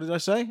 What did I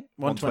say?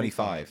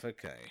 125.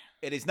 Okay.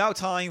 It is now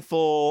time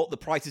for the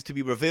prices to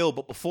be revealed,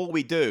 but before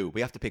we do,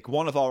 we have to pick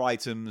one of our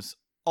items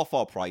off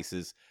our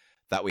prices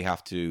that we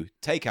have to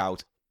take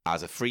out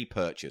as a free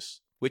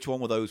purchase. Which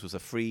one of those was a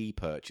free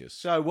purchase?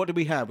 So what did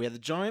we have? We had the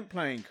giant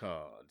playing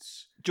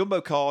cards.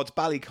 Jumbo Cards,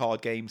 Bally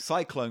Card Game,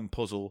 Cyclone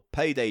Puzzle,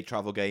 Payday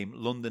Travel Game,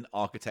 London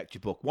Architecture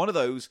Book. One of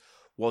those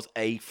was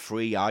a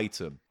free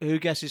item. Who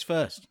guesses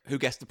first? Who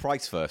guessed the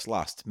price first?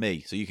 Last.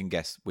 Me. So you can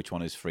guess which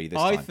one is free this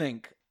I time.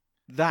 think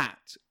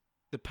that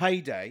the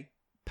Payday.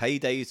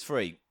 Payday is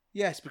free.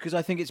 Yes, because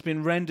I think it's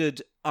been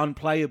rendered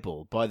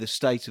unplayable by the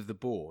state of the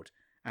board.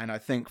 And I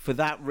think for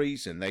that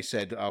reason, they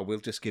said, oh, we'll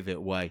just give it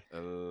away.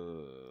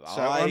 So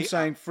I'm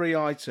saying free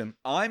item.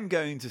 I'm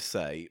going to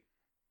say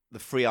the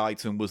free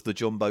item was the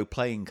Jumbo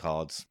playing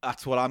cards.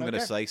 That's what I'm going to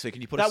Okay. say. So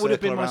can you put a That would have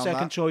circle been my around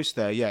second that? choice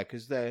there, yeah,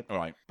 because they're... All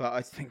right. But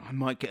I think I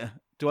might get...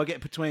 Do I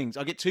get Petwings?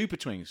 I get two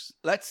Petwings.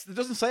 It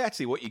doesn't say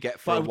actually what you get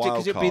for a But wild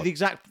because it'd card. be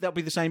that'd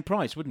be the same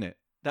price, wouldn't it?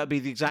 That'd be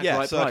the exact Yeah,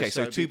 right so, price. okay,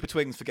 so it'd two be-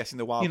 betwings for guessing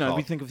the wild You know, card.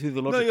 we think of through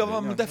the No, logic. yeah, of it.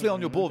 I'm definitely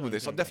on your board with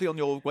this. I'm definitely on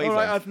your All wavelength.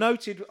 right, I've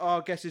noted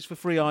our guesses for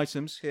free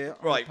items here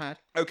on Right. the pad.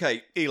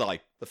 Okay, Eli.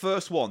 The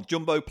first one,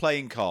 jumbo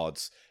playing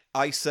cards.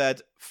 I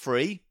said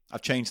free.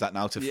 I've changed that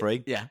now to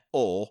free. Yeah.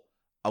 Or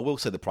I will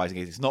say the price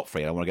again. It's not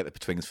free. I want to get the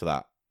betwings for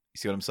that. You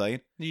see what I'm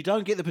saying? You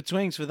don't get the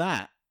betwings for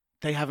that.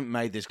 They haven't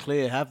made this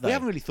clear, have they? We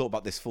haven't really thought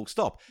about this full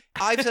stop.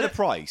 I've said a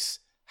price.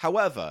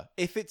 However,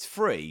 if it's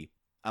free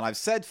and I've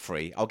said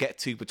free, I'll get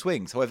two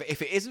betwings. However,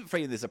 if it isn't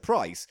free and there's a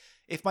price,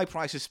 if my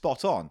price is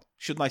spot on,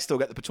 shouldn't I still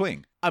get the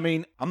betwing? I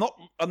mean, I'm not.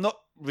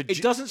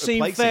 it doesn't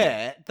seem replacing it.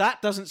 fair.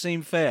 That doesn't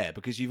seem fair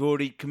because you've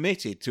already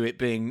committed to it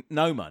being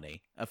no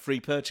money, a free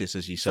purchase,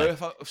 as you say.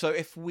 So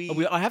if we,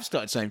 I have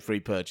started saying free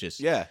purchase.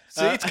 yeah,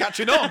 see, it's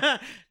catching on.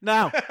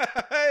 Now,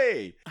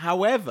 Hey,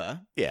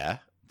 however, yeah,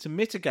 to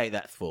mitigate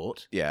that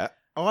thought, yeah,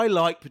 I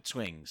like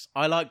betwings.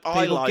 I like people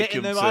I like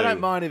getting them them. I too. don't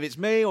mind if it's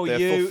me or they're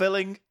you.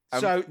 fulfilling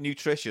and So,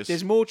 nutritious.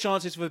 There's more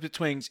chances for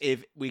betwings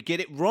if we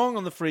get it wrong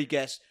on the free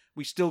guess.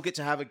 We still get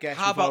to have a guess.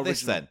 How with our about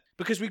this original. then?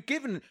 Because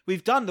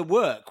we've done the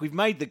work, we've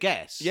made the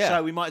guess. Yeah.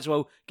 So we might as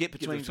well get Give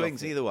betwings. the betwings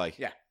off it. either way.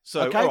 Yeah.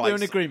 So Okay, all right, we're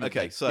in agreement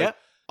Okay, then. so Yeah.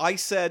 I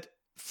said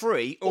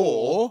free or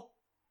Or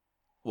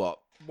what?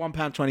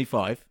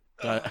 £1.25.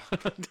 Don't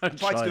Tried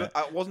try to do, that.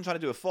 I wasn't trying to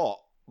do a thought.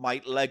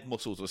 My leg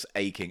muscles was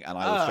aching and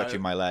I was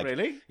stretching my leg.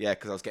 Really? Yeah,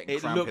 because I was getting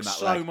It cramp in looks that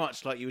so leg.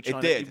 much like you were It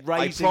trying did. to I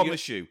raise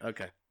promise you.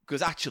 Okay.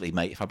 Because actually,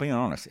 mate, if I'm being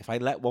honest, if I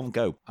let one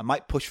go, I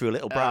might push through a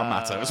little brown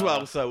matter as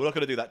well. So we're not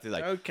going to do that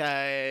today.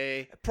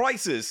 Okay.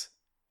 Prices,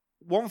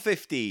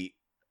 $150.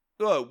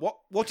 Oh,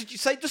 what did you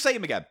say? Just say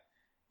them again.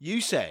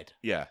 You said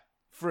Yeah,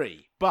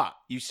 free, but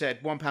you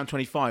said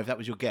 £1.25. That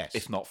was your guess.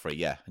 it's not free.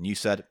 Yeah, and you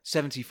said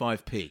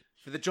 75p.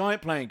 For the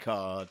giant playing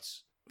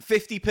cards.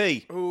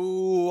 50p.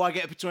 Ooh, I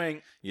get a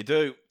betwing. You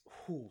do.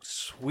 Ooh,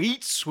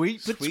 sweet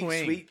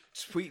betwing.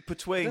 Sweet I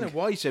betwing. don't know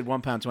why you said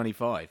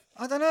 £1.25.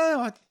 I don't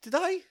know. Did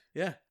I?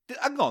 Yeah.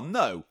 Hang on,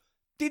 no.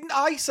 Didn't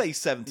I say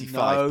 75p?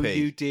 No,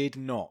 you did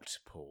not,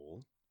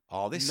 Paul.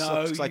 Oh, this No,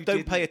 sucks. 'cause I you don't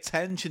didn't. pay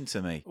attention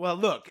to me. Well,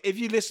 look, if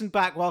you listen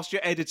back whilst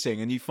you're editing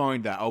and you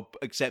find that, I'll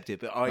accept it.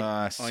 But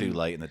It's too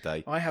late in the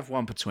day. I have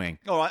one betwing.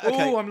 All right,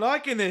 okay. Oh, I'm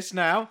liking this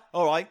now.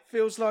 All right.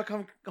 Feels like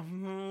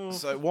I'm.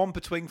 So one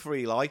between for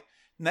Eli.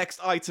 Next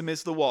item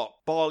is the what?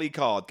 Barley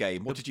card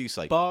game. What did you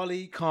say?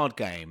 Barley card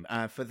game.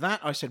 For that,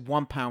 I said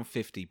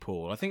 £1.50,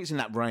 Paul. I think it's in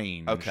that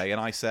range. Okay, and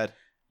I said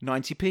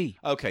 90p.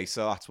 okay,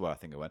 so that's where I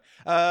think it went.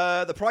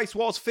 The price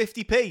was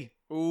 50p.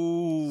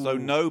 Ooh. So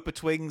no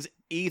betwings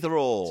either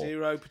or.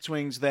 0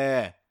 betwings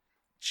there.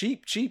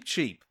 Cheap.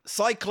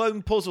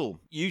 Cyclone puzzle.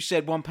 You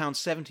said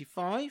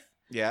 £1.75,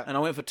 Yeah. and I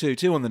went for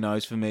 2 on the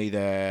nose for me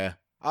there.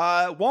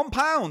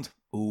 £1.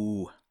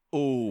 Ooh.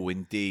 Oh,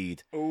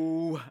 indeed.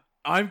 Ooh.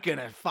 I'm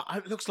gonna.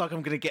 It looks like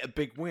I'm gonna get a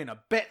big win. I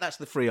bet that's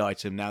the free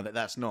item now that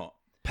that's not.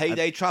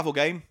 Payday travel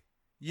game.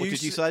 What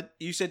did you say?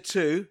 You said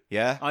 2.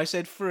 Yeah. I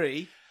said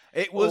 3.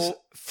 It was Or-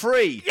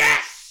 free.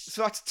 Yes.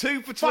 So that's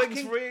 2 betwings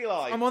Fucking- for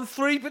Eli. I'm on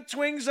 3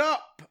 betwings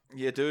up,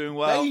 You're doing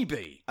well.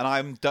 baby. And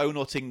I'm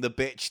donutting the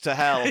bitch to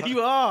hell.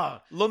 You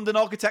are. London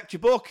Architecture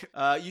book.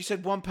 You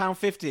said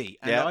 £1.50,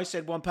 and Yeah. I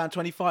said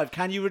 £1.25.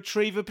 Can you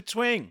retrieve a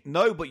betwing?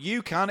 No, but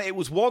you can. It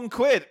was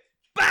 £1.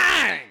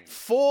 Bang!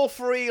 4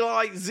 for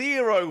Eli,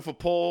 0 for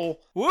Paul.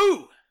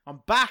 Woo! I'm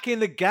back in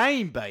the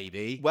game,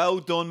 baby. Well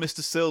done,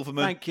 Mr.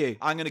 Silverman. Thank you.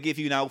 I'm going to give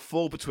you now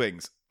 4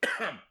 betwings.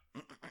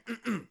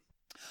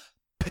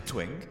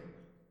 Betwing,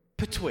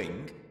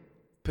 betwing,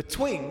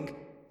 betwing,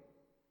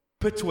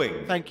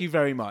 betwing. Thank you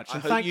very much. I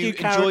And hope thank you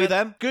Karen. enjoy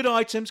them. Good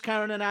items,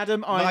 Karen and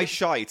Adam. Nice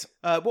shite.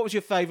 What was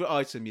your favourite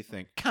item, you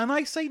think? Can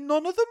I say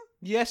none of them?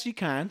 Yes, you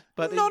can.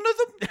 But None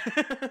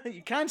of them?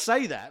 you can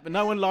say that, but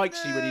no one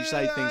likes you when you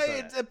say things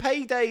like that. A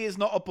Payday is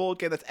not a board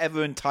game that's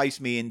ever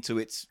enticed me into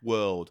its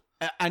world.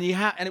 And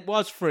it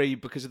was free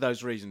because of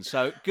those reasons.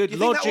 So good You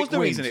logic think that was the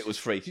wins. reason it was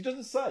free? She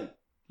doesn't say.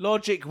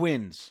 Logic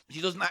wins.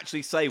 She doesn't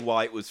actually say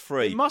why it was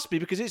free. It must be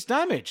because it's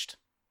damaged.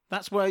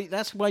 That's why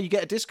you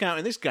get a discount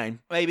in this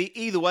game. Maybe.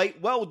 Either way,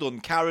 well done,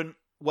 Karen.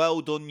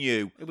 Well done,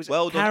 you. It was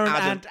well Karen done,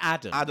 Adam. and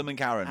Adam. Adam and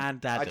Karen.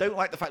 And Adam. I don't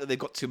like the fact that they've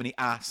got too many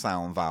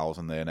sound vowels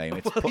in their name.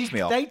 It Well, puts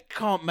me off. They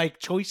can't make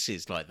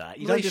choices like that.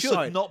 You They don't should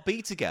decide. not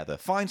be together.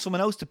 Find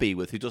someone else to be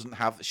with who doesn't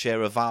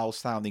share a vowel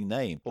sounding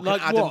name. Or can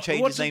Like Adam what?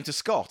 change What's his name to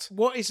Scott?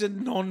 What is a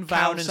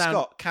non-vowel Karen and sound?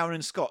 Scott. Karen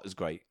and Scott is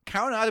great.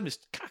 Karen and Adam is.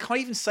 I can't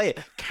even say it.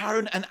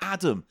 Karen and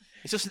Adam.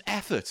 It's just an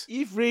effort.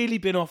 You've really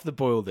been off the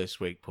boil this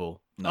week,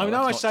 Paul. No, I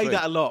know I that's not say true.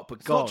 that a lot, but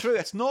It's God. not true.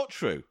 It's not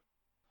true.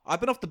 I've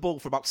been off the ball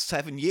for about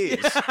 7 years.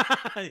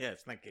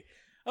 Yes, thank you.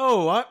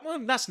 Oh, well,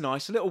 that's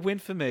nice. A little win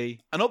for me.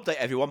 An update,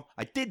 everyone.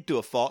 I did do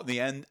a fart in the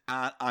end,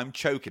 and I'm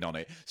choking on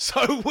it.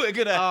 So we're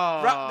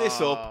gonna wrap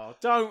this up.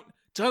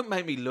 Don't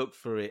make me look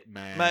for it,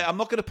 man. Mate, I'm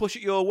not going to push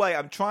it your way.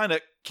 I'm trying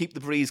to keep the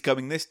breeze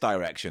going this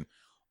direction.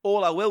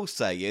 All I will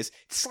say is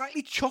it's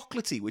slightly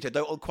chocolatey, which I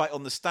don't quite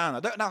understand. I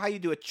don't know how you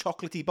do a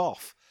chocolatey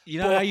boff. You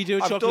know But how you do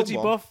a I've done chocolatey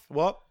one. buff?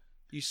 What?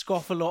 You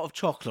scoff a lot of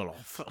chocolate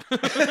off.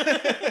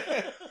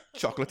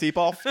 Chocolatey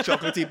boff,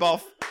 chocolatey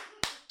boff,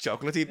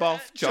 chocolatey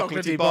boff,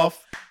 chocolatey Chocolatey boff.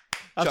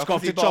 I've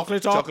scoffed a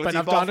chocolate off, and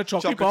I've done a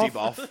chocolate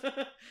off.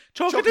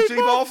 Chocolate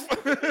off.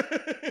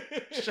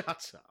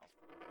 Shut up.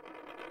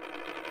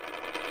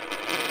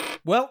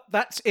 Well,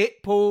 that's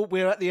it, Paul.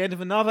 We're at the end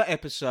of another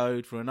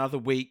episode for another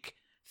week.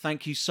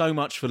 Thank you so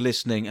much for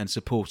listening and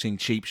supporting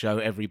Cheap Show,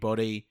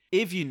 everybody.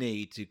 If you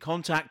need to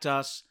contact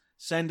us,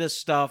 send us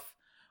stuff,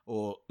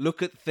 or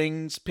look at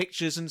things,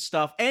 pictures and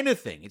stuff,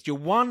 anything, it's your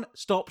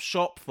one-stop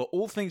shop for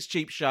all things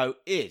Cheap Show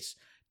is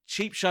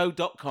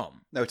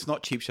cheapshow.com. No, it's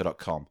not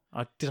cheapshow.com.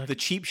 The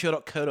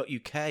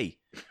cheapshow.co.uk.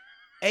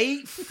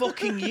 8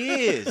 fucking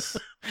years.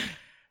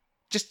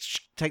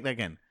 Just take that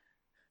again.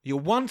 Your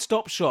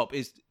one-stop shop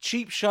is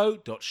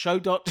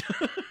cheapshow.show.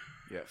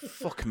 Yeah,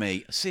 fuck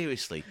me.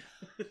 Seriously.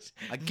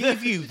 I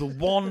give you the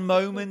one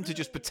moment to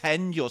just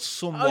pretend you're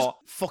somewhat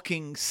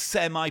fucking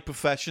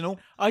semi-professional.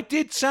 I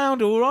did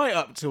sound all right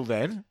up till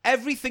then.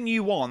 Everything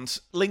you want,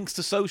 links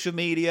to social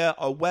media,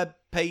 our web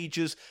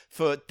pages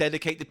for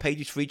dedicated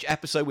pages for each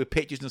episode with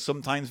pictures and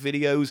sometimes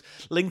videos,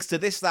 links to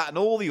this, that, and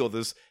all the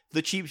others,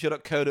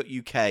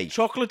 thecheapshow.co.uk.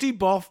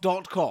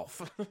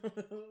 Chocolateyboff.cough.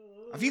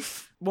 Have you...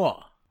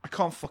 What? I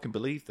can't fucking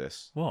believe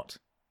this. What?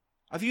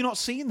 Have you not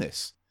seen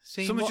this?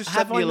 Someone just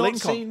sent me a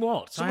link on.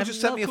 What? Someone just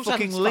sent me a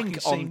fucking link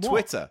on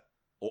Twitter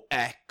or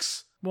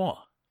X. What?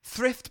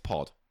 Thrift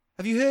Pod.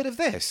 Have you heard of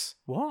this?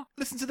 What?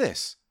 Listen to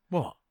this.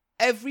 What?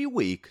 Every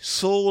week,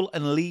 Saul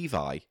and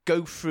Levi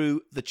go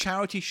through the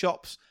charity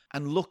shops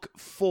and look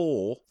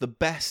for the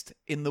best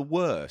in the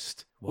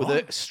worst. What?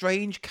 With a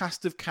strange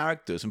cast of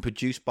characters and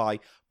produced by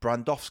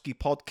Brandowski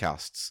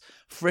Podcasts.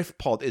 Thrift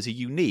Pod is a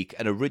unique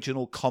and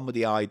original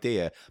comedy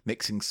idea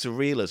mixing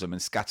surrealism and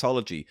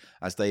scatology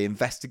as they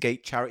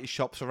investigate charity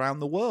shops around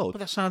the world. But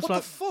that sounds what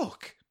like... the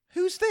fuck?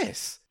 Who's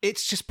this?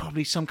 It's just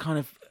probably some kind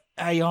of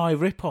AI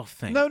rip-off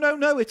thing. No,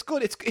 it's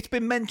good. It's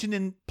been mentioned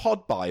in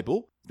Pod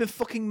Bible. It's been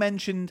fucking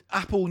mentioned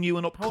Apple New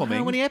and Upcoming.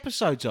 How many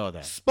episodes are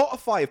there?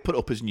 Spotify have put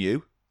up as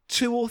new.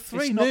 2 or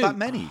 3, It's not new. that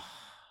many.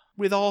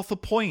 With Arthur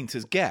Point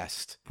as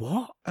guest.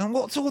 What? And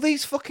what's all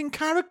these fucking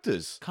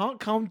characters? Can't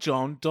Come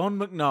John, Don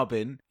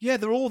McNubbin. Yeah,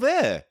 they're all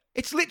there.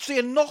 It's literally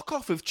a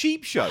knockoff of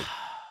Cheap Show.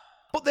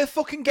 But they're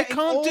fucking getting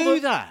can't do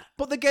that.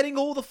 But they're getting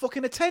all the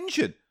fucking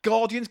attention.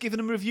 Guardian's giving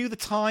them a review. The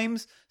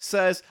Times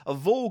says a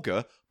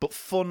vulgar but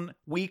fun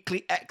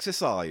weekly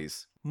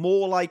exercise.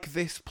 More like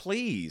this,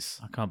 please.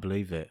 I can't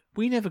believe it.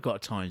 We never got a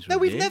Times No,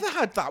 review. we've never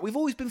had that. We've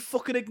always been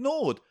fucking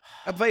ignored.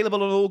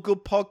 Available on all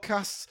good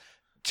podcasts.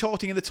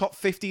 Charting in the top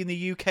 50 in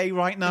the UK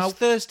right now. Is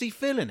Thirsty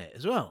Phil in it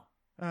as well?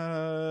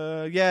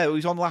 Yeah, it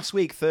was on last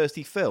week,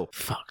 Thirsty Phil.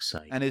 Fuck's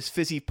sake. And his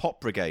Fizzy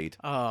Pop Brigade.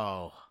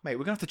 Oh. Mate,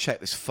 we're going to have to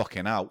check this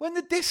fucking out. When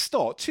did this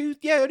start?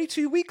 Only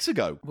 2 weeks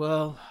ago.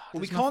 Well,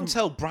 we can't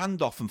tell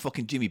Brandoff and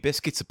fucking Jimmy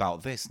Biscuits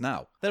about this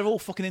now. They're all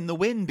fucking in the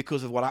wind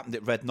because of what happened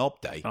at Red Knob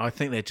Day. I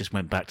think they just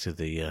went back to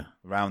the...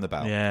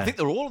 roundabout. Yeah. I think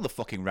they're all on the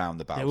fucking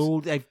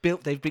roundabouts.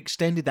 They've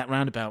extended that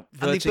roundabout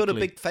vertically. And they built a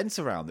big fence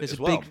around it There's as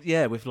a well.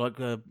 big, with like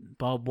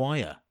barbed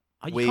wire.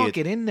 You Weird. can't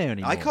get in there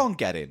anymore. I can't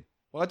get in.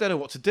 Well, I don't know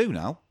what to do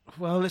now.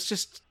 Well, let's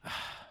just...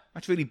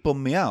 That's really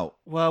bummed me out.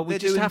 Well, we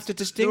just have to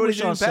distinguish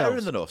they're already doing ourselves.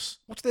 better than us.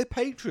 What's their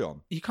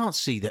Patreon? You can't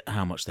see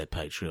how much their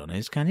Patreon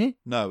is, can you?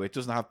 No, it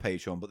doesn't have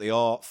Patreon, but they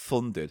are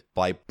funded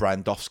by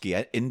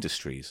Brandowski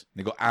Industries.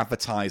 They've got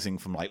advertising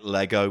from like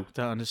Lego,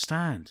 Don't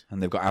understand. and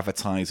they've got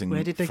advertising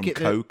Where did they from get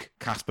Coke,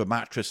 Casper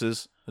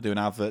mattresses. They're doing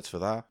adverts for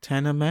that.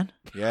 Tenor men?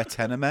 Yeah,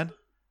 Tenor Men.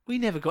 We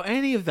never got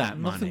any of that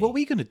money. Nothing. What are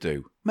we going to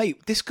do?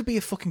 Mate, this could be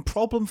a fucking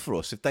problem for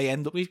us if they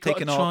end up We've got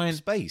taking to try our and-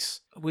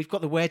 space. We've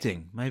got the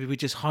wedding. Maybe we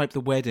just hype the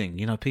wedding.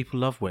 You know, people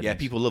love weddings. Yeah,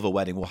 people love a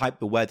wedding. We'll hype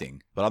the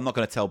wedding, but I'm not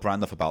going to tell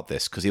Brandoff about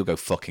this because he'll go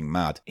fucking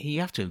mad. You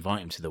have to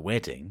invite him to the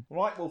wedding.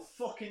 Right, well,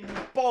 fucking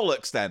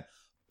bollocks then.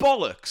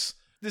 Bollocks.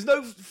 There's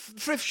no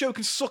thrift show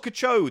can suck a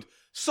chode.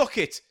 Suck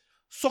it.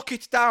 Suck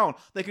it down.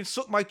 They can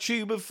suck my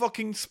tube of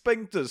fucking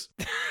sphincters.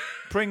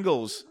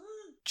 Pringles.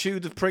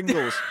 Chew the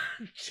Pringles.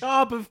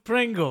 Chub of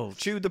Pringles.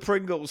 Chew the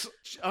Pringles.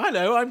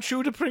 Hello, I'm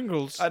Tudor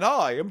Pringles. And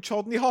I am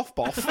Chodney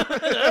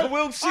Hoffboff.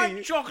 We'll see. I'm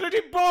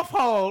Chocolatey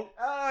Boffhole.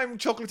 I'm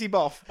Chocolatey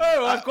Boff.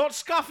 Oh, I've got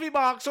scuffy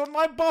marks on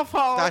my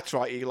boffhole. That's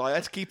right, Eli.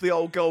 Let's keep the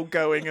old goal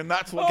going, and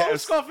that's what gets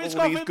us scuffy, all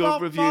scuffy these good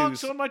marks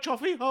reviews. on my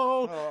choffy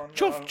hole. Oh, no.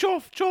 Chuff,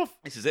 chuff, chuff.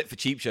 This is it for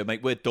Cheap Show,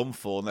 mate. We're done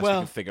for unless we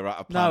Well, can figure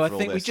out a plan No, I for all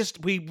think this.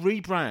 we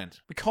rebrand.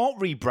 We can't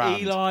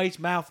rebrand. Eli's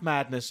Mouth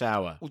Madness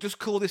Hour. We'll just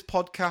call this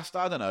podcast,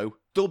 I don't know,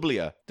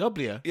 W.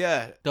 W.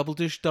 Yeah. Double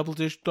dish, dub,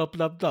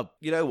 dub, dub.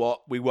 You know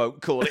what? We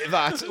won't call it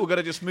that. We're going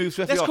to just move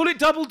swiftly Let's on. call it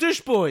Double Dish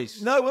Boys.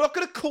 No, we're not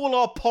going to call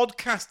our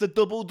podcast the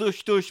Double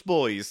Dush Dush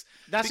Boys.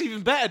 That's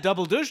even better,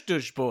 Double Dish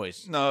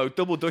Boys. No,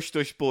 Double Dush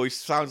Dush Boys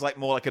sounds like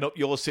more like an up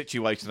your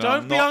situation. and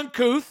Don't I'm be not.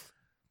 uncouth.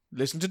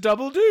 Listen to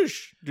Double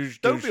Dish.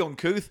 Don't be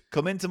uncouth.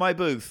 Come into my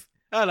booth.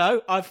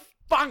 Hello, I've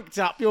funked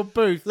up your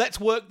booth. Let's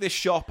work this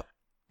shop.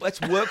 Let's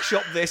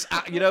workshop this.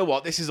 You know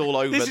what? This is all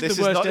over. This is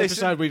the worst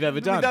episode we've ever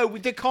done. No, we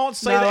can't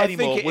say No, that I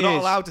anymore. think it We're not is.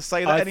 allowed to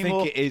say that I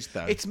anymore. think it is,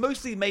 though. It's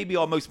mostly maybe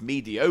our most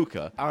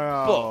mediocre.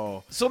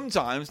 Oh. But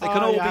sometimes they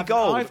can all be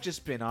gold. I've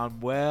just been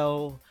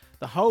unwell.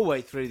 the whole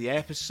way through the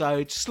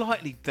episode,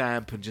 slightly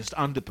damp and just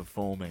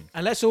underperforming.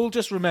 And let's all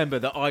just remember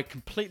that I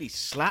completely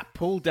slapped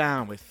Paul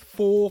down with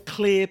 4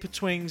 clear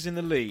Petwings in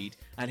the lead,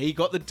 and he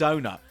got the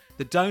donut.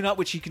 The donut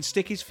which he can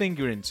stick his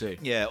finger into.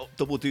 Yeah,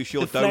 double douche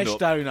your The donut. flesh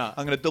donut.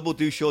 I'm going to double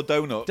douche your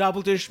donut.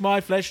 Double dish my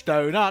flesh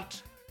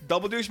donut.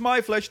 Double douche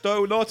my flesh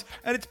donut,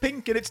 and it's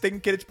pink and it's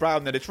stink and it's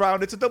brown and it's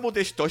round. It's a double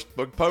dish dust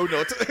bug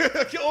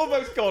ponut. You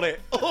almost got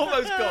it.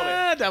 Almost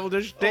got it. Double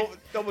dish dick. Oh,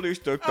 double douche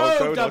dust Oh,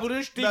 donut. double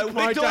dish dick, No,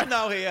 my we're done da-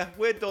 now here.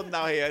 We're done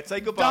now here.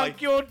 Say goodbye.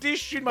 Dunk your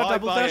dish in my Bye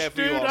double bye dish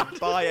everyone. donut.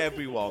 Bye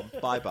everyone.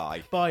 Bye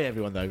bye. Bye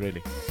everyone though,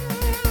 really.